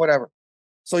prospects and whatever.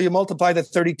 So you multiply the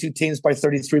 32 teams by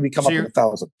 33, we come up with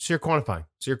 1,000. So you're quantifying.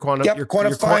 So you're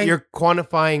quantifying. You're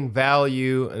quantifying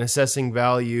value and assessing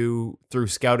value through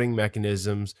scouting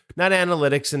mechanisms, not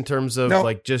analytics in terms of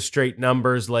like just straight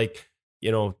numbers, like,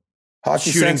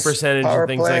 hockey shooting sense, percentage and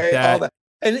things play, like that. all that.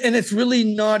 And it's really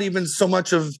not even so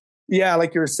much of,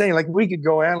 like you were saying, like we could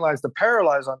go analyze the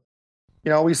paralyze on,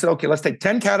 we said, okay, let's take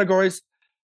 10 categories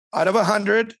out of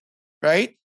 100,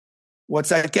 right? What's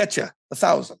that get you?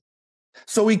 1,000.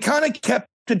 So we kind of kept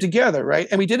it together, right?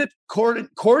 And we did it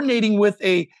coordinating with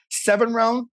a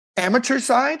 7-round amateur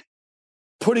side,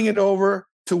 putting it over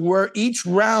to where each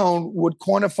round would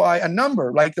quantify a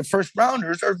number. Like the first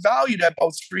rounders are valued at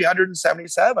about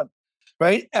 377,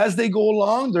 right? As they go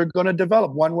along, they're going to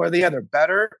develop one way or the other,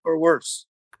 better or worse,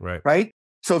 right?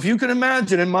 So if you can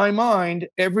imagine, in my mind,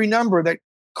 every number that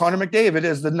Connor McDavid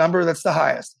is the number that's the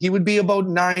highest. He would be about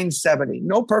 970.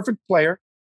 No perfect player,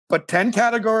 but 10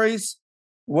 categories.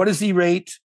 What does he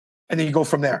rate? And then you go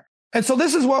from there. And so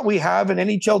this is what we have, and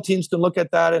NHL teams can look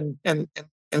at that and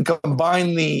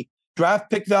combine the draft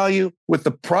pick value with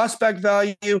the prospect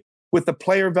value, with the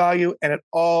player value, and it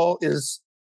all is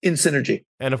in synergy.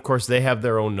 And of course, they have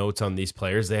their own notes on these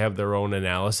players. They have their own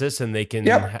analysis, and they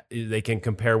can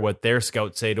compare what their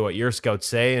scouts say to what your scouts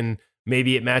say, and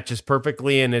maybe it matches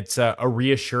perfectly, and it's a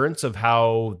reassurance of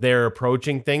how they're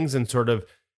approaching things, and sort of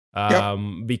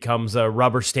becomes a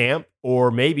rubber stamp.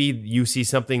 Or maybe you see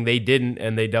something they didn't,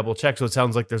 and they double check. So it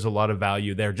sounds like there's a lot of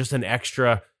value there. Just an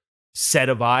extra set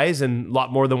of eyes, and a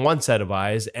lot more than one set of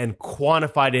eyes, and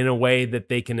quantified in a way that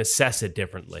they can assess it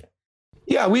differently.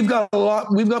 Yeah, we've got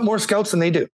more scouts than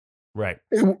they do. Right.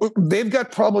 They've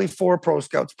got probably 4 pro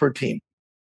scouts per team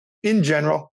in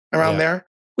general around there.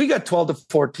 We got 12 to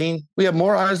 14. We have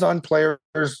more eyes on players,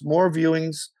 more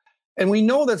viewings. And we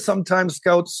know that sometimes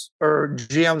scouts or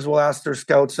GMs will ask their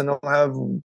scouts and they'll have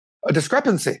a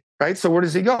discrepancy, right? So where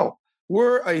does he go?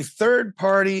 We're a third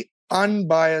party,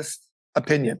 unbiased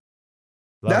opinion.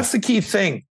 That's the key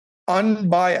thing.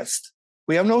 Unbiased.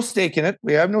 We have no stake in it.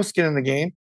 We have no skin in the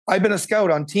game. I've been a scout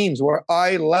on teams where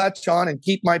I latch on and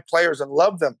keep my players and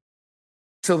love them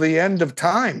till the end of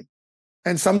time.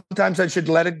 And sometimes I should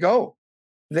let it go.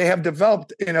 They have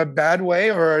developed in a bad way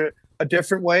or a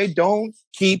different way. Don't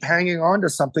keep hanging on to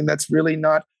something that's really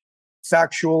not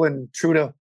factual and true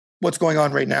to what's going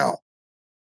on right now.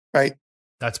 Right?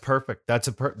 That's perfect.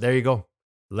 There you go.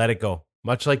 Let it go.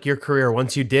 Much like your career,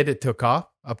 once you did, it took off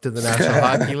up to the National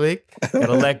Hockey League. Got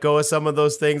to let go of some of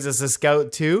those things as a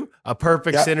scout too. A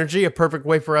perfect synergy, a perfect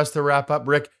way for us to wrap up.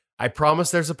 Rick, I promise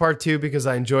there's a part 2 because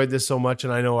I enjoyed this so much,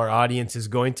 and I know our audience is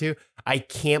going to. I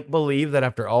can't believe that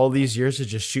after all these years of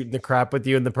just shooting the crap with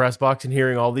you in the press box and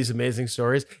hearing all these amazing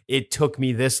stories, it took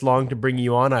me this long to bring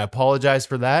you on. I apologize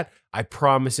for that. I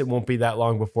promise it won't be that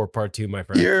long before part 2, my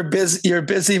friend. You're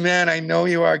busy, man. I know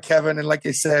you are, Kevin. And like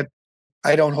I said,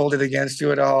 I don't hold it against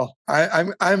you at all.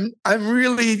 I'm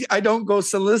really, I don't go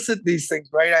solicit these things,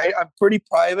 right? I'm pretty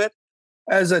private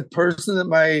as a person, that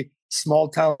my small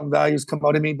town values come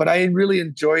out of me, but I really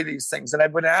enjoy these things, and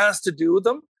I've been asked to do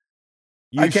them.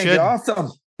 I can't get off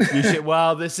them. You should.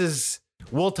 Well,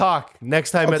 we'll talk next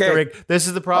time at the rink. This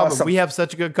is the problem. Awesome. We have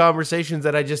such good conversations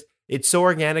that it's so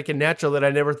organic and natural that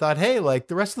I never thought, hey, like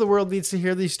the rest of the world needs to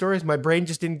hear these stories. My brain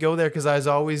just didn't go there because I was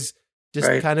always just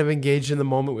kind of engaged in the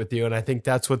moment with you. And I think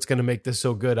that's what's going to make this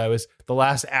so good. The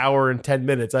last hour and 10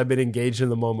 minutes, I've been engaged in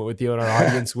the moment with you, and our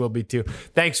audience will be too.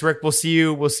 Thanks, Rick. We'll see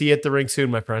you at the rink soon,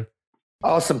 my friend.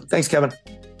 Awesome. Thanks, Kevin.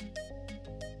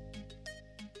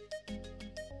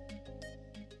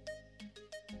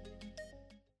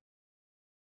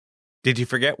 Did you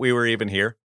forget we were even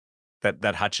here?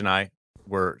 That Hutch and I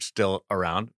were still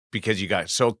around because you got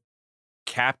so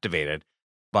captivated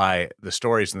by the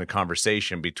stories and the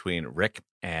conversation between Rick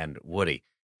and Woody.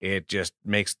 It just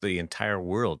makes the entire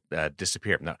world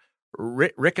disappear. Now,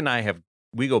 Rick and I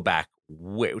we go back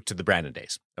way to the Brandon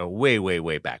days, way, way,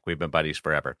 way back. We've been buddies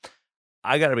forever.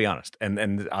 I got to be honest,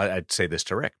 and I'd say this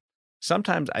to Rick.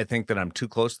 Sometimes I think that I'm too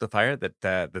close to the fire, that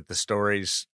the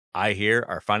stories I hear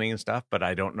are funny and stuff, but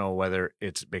I don't know whether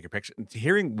it's bigger picture.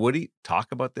 Hearing Woody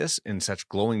talk about this in such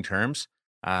glowing terms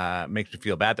makes me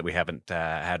feel bad that we haven't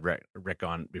had Rick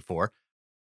on before,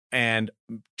 and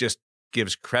just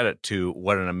gives credit to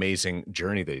what an amazing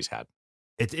journey that he's had.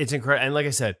 It's incredible. And like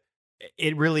I said,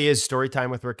 it really is story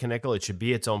time with Rick Knickle. It should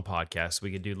be its own podcast.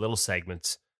 We could do little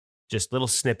segments, just little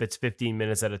snippets, 15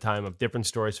 minutes at a time of different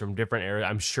stories from different areas.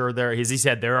 I'm sure as he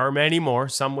said, there are many more,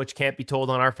 some which can't be told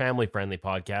on our family-friendly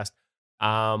podcast.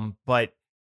 But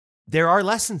there are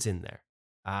lessons in there.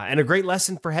 And a great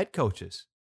lesson for head coaches.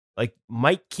 Like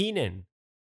Mike Keenan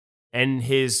and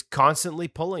his constantly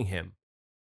pulling him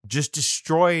just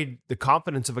destroyed the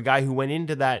confidence of a guy who went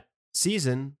into that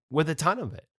season with a ton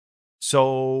of it.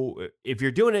 So if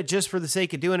you're doing it just for the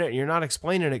sake of doing it and you're not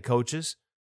explaining it, coaches,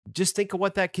 just think of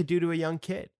what that could do to a young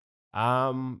kid.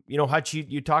 Hutch,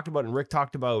 you talked about, and Rick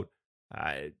talked about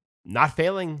not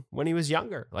failing when he was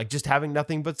younger, like just having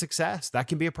nothing but success. That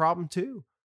can be a problem too.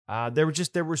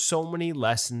 There were so many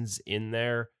lessons in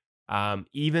there,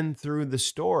 even through the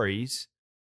stories.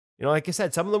 like I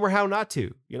said, some of them were how not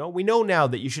to. We know now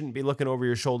that you shouldn't be looking over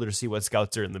your shoulder to see what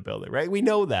scouts are in the building, right? We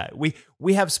know that.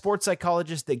 We have sports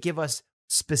psychologists that give us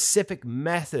specific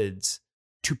methods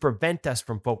to prevent us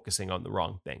from focusing on the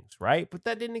wrong things, right? But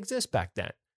that didn't exist back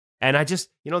then. And I just,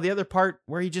 the other part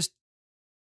where he just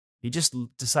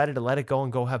decided to let it go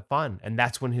and go have fun. And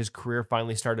that's when his career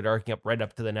finally started arcing up right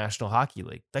up to the National Hockey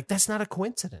League. Like, that's not a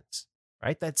coincidence,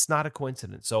 right? That's not a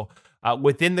coincidence. So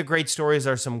within the great stories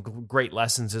are some great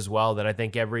lessons as well that I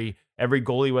think every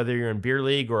goalie, whether you're in beer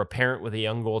league or a parent with a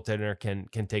young goaltender,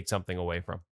 can take something away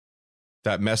from.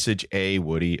 That message,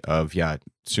 Woody, of, as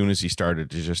soon as he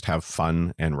started to just have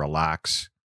fun and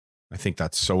relax, I think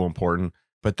that's so important.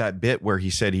 But that bit where he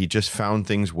said he just found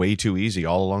things way too easy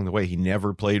all along the way. He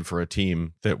never played for a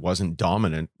team that wasn't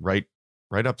dominant right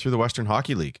up through the Western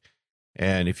Hockey League.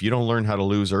 And if you don't learn how to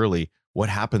lose early, what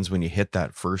happens when you hit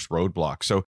that first roadblock?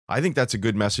 So I think that's a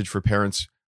good message for parents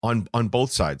on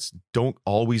both sides. Don't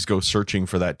always go searching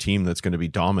for that team that's going to be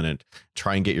dominant.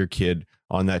 Try and get your kid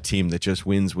on that team that just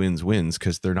wins,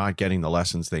 because they're not getting the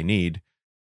lessons they need.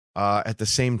 At the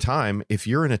same time, if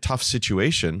you're in a tough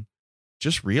situation,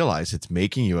 just realize it's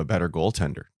making you a better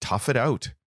goaltender. Tough it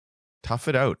out.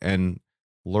 And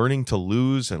learning to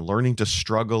lose and learning to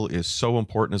struggle is so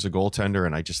important as a goaltender.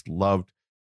 And I just loved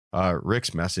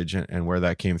Rick's message and where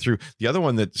that came through. The other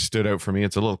one that stood out for me,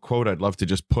 it's a little quote I'd love to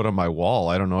just put on my wall.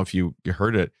 I don't know if you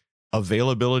heard it.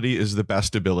 Availability is the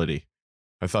best ability.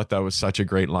 I thought that was such a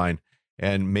great line.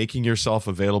 And making yourself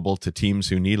available to teams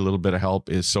who need a little bit of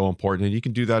help is so important. And you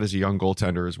can do that as a young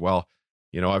goaltender as well.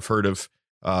 I've heard of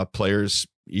players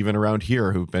even around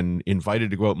here who've been invited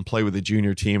to go out and play with a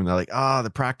junior team. And they're like,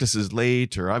 the practice is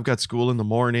late, or I've got school in the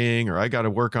morning, or I got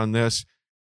to work on this.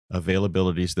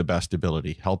 Availability is the best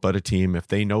ability. Help out a team. If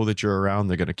they know that you're around,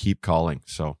 they're going to keep calling.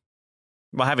 So,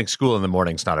 well, having school in the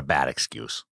morning is not a bad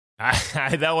excuse.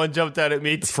 That one jumped out at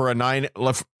me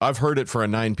too. I've heard it for a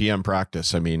 9 p.m.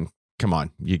 practice. I mean, come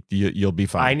on, you'll be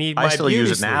fine. I still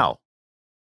use it now.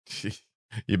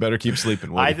 You better keep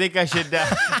sleeping, Woody. I think I should.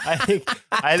 I think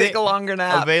take a longer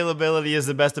nap. Availability is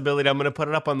the best ability. I'm going to put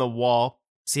it up on the wall.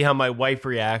 See how my wife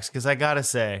reacts, because I gotta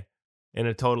say, in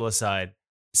a total aside,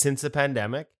 since the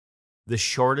pandemic, the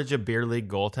shortage of beer league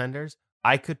goaltenders,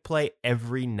 I could play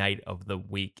every night of the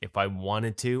week if I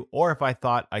wanted to, or if I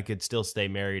thought I could still stay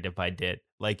married if I did.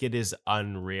 Like, it is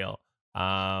unreal.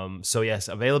 So yes,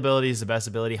 availability is the best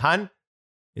ability. Hun,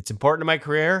 it's important to my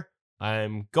career.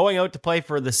 I'm going out to play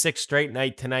for the 6th straight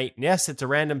night tonight. Yes, it's a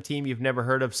random team you've never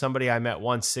heard of, somebody I met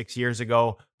once 6 years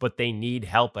ago, but they need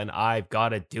help and I've got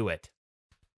to do it.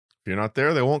 If you're not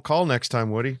there, they won't call next time,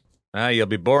 Woody. You'll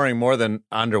be borrowing more than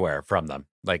underwear from them,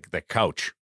 like the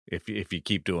couch, if you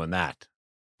keep doing that.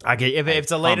 If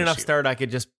it's a late enough start, I could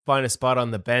just find a spot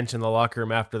on the bench in the locker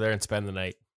room after there and spend the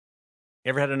night. You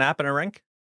ever had a nap in a rink?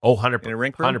 Oh, 100%. In a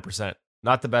rink room? 100%.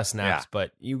 Not the best naps,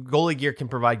 but goalie gear can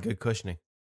provide good cushioning.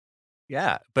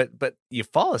 Yeah, but you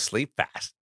fall asleep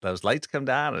fast. Those lights come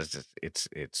down. It's just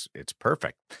it's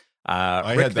perfect.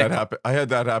 I had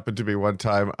that happen to me one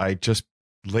time. I just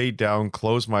laid down,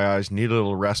 closed my eyes, needed a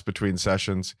little rest between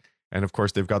sessions, and of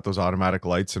course they've got those automatic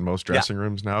lights in most dressing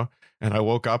rooms now. And I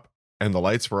woke up and the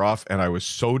lights were off, and I was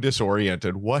so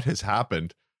disoriented. What has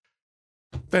happened?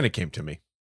 Then it came to me.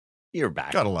 You're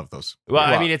back. Gotta love those. Well,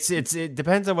 I mean, it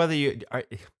depends on whether you are.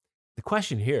 The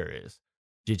question here is,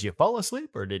 did you fall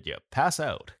asleep or did you pass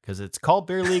out? Because it's called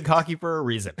beer league hockey for a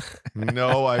reason.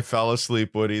 No, I fell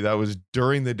asleep, Woody. That was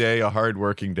during the day, a hard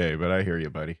working day, but I hear you,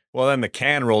 buddy. Well, then the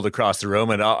can rolled across the room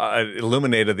and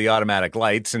illuminated the automatic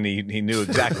lights, and he knew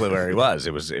exactly where he was.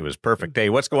 It was perfect. Hey,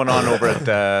 what's going on over at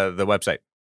the website?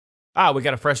 We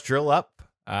got a fresh drill up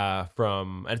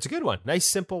and it's a good one. Nice,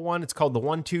 simple one. It's called the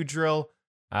 1-2 drill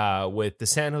with the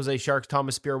San Jose Sharks.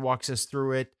 Thomas Spear walks us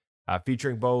through it.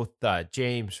 Featuring both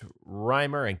James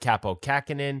Reimer and Capo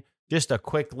Kakinen. Just a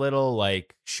quick little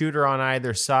shooter on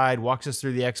either side, walks us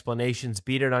through the explanations,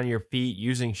 beat it on your feet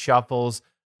using shuffles,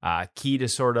 key to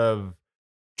sort of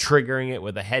triggering it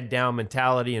with a head down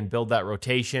mentality and build that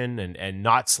rotation and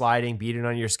not sliding, beat it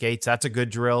on your skates. That's a good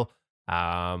drill.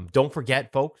 Don't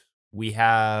forget, folks, we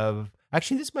have,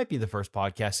 actually, this might be the first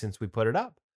podcast since we put it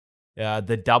up.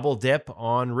 The double dip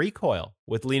on recoil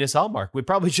with Linus Ullmark. We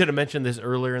probably should have mentioned this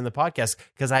earlier in the podcast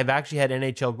because I've actually had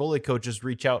NHL goalie coaches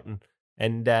reach out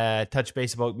and touch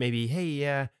base about maybe,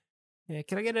 hey,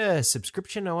 can I get a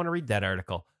subscription? I want to read that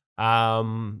article.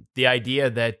 The idea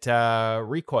that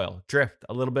recoil, drift,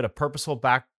 a little bit of purposeful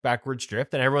backwards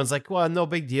drift, and everyone's like, well, no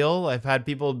big deal. I've had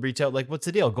people reach out like, what's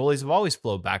the deal? Goalies have always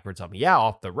flowed backwards on me. Yeah,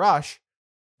 off the rush,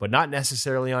 but not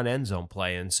necessarily on end zone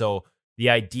play. And so the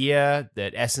idea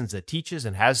that Essenza teaches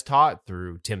and has taught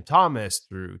through Tim Thomas,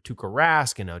 through Tuukka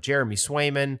Rask, and now Jeremy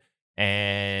Swayman,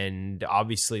 and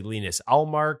obviously Linus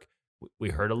Ullmark. We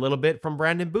heard a little bit from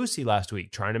Brandon Bussi last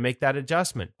week, trying to make that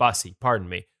adjustment. Bussy, pardon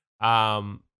me.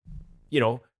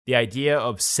 The idea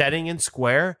of setting in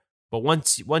square, but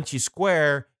once you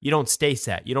square, you don't stay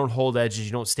set. You don't hold edges.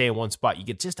 You don't stay in one spot. You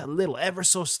get just a little, ever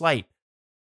so slight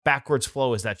backwards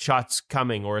flow as that shot's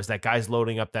coming or as that guy's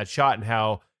loading up that shot, and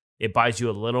how it buys you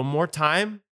a little more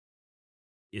time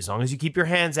as long as you keep your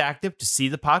hands active to see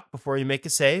the puck before you make a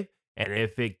save. And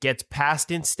if it gets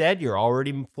passed instead, you're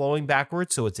already flowing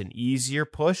backwards, so it's an easier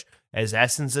push. As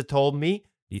Essenza told me,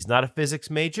 he's not a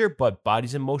physics major, but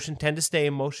bodies in motion tend to stay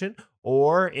in motion.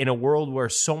 Or in a world where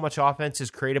so much offense is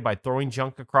created by throwing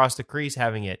junk across the crease,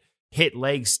 having it hit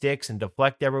legs, sticks, and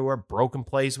deflect everywhere, broken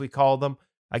plays we call them.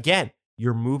 Again,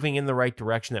 you're moving in the right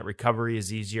direction. That recovery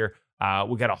is easier.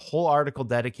 We got a whole article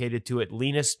dedicated to it.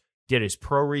 Linus did his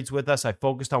pro reads with us. I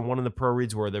focused on one of the pro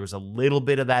reads where there was a little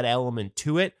bit of that element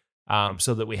to it,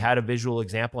 so that we had a visual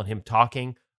example and him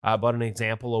talking about an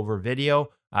example over video.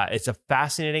 It's a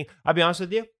fascinating, I'll be honest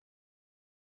with you,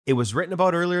 it was written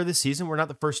about earlier this season. We're not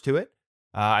the first to it.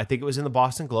 I think it was in the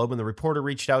Boston Globe, and the reporter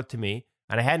reached out to me,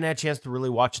 and I hadn't had a chance to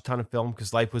really watch a ton of film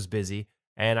because life was busy.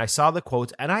 And I saw the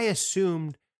quotes, and I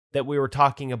assumed that we were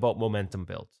talking about momentum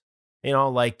builds.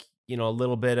 A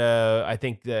little bit I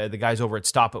think the guys over at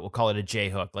Stop It will call it a J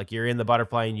hook. Like you're in the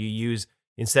butterfly and you use,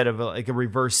 instead of like a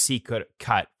reverse C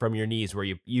cut from your knees where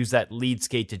you use that lead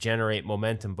skate to generate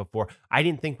momentum before. I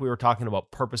didn't think we were talking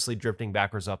about purposely drifting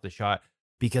backwards off the shot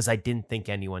because I didn't think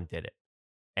anyone did it.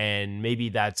 And maybe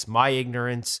that's my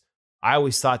ignorance. I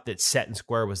always thought that set and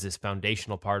square was this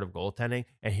foundational part of goaltending.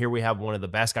 And here we have one of the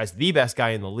best guys, the best guy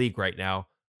in the league right now,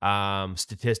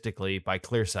 statistically by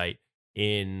Clearsight,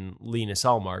 in Linus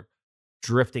Ullmark,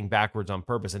 drifting backwards on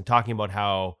purpose and talking about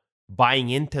how buying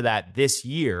into that this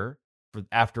year,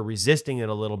 after resisting it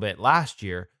a little bit last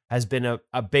year, has been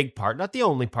a big part, not the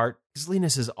only part, because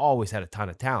Linus has always had a ton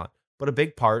of talent, but a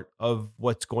big part of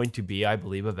what's going to be, I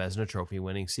believe, a Vezina Trophy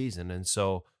winning season. And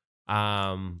so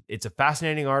it's a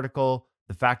fascinating article.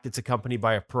 The fact it's accompanied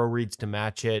by a pro reads to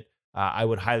match it, I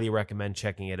would highly recommend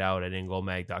checking it out at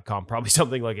ingoalmag.com. Probably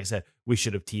something, like I said, we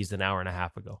should have teased an hour and a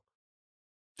half ago.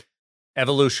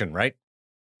 Evolution, right?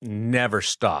 Never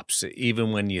stops.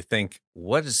 Even when you think,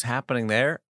 what is happening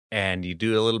there? And you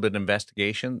do a little bit of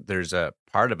investigation, there's a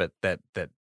part of it that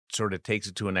sort of takes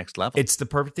it to a next level. It's the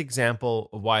perfect example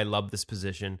of why I love this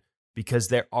position, because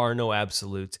there are no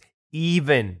absolutes,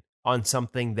 even on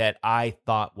something that I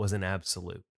thought was an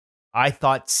absolute. I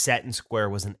thought set and square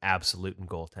was an absolute in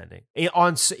goaltending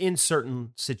in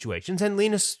certain situations. And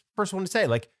Linus, first one to say,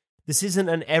 like, this isn't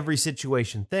an every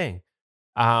situation thing.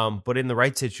 But in the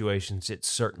right situations, it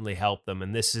certainly helped them.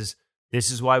 And this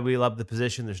is why we love the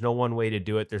position. There's no one way to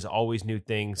do it. There's always new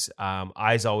things.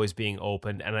 Eyes always being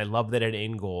opened. And I love that at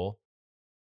In Goal,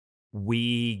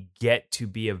 we get to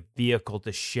be a vehicle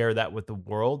to share that with the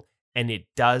world. And it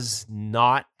does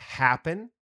not happen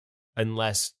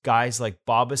unless guys like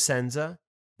Bob Essenza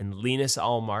and Linus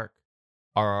Ullmark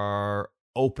are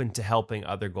open to helping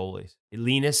other goalies.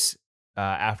 Linus,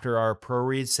 after our pro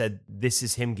read, said this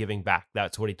is him giving back.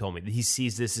 That's what he told me. He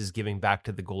sees this as giving back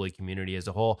to the goalie community as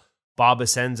a whole. Bob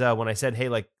Essenza, when I said, hey,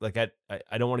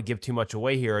 I don't want to give too much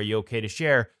away here, are you okay to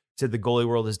share? Said the goalie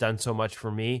world has done so much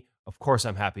for me. Of course,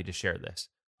 I'm happy to share this.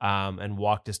 And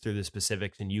walked us through the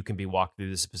specifics, and you can be walked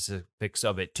through the specifics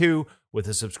of it too with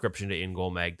a subscription to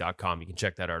ingoalmag.com. You can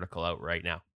check that article out right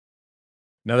now.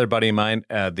 Another buddy of mine,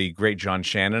 the great John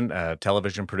Shannon, a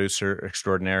television producer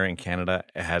extraordinaire in Canada,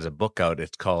 has a book out.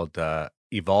 It's called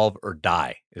Evolve or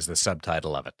Die is the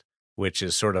subtitle of it, which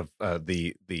is sort of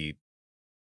the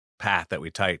path that we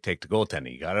take to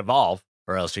goaltending. You got to evolve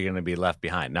or else you're going to be left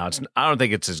behind. Now, I don't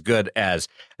think it's as good as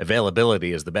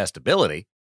availability as the best ability,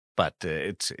 but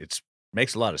it's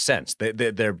makes a lot of sense.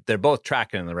 They're both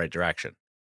tracking in the right direction.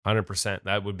 100%.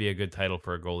 That would be a good title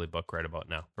for a goalie book right about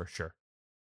now, for sure.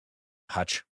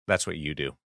 Hutch, that's what you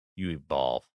do. You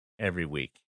evolve every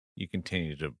week. You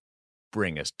continue to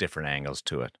bring us different angles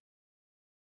to it.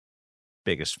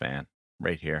 Biggest fan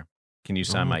right here. Can you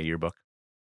sign my yearbook?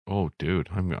 Oh, dude,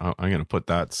 I'm gonna put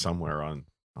that somewhere on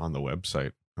the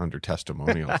website under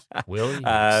testimonials. Will you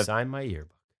sign my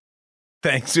yearbook?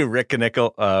 Thanks to Rick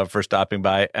Knickle for stopping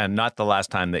by, and not the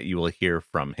last time that you will hear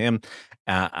from him,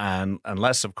 and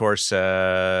unless, of course,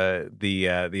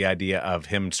 the idea of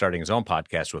him starting his own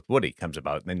podcast with Woody comes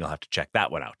about, and then you'll have to check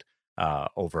that one out.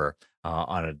 over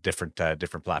on a different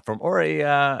platform, or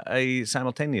a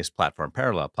simultaneous platform,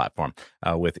 parallel platform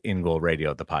with In Goal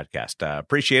Radio, the podcast.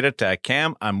 Appreciate it.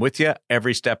 Cam, I'm with you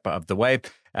every step of the way.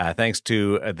 Thanks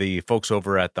to the folks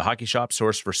over at the Hockey Shop,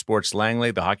 source for sports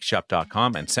Langley,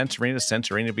 thehockeyshop.com, and Sense Arena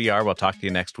VR. We'll talk to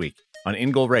you next week on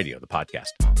In Goal Radio, the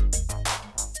podcast.